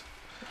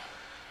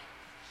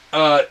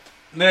Time.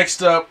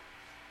 Next up,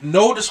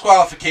 no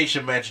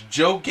disqualification match.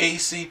 Joe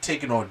Gacy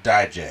taking on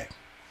Dijak.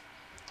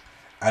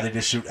 I think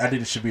this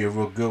should be a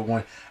real good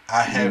one.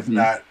 I have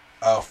not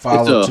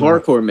followed. It's a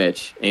hardcore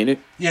match, ain't it?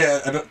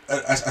 Yeah,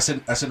 I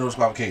said no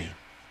disqualification.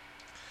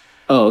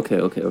 Oh,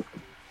 okay.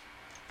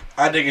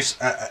 I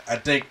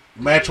think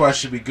match wise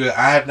should be good.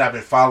 I have not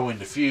been following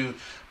the feud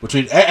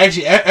between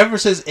ever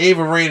since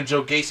Ava Raine and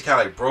Joe Gacy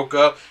kind of like broke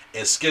up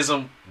and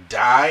Schism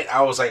died.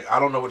 I was like, I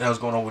don't know what the hell's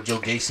going on with Joe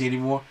Gacy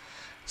anymore.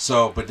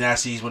 So, but now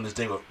he's winning this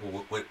thing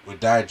with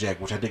Dijak,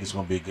 which I think is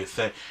going to be a good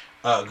thing,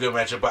 good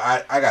matchup.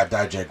 But I got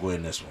Dijak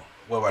winning this one.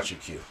 What about you,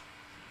 Q?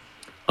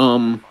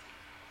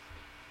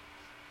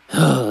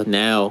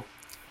 Now,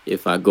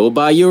 if I go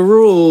by your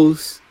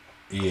rules,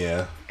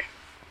 yeah,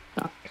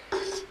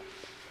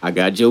 I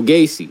got Joe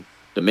Gacy.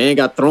 The man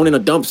got thrown in a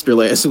dumpster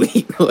last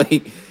week.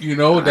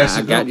 That's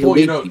a good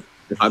point.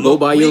 If I go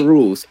by your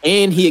rules,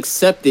 and he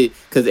accepted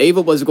because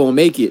Ava wasn't going to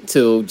make it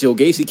till Joe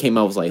Gacy came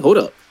out. I was like, hold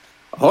up,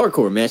 a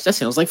hardcore match? That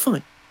sounds like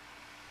fun.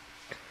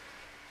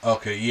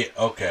 Okay, yeah,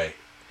 okay.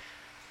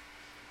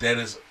 That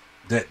is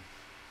that.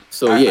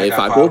 So if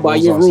I go by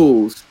your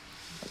rules,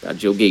 I got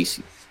Joe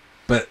Gacy.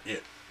 But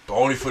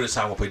only for this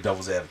time, I'm gonna play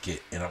devil's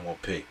advocate, and I'm gonna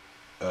pick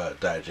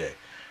Dijak.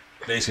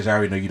 Because I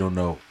already know you don't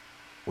know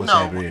what's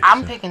happening.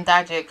 I'm picking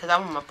Dijak because I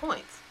want my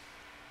points.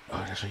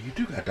 Oh, that's right. You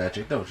do got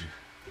Dijak, don't you?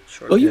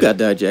 Sure. You got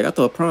Dijak. I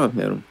thought Prime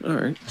had him. All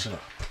right.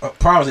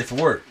 Prime was there for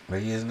work,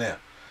 but he is now.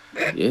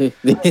 Yeah.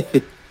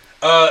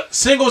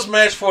 Singles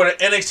match for the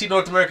NXT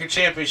North American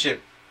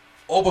Championship.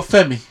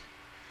 Obafemi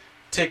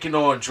taking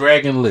on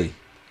Dragon Lee.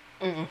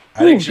 Mm-mm. I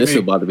think this is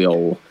about to be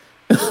all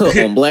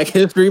on Black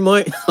History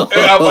Month. I'm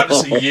about to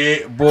say,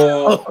 yeah,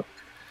 boy.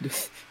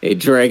 Hey,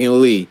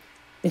 Dragon Lee.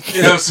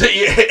 You know what I'm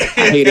saying?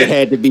 I hate it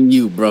had to be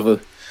you, brother.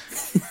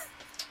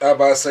 I'm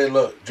about to say,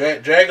 look,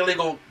 Dragon Lee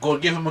gonna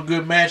give him a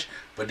good match,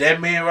 but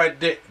that man right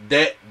there,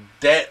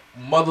 that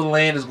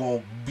motherland is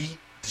gonna beat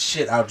the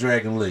shit out of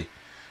Dragon Lee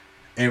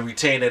and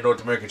retain that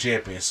North American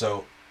champion.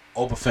 So,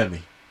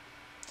 Obafemi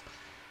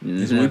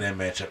is winning that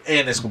matchup,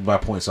 and it's gonna be by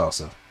points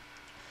also.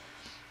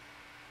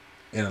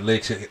 In the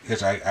league,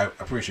 because I'm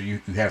pretty sure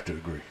you have to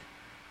agree.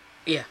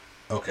 Yeah.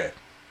 Okay.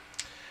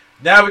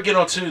 Now we get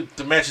on to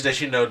the matches that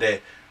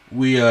that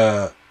we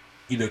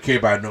care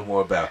about no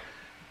more about.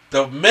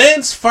 The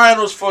men's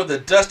finals for the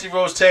Dusty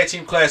Rhodes Tag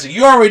Team Classic.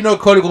 You already know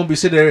Cody gonna be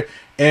sitting there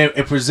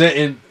and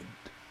presenting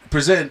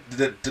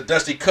the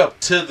Dusty Cup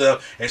to them.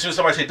 As soon as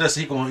somebody say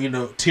Dusty, he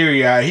gonna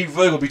teary eyed. He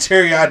really gonna be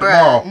teary eyed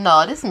tomorrow.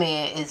 No, this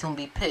man is gonna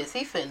be pissed.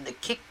 He finna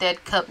kick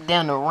that cup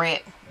down the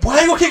ramp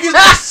Why you gonna kick his?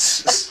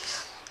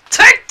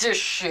 Take this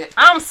shit.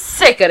 I'm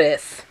sick of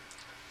this.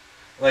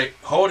 Like,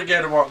 hold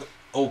together.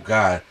 Oh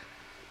God.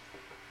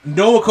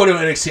 Knowing Cody on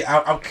NXT,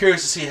 I'm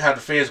curious to see how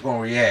the fans gonna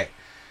react.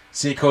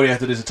 Seeing Cody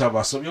after this and talk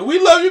about something. Yo, we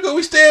love you.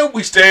 We stand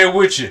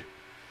with you.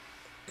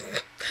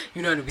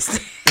 You know what I'm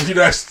saying? You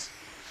know.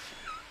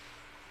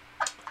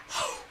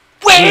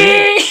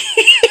 Wait.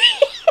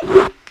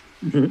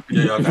 Yeah,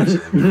 y'all gotta see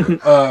that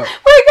video.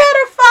 We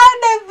gotta find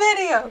that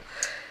video.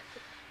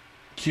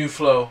 Q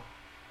Flow,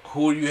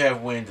 who do you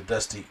have win the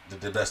Dusty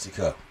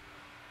Cup?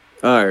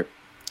 All right,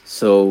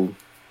 so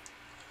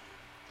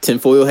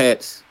tinfoil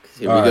hats.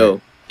 Here we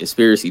go.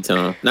 Conspiracy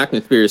time. Not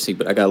conspiracy,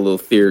 but I got a little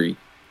theory.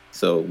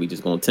 So we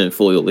just gonna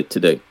tinfoil it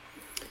today.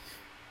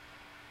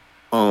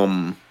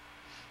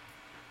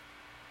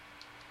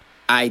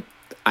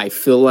 I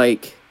feel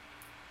like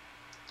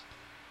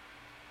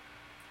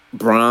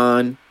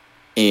Braun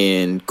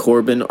and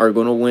Corbin are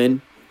gonna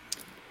win,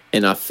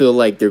 and I feel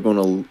like they're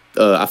gonna.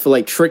 I feel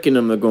like Trick and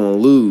them are gonna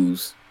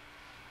lose.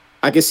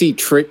 I can see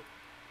Trick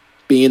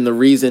being the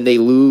reason they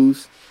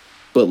lose,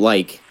 but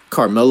like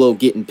Carmelo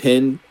getting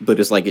pinned, but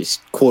it's like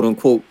it's quote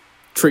unquote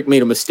Trick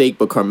made a mistake,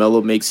 but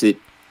Carmelo makes it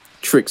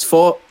Trick's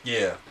fault.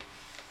 Yeah,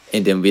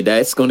 and then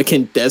that's gonna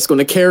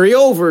carry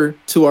over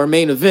to our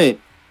main event,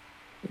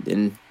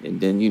 and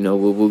then you know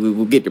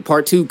we'll get to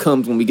part 2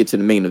 comes when we get to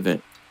the main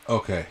event.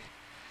 Okay.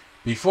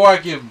 Before I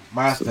give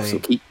my thing, so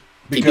keep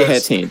your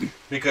hats handy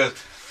because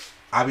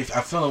I'm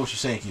feeling what you're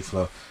saying, Keith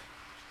Flow.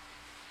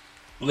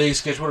 Lady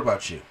Sketch, what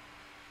about you?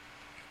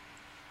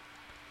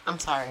 I'm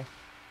sorry.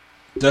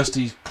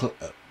 The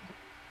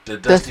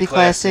Dusty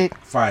Classic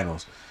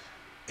Finals.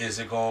 Is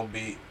it going to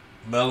be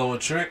Melo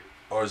and Trick,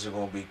 or is it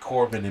going to be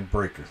Corbin and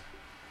Breakker?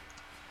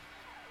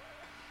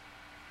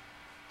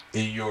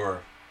 In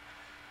your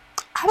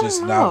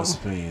just novice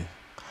opinion.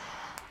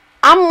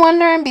 I'm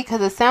wondering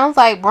because it sounds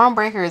like Braun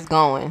Breaker is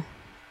going.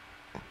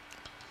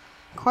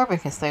 Corbin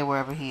can stay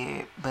wherever he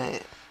is,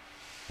 but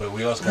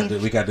we also got the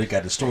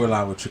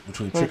storyline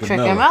between Trick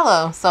and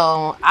Melo.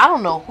 So I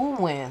don't know who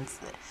wins.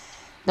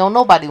 Don't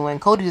nobody win.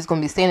 Cody just gonna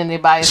be standing there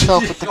by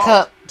himself with the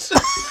cup,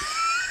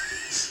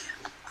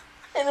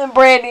 and then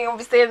Brandy gonna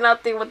be standing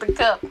out there with the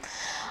cup.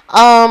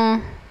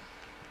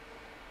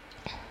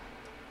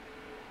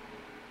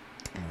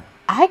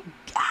 I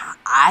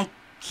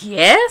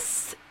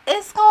guess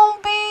it's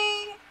gonna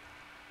be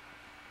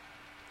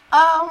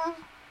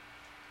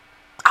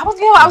I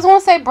was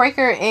gonna say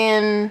Breakker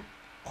and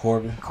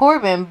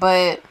Corbin,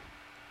 but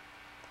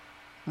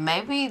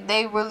maybe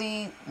they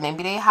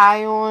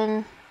high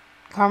on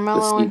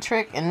Carmelo and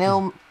Trick, and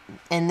they'll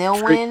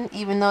Trick, win,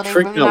 even though they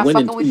really not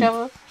fucking with each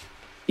other.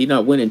 He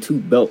not winning 2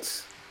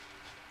 belts.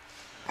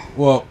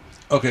 Well,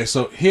 okay,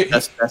 so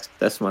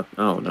that's my I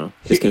don't know.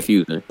 It's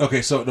confusing.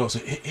 Okay, so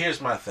here's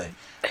my thing.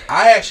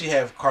 I actually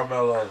have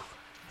Carmelo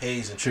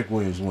Hayes and Trick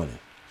Williams winning,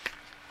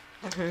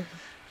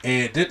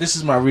 and this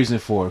is my reason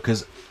for it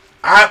because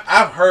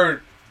I've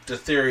heard the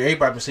theory.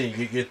 Everybody been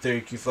saying your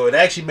theory, Q-Flow. It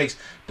actually makes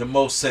the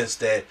most sense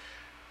that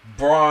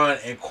Braun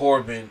and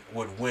Corbin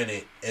would win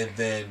it, and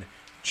then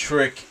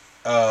Trick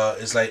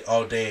is like,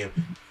 oh damn,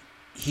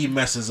 he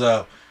messes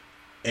up,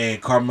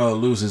 and Carmelo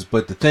loses.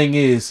 But the thing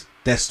is,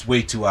 that's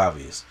way too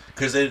obvious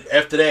because then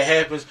after that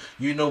happens,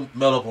 you know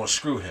Melo gonna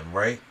screw him,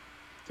 right?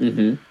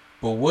 Mm-hmm.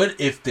 But what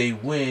if they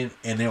win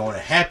and they're on a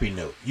happy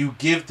note? You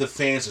give the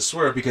fans a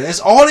swerve because that's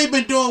all they've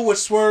been doing with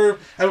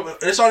Swerve.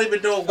 That's all they've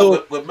been doing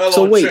with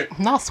Melo and Trick.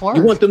 Not Swerve.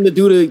 You want them to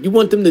do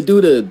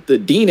the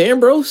Dean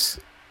Ambrose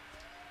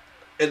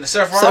and the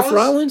Seth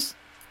Rollins?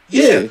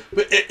 Yeah.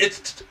 But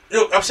it's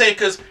I'm saying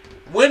because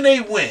when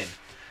they win,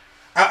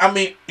 I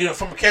mean,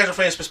 from a casual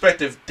fan's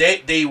perspective,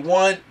 they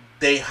won,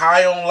 they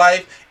high on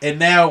life, and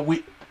now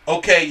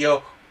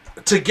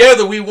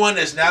together we won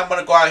this. Now I'm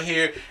gonna go out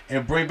here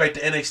and bring back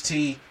the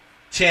NXT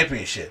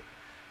championship.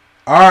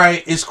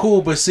 Alright, it's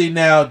cool, but see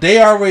now they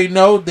already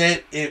know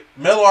that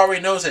Melo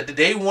already knows that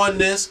they won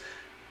this.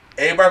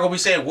 Everybody gonna be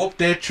saying whoop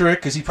that Trick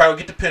because he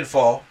probably get the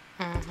pinfall.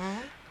 Mm-hmm.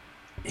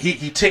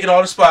 He taking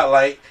all the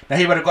spotlight. Now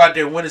he better go out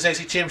there and win this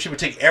NXT championship and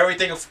take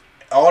everything,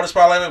 all the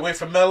spotlight away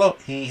from Melo.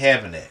 He ain't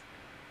having that.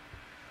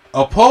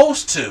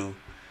 Opposed to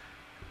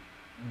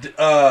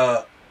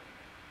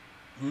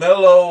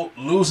Melo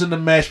losing the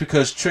match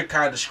because Trick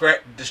kind of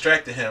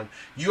distracted him.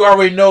 You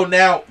already know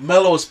now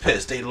Melo is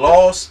pissed. They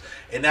lost,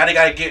 and now they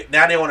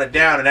on a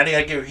down, and now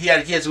he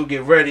has to go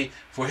get ready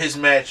for his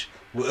match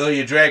with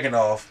Ilya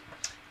Dragunov.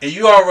 And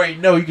you already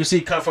know, you can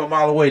see come from a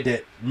mile away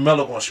that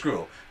Melo gonna screw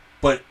him.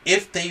 But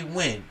if they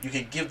win, you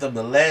can give them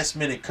the last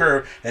minute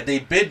curve that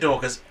they've been doing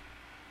because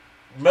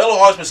Melo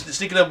always been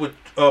sneaking up with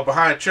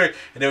behind Trick,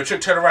 and then when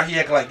Trick turn around, he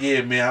acting like,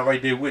 yeah man, I'm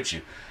right there with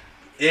you.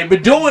 They've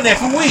been doing that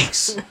for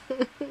weeks.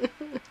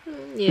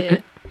 Yeah.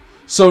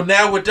 So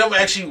now with them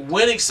actually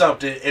winning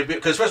something,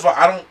 because first of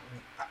all,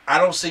 I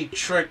don't see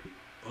Trick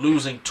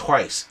losing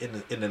twice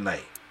in the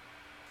night.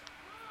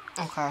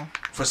 Okay.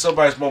 For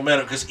somebody's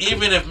momentum, because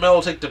even if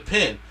Melo take the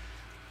pin,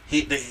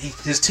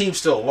 his team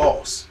still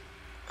lost.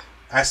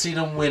 I see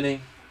them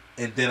winning,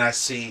 and then I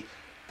see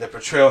the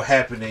portrayal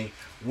happening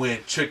when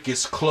Trick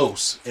gets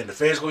close and the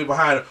fans gonna be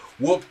behind him.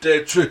 Whoop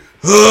that Trick.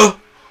 Huh?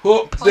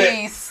 Whoop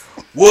Please.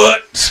 that.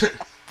 What?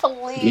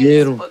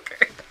 Please,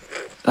 Booker.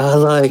 I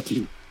like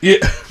it. Yeah.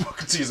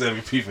 Booker T's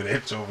MVP for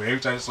that show, man. Every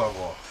time the song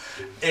on.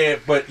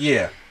 But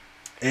yeah.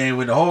 And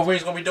when the whole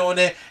ring's gonna be doing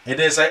that, and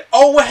then it's like,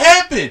 oh, what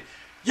happened?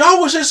 Y'all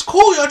was just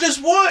cool. Y'all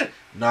just won.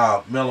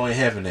 Nah, Melo ain't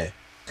having that.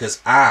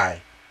 Because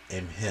I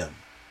am him.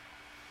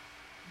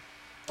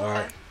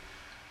 Alright.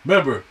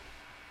 Remember,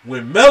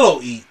 when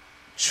Melo eat,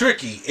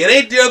 Trick eat. It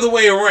ain't the other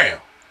way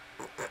around.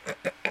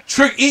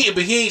 Trick eating,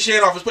 but he ain't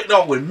sharing off his plate.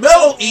 No, when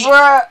Melo eat,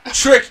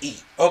 Trick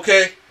eat.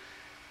 Okay?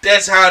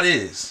 That's how it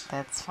is.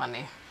 That's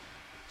funny.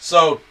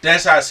 So,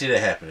 that's how I see that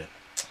happening.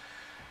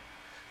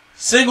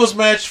 Singles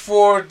match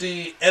for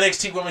the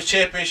NXT Women's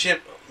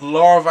Championship.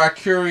 Laura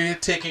Valkyria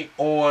taking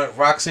on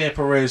Roxanne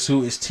Perez,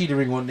 who is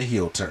teetering on the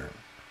heel turn.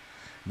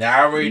 Now,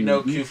 I already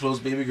know Q-Flow's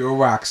baby girl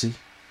Roxy,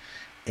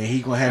 and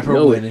he going to have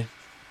her winning.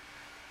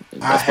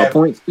 That's my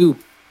points, too.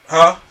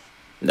 Huh?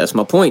 That's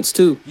my points,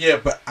 too. Yeah,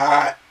 but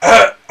I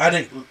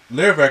think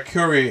Laura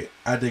Valkyria,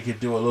 I think, can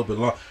do a little bit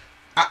long.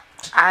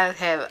 I'm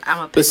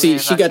a But see,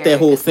 she got that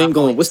whole thing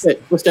going. What's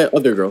that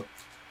other girl?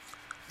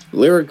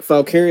 Lyric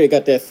Valkyria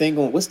got that thing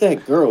going. What's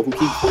that girl who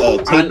keeps?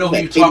 I know who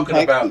you're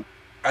talking about.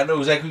 I know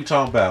exactly who you're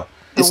talking about.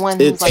 The one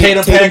who's like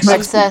Tatum Paxton.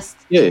 obsessed.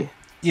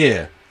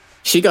 Yeah.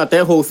 She got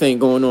that whole thing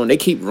going on. They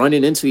keep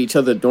running into each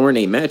other during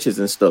their matches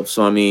and stuff.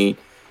 So I mean,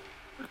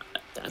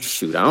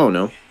 shoot, I don't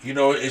know. You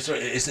know, it's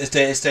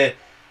that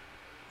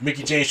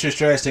Mickey James Trish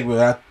Stratus thing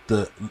without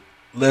the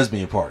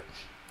lesbian part.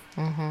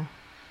 Mm-hmm.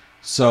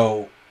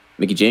 So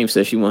Mickey James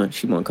said she want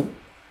to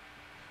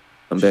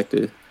come back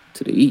to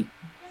the E.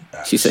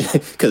 She said,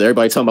 because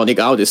everybody talking about nigga,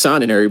 I was just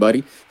signing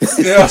everybody.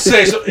 You know what I'm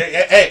saying? So,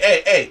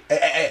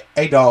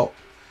 hey, dog.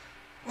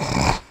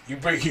 You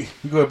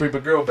gonna bring my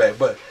girl back,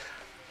 but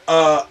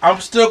I'm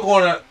still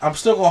gonna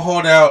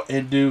hold out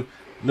and do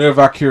Lyra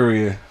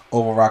Valkyria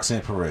over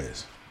Roxanne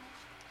Perez.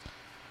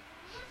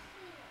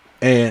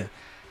 And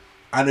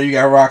I know you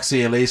got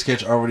Roxy and Lady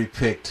Sketch already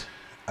picked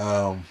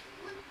Lyra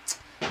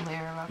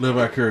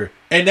Valkyria.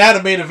 And now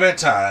the main event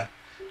time,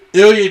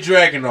 Ilya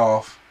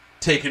Dragunov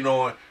taking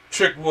on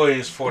Trick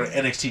Williams for the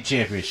NXT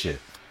Championship.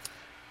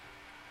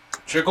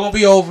 Trick gonna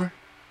be over.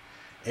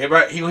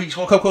 Everybody, he's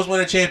gonna come close to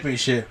winning the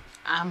championship.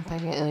 I'm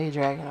picking Ilya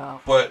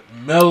Dragunov. But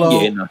Melo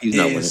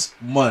is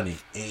money,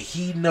 and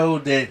he know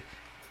that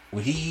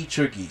when he eat,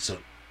 Trick eat. So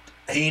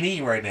he ain't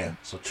eating right now.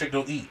 So Trick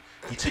don't eat.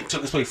 He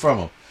took his plate from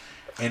him,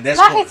 and that's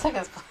he took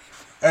his plate.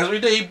 That's what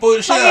he did. He bullied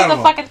the shit Like out he's of a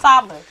him. fucking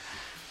toddler.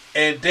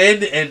 And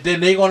then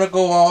they gonna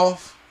go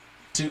off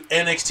to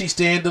NXT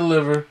Stand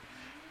Deliver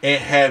and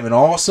have an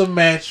awesome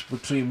match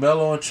between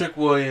Melo and Trick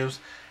Williams,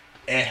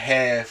 and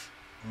have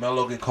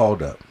Melo get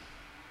called up.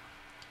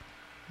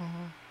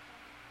 Mm-hmm.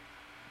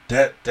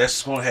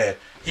 That's gonna have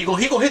he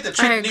gonna hit the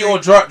trick knee or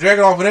drag it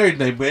off and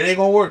everything, but it ain't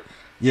gonna work.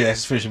 Yeah,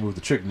 that's his finishing move,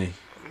 the trick knee.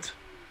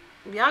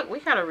 Yeah, we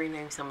gotta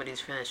rename some of these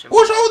finishing moves.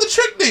 What's wrong with the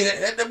trick knee?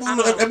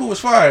 That move was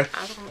fire.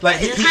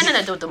 Like it had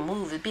nothing to do with the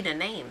move. It'd be the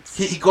names.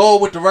 He go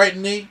with the right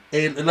knee,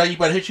 and like you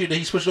about to hit you, then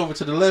he switched over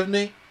to the left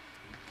knee.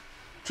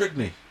 Trick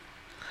knee.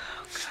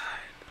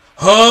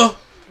 Huh?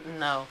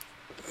 No.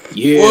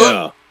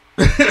 Yeah.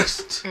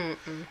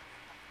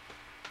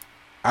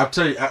 I'll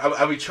tell you,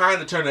 I'll be trying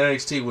to turn to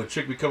NXT when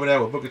Trick be coming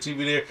out with Booker T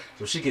be there,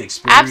 so she can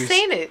experience. I've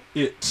seen it.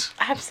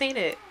 I've seen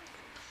it.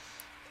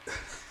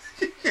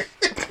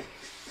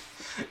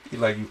 You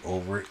like you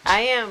over it?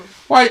 I am.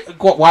 Why?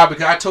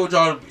 Because I told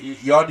y'all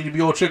need to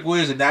be on Trick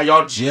Williams, and now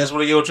y'all just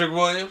want to get on Trick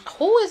Williams.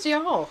 Who is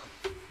y'all?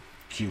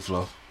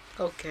 Q-Flow.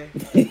 Okay.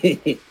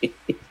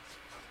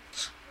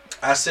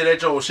 I said that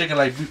joke was shaking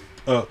like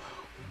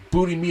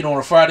booty meat on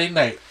a Friday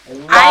night a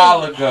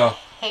while ago.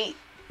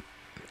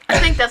 I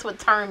think that's what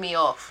turned me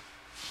off.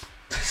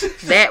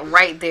 That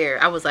right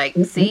there. I was like,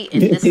 see,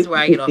 and this is where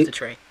I get off the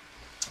train.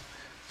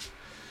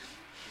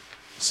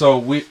 So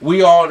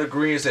we all in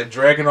agreement that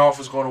Dragunov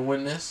is going to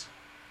win this?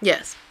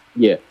 Yes.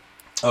 Yeah.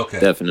 Okay.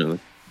 Definitely.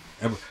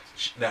 Now,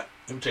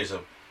 let me tell you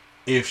something.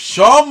 If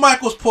Shawn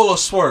Michaels pull a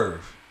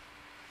swerve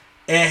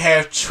and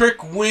have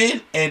Trick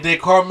win and then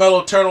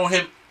Carmelo turn on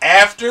him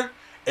after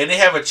and they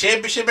have a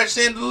championship match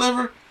Stand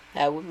Deliver,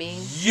 that would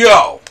mean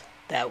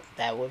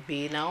that would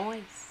be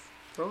nice.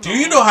 Do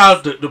you know how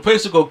the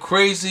place will go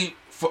crazy?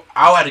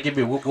 I'll have to give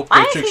me a whoop Trick shirt.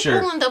 Why is he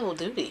pulling double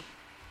duty?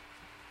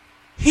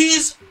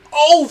 He's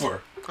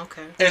over.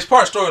 Okay. And it's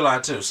part of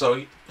storyline too.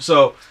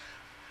 So,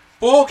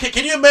 boy,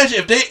 can you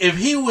imagine if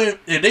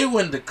they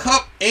win the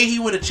cup and he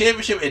win the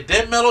championship and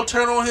then Melo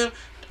turn on him?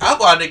 I'll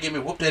go out there and give me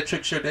whoop that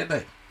Trick shirt that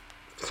night.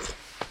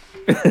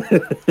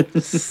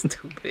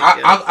 Stupid.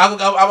 I'm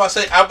about to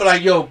say, I'll be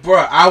like, yo, bro,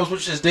 I was with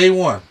you since day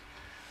one,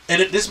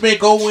 and if this man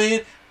go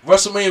in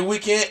WrestleMania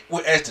weekend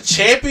as the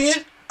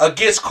champion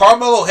against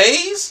Carmelo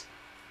Hayes,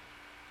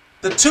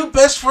 the two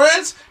best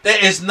friends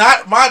that is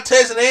not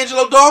Montez and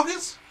Angelo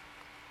Dawkins.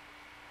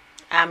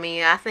 I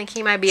mean, I think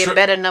he might be a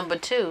better number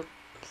 2.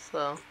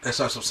 So that's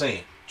what I'm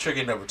saying. Trick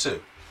is number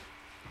 2.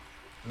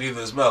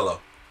 Neither is Melo.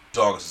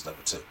 Dawkins is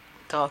number 2.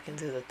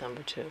 Dawkins is a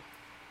number 2.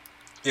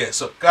 Yeah,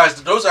 so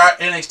guys, those are our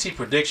NXT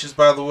predictions,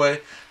 by the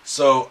way.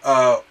 So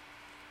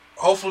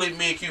hopefully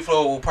me and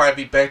Q-Flow will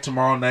probably be back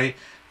tomorrow night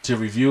to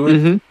review it.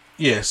 Mm-hmm.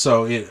 Yeah,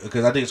 so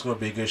because I think it's going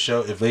to be a good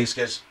show. If Lady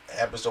Sketch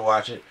happens to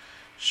watch it,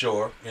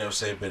 sure, you know what I'm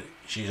saying. But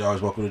she's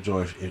always welcome to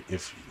join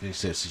if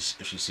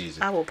she sees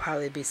it. I will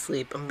probably be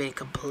asleep. I'm being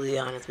completely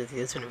honest with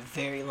you. It's been a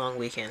very long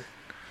weekend.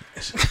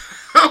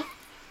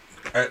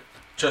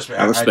 Trust me,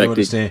 I do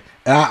understand.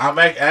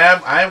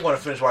 I am going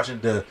to finish watching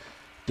the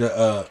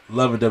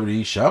Love and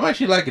WWE show. I'm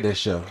actually liking that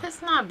show.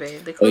 It's not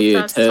bad. The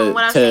clips from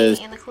what I've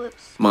seen in the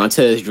clips.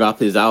 Montez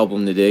dropped his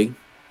album today.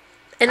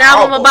 An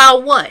album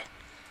about what?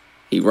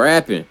 He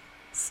rapping.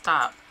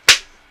 Stop.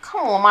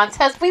 Come on,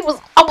 Montez. I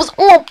was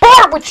on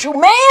board with you,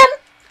 man.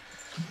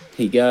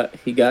 He got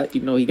he got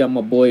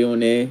my boy on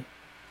there.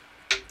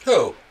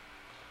 Who?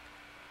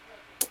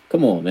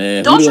 Come on,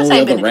 man. Don't you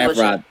say Benny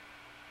Butcher.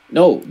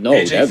 No,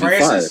 AJ that'd be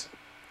fire.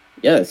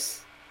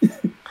 Yes.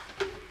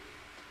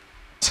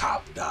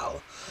 Top dollar.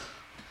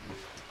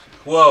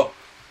 Well,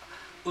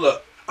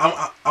 look,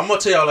 I'm gonna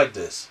tell y'all like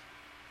this.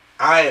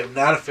 I am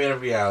not a fan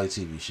of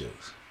reality TV shows.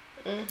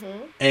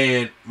 Mm-hmm.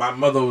 And my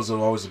mother was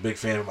always a big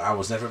fan of them. I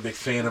was never a big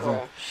fan of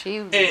them. She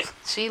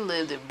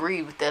lived and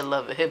breathed with that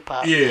love of hip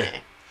hop. Yeah.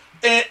 Man.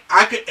 And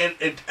I could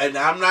and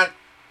I'm not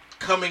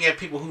coming at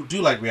people who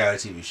do like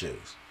reality TV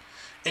shows.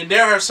 And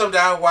there are some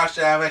that I watch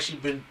that I've actually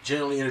been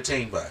genuinely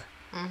entertained by.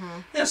 Mm-hmm. You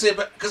know what I'm saying?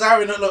 But because I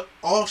already know, look,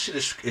 all shit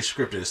is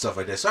scripted and stuff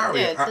like that. So I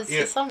already,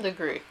 to some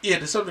degree. Yeah,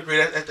 to some degree,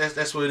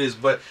 that's what it is.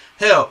 But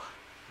hell,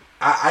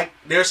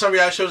 there are some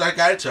reality shows I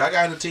got into. I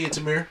got into T and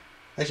Tamir.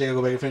 Actually, I gotta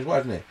go back and finish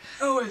watching that.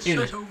 Oh, it's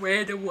such a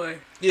random one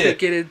to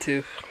get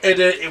into. And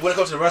then when it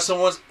comes to the wrestling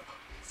ones,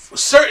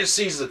 certain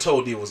seasons of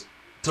Toe D was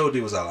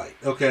I like.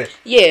 Okay.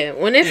 Yeah,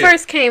 when it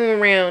first came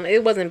around,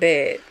 it wasn't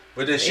bad.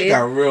 But then shit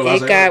got real.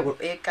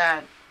 It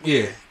got.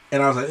 Yeah,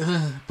 and I was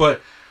like,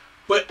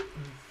 but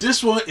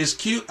this one is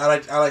cute. I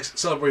like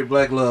Celebrate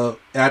Black Love,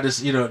 and I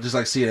just just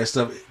like see that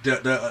stuff.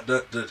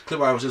 The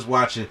clip I was just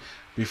watching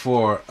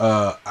before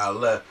I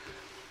left,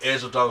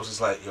 Angela Dawes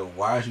was like, "Yo,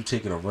 why are you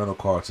taking a rental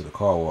car to the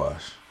car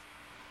wash?"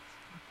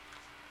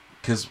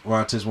 Because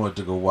Montez wanted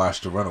to go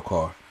wash the rental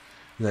car.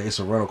 He's like, "It's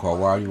a rental car.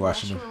 Why are you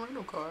washing the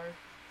rental car?"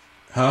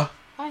 Huh?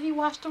 Why he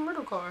wash the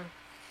rental car?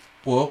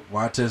 Well,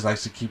 Montez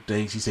likes to keep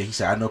things. He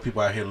said, I know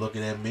people out here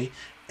looking at me,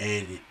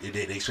 and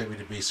they expect me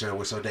to be certain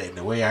with some that. And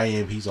the way I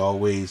am, he's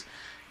always,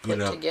 put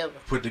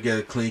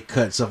together, clean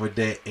cut, and stuff like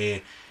that.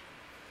 And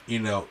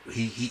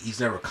he's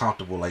never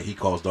comfortable like he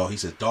calls dog. He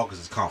says dog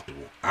is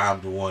comfortable.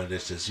 I'm the one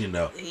that's just Yeah,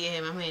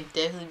 my man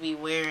definitely be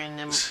wearing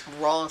them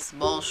Ross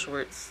ball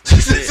shorts.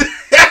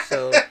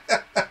 So.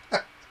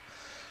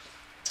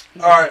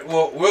 All right.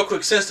 Well, real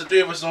quick, since the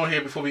three of us are on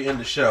here before we end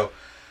the show.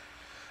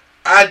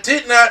 I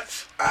did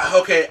not.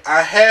 Okay,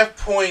 I have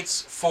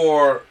points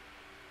for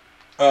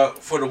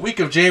the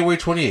week of January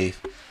 28th.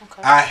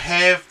 Okay. I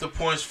have the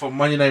points for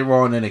Monday Night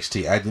Raw and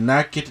NXT. I did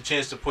not get the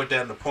chance to put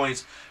down the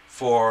points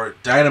for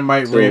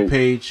Dynamite,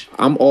 Rampage.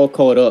 I'm all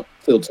caught up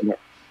till tomorrow.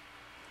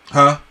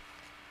 Huh?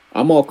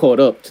 I'm all caught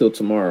up till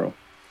tomorrow.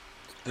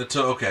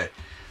 Okay.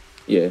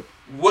 Yeah.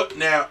 What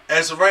now?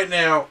 As of right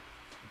now,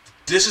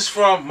 this is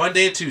from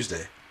Monday and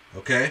Tuesday.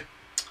 Okay.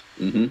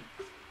 Mm-hmm.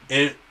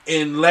 And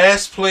in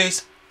last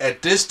place.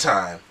 At this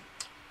time,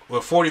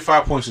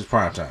 45 points is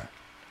prime time.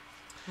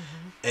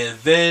 Mm-hmm. And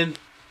then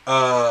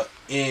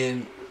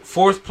in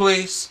fourth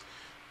place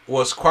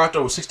was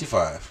Quattro with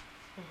 65.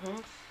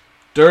 Mm-hmm.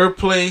 Third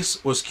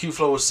place was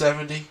Q-Flow with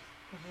 70.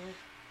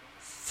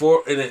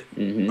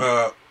 Mm-hmm.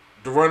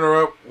 The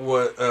runner-up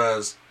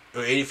was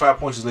 85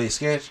 points is Lady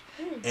Sketch.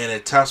 And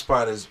the top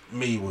spot is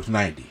me with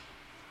 90.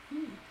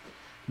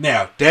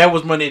 Now, that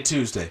was Monday and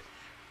Tuesday.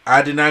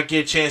 I did not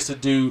get a chance to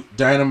do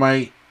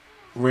Dynamite,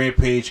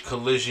 Rampage,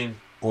 Collision,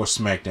 or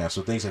SmackDown.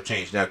 So things have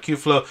changed. Now,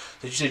 Q-Flow,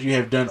 since you said you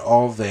have done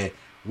all that,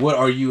 what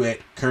are you at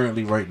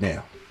currently right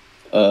now?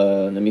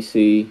 Let me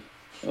see.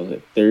 I was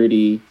at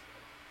 30,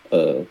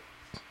 40,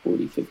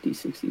 50,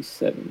 60,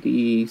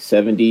 70,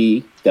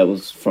 70. That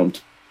was from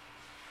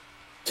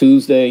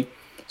Tuesday.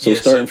 So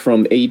starting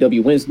from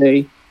AEW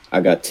Wednesday,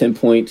 I got 10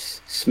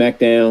 points.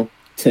 SmackDown,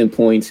 10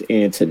 points.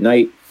 And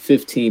tonight,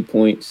 15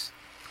 points.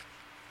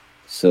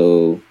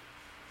 So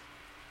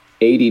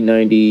 80,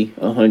 90,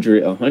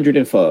 100,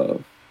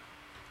 105.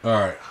 All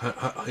right.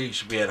 He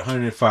should be at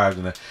 105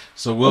 tonight.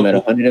 So I'm at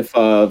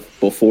 105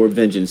 before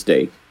Vengeance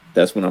Day.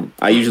 That's when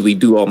I usually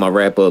do all my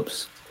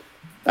wrap-ups.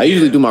 I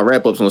usually do my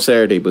wrap-ups on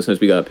Saturday, but since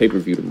we got a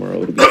pay-per-view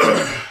tomorrow, it'll be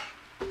fine.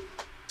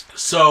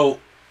 So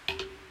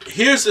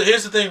here's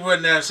the thing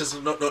right now, since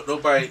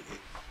nobody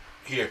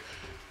here.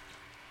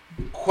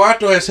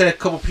 Quattro has had a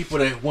couple people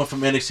that went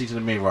from NXT to the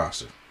main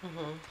roster.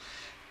 Mm-hmm.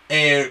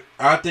 And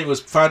I think it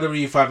was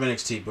 5W, 5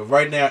 NXT. But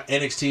right now,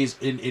 NXT is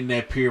in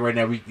that period right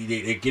now.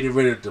 They're getting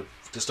rid of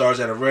the stars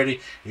that are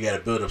ready. You got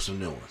to build up some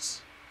new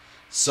ones.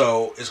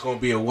 So it's going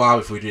to be a while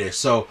before we do that.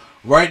 So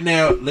right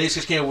now, Ladies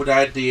just came with the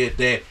idea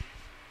that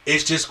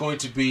it's just going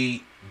to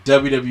be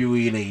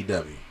WWE and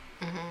AEW.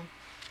 Mm-hmm.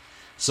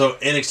 So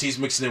NXT's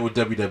mixing it with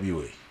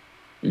WWE.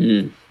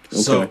 Mm-hmm.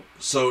 So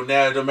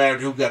now it don't matter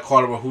who got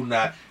caught up or who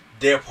not.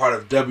 They're part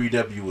of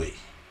WWE.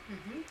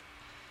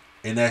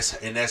 And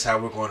that's how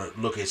we're going to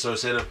look at it. So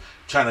instead of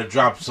trying to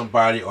drop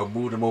somebody or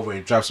move them over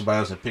and drop somebody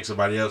else and pick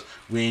somebody else,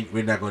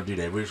 we're not going to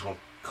do that. We're just going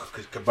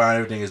to combine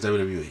everything as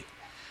WWE.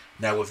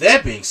 Now, with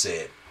that being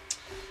said,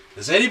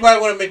 does anybody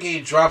want to make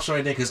any drops or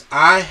anything? Because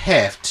I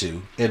have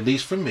to, at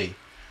least for me,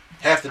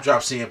 have to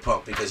drop CM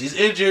Punk because he's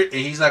injured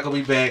and he's not going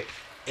to be back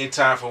in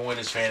time for when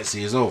his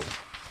fantasy is over.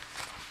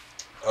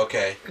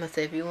 Okay. Let's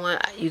say if you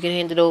want, you can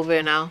hand it over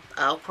and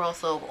I'll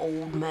cross over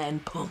Old Man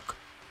Punk.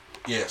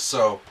 Yeah,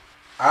 so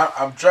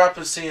I'm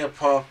dropping CM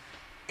Punk,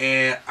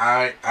 and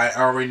I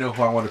already know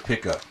who I want to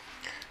pick up.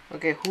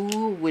 Okay,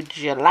 who would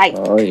you like?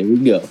 Oh, here we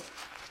go.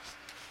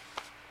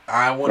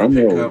 I want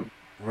to pick up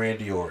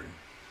Randy Orton.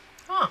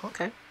 Oh,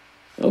 okay.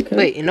 Okay.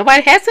 Wait, and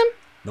nobody has him?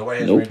 Nobody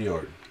has Randy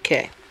Orton.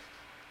 Okay.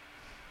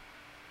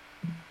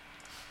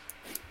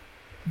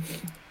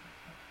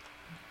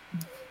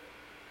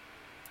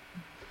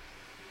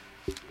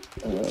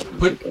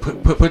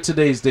 Put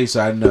today's date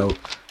so I know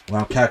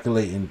when I'm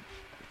calculating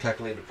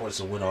the points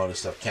and when all this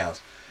stuff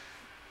counts.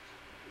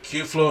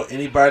 Q-Flow,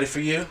 anybody for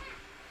you?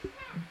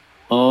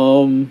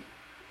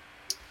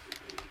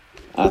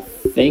 I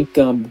think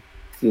I'm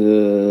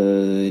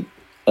good.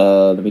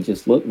 Let me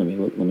just look. Let me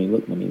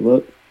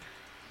look.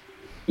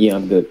 Yeah,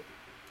 I'm good.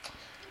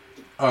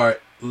 All right,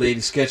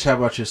 Lady Sketch, how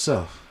about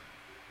yourself?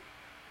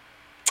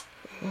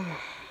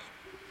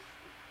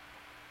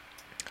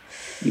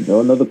 You know,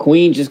 another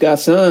queen just got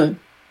signed.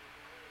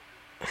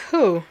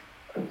 Who?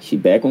 She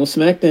back on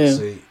SmackDown.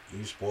 See,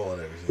 you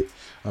spoiling everything.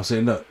 I'm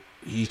saying no.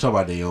 You talk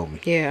about Naomi.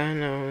 Yeah, I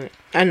know.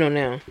 I know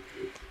now.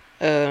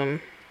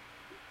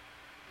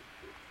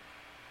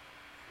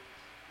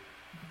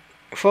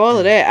 For all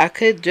of that, I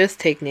could just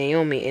take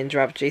Naomi and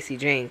drop JC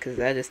Jane because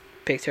I just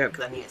picked her up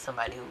because I needed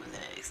somebody who was in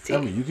NXT.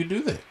 I mean, you could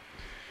do that.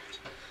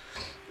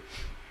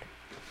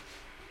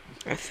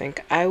 I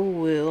think I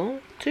will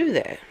do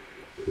that.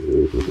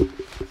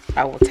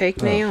 I will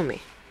take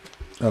Naomi.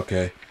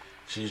 Okay.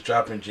 She's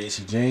dropping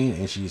JC Jane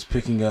and she's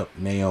picking up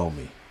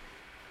Naomi.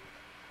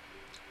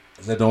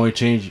 Is that the only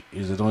change?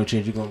 Is that the only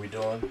change you're gonna be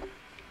doing?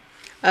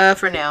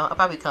 For now, I'll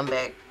probably come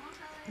back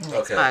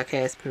next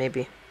podcast,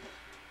 maybe.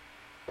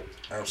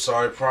 I'm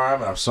sorry,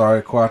 Prime, and I'm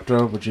sorry,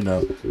 Quattro, but you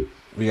know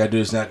we gotta do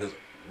this now because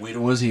we the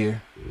ones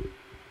here,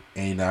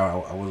 and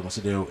now I wasn't gonna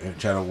sit there and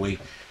try to wait.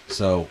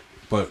 So,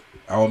 but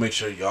I want to make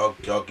sure y'all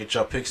get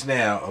your picks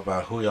now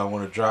about who y'all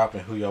want to drop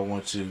and who y'all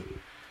want to,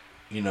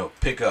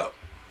 pick up.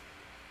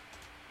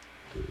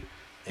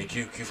 And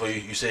Q for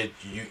you said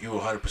you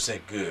 100%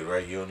 good,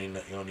 right? You don't need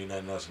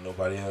nothing else and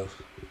nobody else.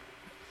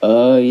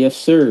 Yes,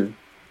 sir.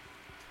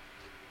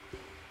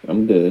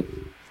 I'm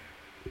good.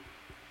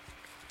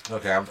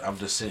 Okay, I'm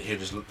just sitting here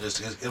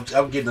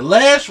I'm getting the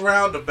last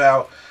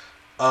roundabout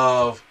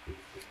of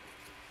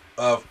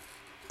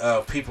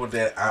people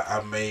that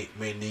I may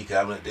need.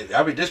 I mean,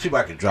 there's people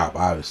I can drop,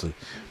 obviously,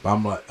 but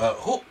I'm like,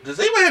 who does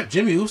anybody have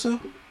Jimmy Uso?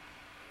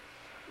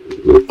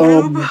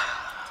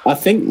 I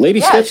think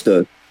Lady Sketch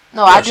does.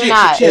 No, I do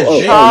not.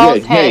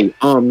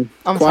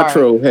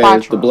 Quattro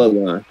has the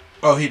bloodline.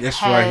 Oh,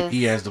 that's right.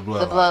 He has the bloodline.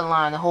 The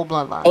bloodline, the whole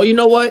bloodline. Oh, you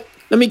know what?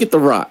 Let me get the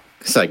Rock.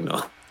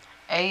 Signal.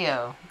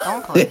 Ayo,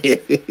 don't play.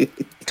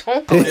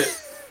 Don't play.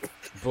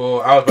 Boy,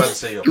 I was about to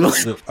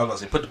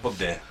say, put the book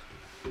down.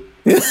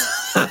 I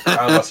was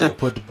about to say,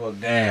 put the book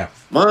down.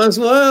 Might as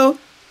well.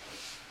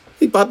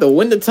 He about to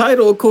win the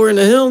title according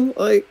to him.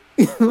 Like,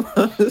 you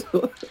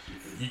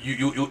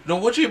know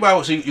what you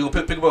about? So you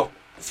pick him up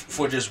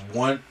for just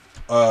one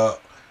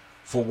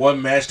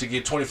match to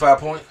get 25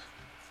 points.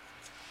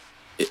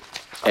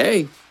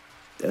 Hey,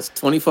 that's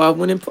 25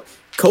 winning points.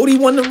 Cody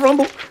won the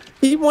Rumble.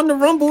 He won the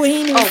Rumble.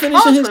 He ain't even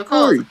finishing his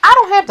story. I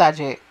don't have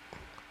Dijak.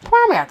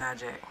 Prime got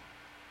Dijak.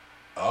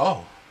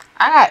 Oh.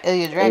 I got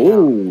Ilya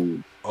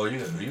Dragunov. Oh, you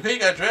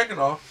got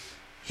Dragunov.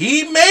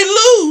 He may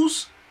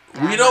lose.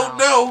 We don't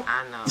know.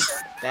 I know.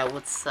 That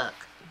would suck.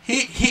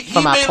 He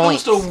may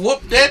lose to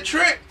whoop that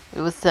trick.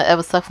 It would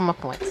suck for my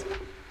points.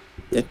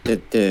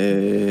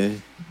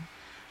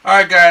 All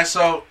right, guys.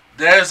 So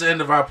that's the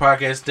end of our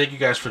podcast. Thank you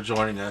guys for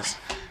joining us.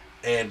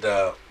 And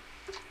like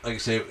I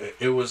said,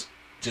 it was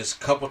just a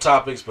couple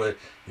topics, but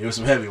there were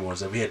some heavy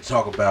ones that we had to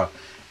talk about.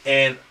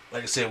 And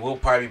like I said, we'll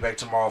probably be back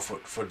tomorrow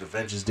for the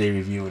Vengeance Day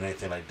review and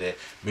anything like that.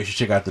 Make sure you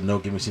check out the No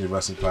Give Me See the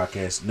Wrestling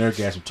podcast,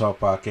 Nerdgasm Talk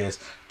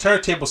podcast,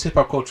 Turntables, Hip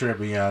Hop Culture and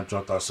Beyond,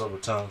 Drunk Thoughts, Sober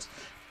Tongues,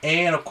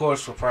 and of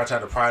course for Prime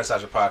Time, the Prime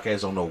Sasha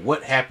podcast. Don't know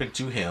what happened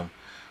to him,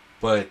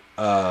 but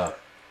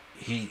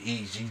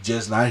he's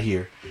just not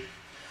here.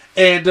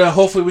 And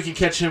hopefully we can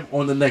catch him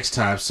on the next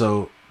time.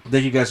 So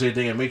thank you guys for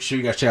everything, and make sure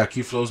you guys check out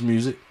Q-Flow's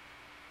music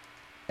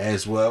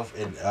as well,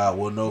 and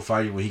we'll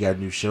notify you when he got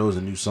new shows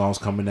and new songs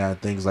coming out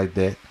and things like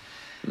that.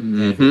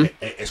 Mm-hmm.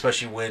 And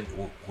especially when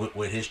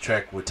his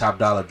track with Top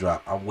Dollar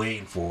drop, I'm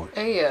waiting for it.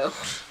 Hey yo.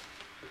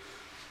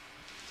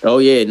 Oh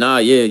yeah,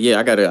 yeah.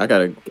 I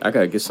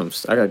gotta get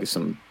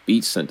some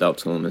beats sent out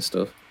to him and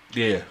stuff.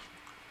 Yeah.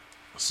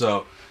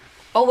 So.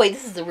 Oh wait,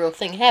 this is the real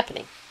thing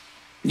happening.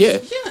 Yeah.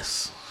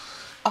 Yes.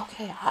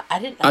 Okay, I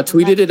didn't. I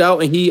tweeted it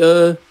out, and he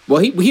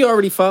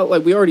already followed.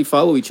 Like, we already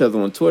follow each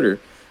other on Twitter.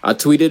 I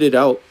tweeted it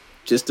out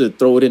just to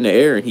throw it in the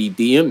air, and he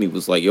DM'd me,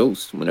 was like, "Yo,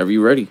 whenever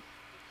you're ready."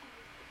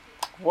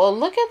 Well,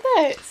 look at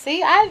that. See,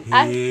 Bro.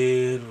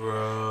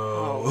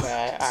 Oh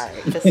God! All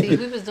right. Cause see,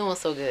 we was doing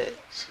so good.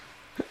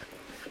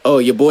 Oh,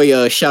 your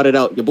boy shouted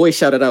out.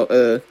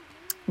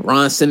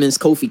 Ron Simmons,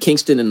 Kofi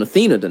Kingston, and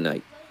Athena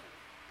tonight.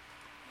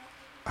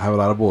 I have a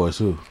lot of boys.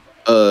 Who?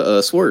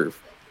 Swerve.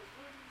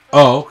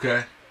 Oh,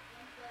 okay.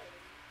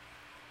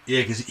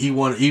 Yeah, because he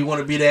want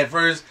to be that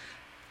first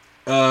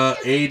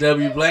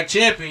AEW Black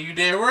Champion. You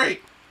damn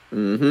right.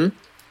 Mm-hmm.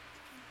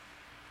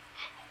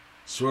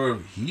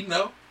 Swerve, he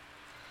know.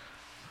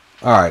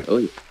 All right. Oh,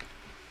 yeah.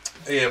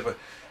 Yeah,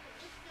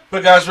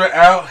 but guys, we're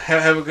out.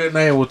 Have a good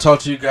night, and we'll talk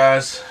to you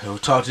guys. We'll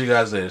talk to you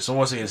guys later. So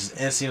once again, this is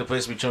NC, the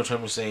place to be.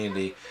 Chum saying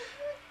the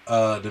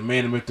man,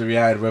 the myth, the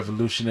reality,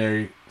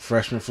 revolutionary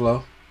freshman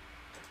Flow.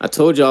 I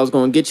told y'all I was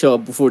gonna get y'all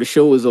before the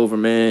show was over,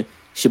 man.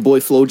 It's your boy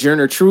Flo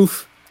Journer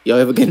Truth. Y'all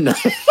have a good night.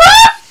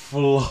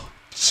 Flo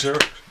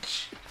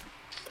Church.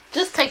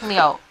 Just take me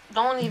out.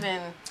 Don't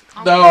even.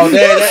 No,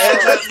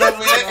 that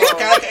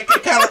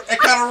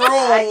kind of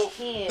roll. I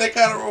can't. That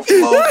kind of roll.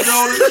 Flo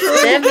Journer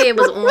Truth. That man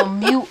was on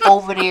mute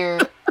over there,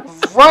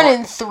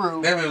 running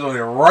through. That man was over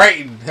there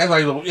writing. That's why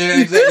he was. Yeah,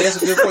 exactly.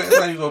 That's a good point. That's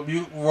why he was on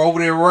mute over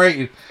there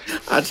writing.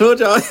 I told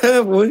y'all I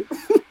have one.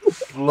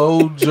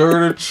 Flo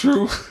Journer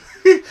Truth.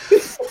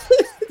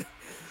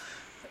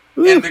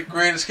 And the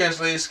greatest sketch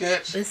lady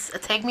sketch. Just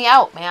take me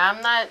out, man.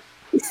 I'm not.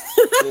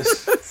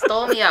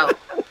 Stole me out.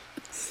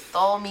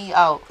 Stole me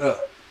out.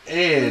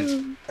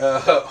 And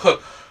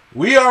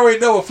we already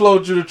know what Flo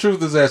Journer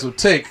Truth is at, so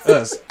take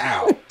us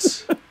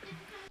out.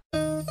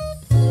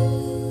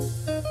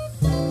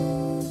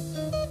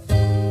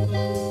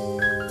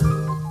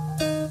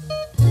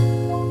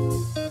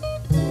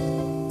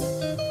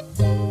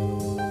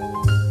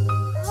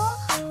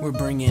 We're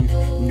bringing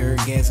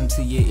nerdgasm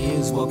to your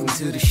ears. Welcome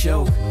to the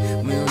show.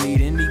 We don't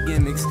need any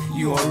gimmicks,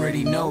 you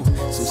already know.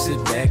 So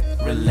sit back,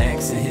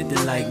 relax, and hit the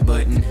like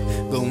button.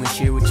 Go and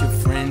share with your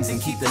friends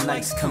and keep the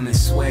likes coming.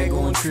 Swag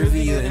on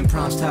trivia and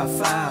prompts top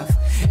 5.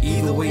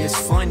 Either way, it's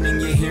fun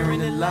and you're hearing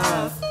it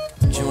live.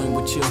 Join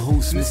with your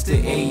host, Mr.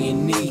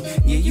 A&E.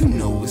 Yeah, you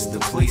know it's the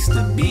place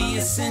to be.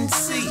 It's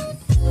NC.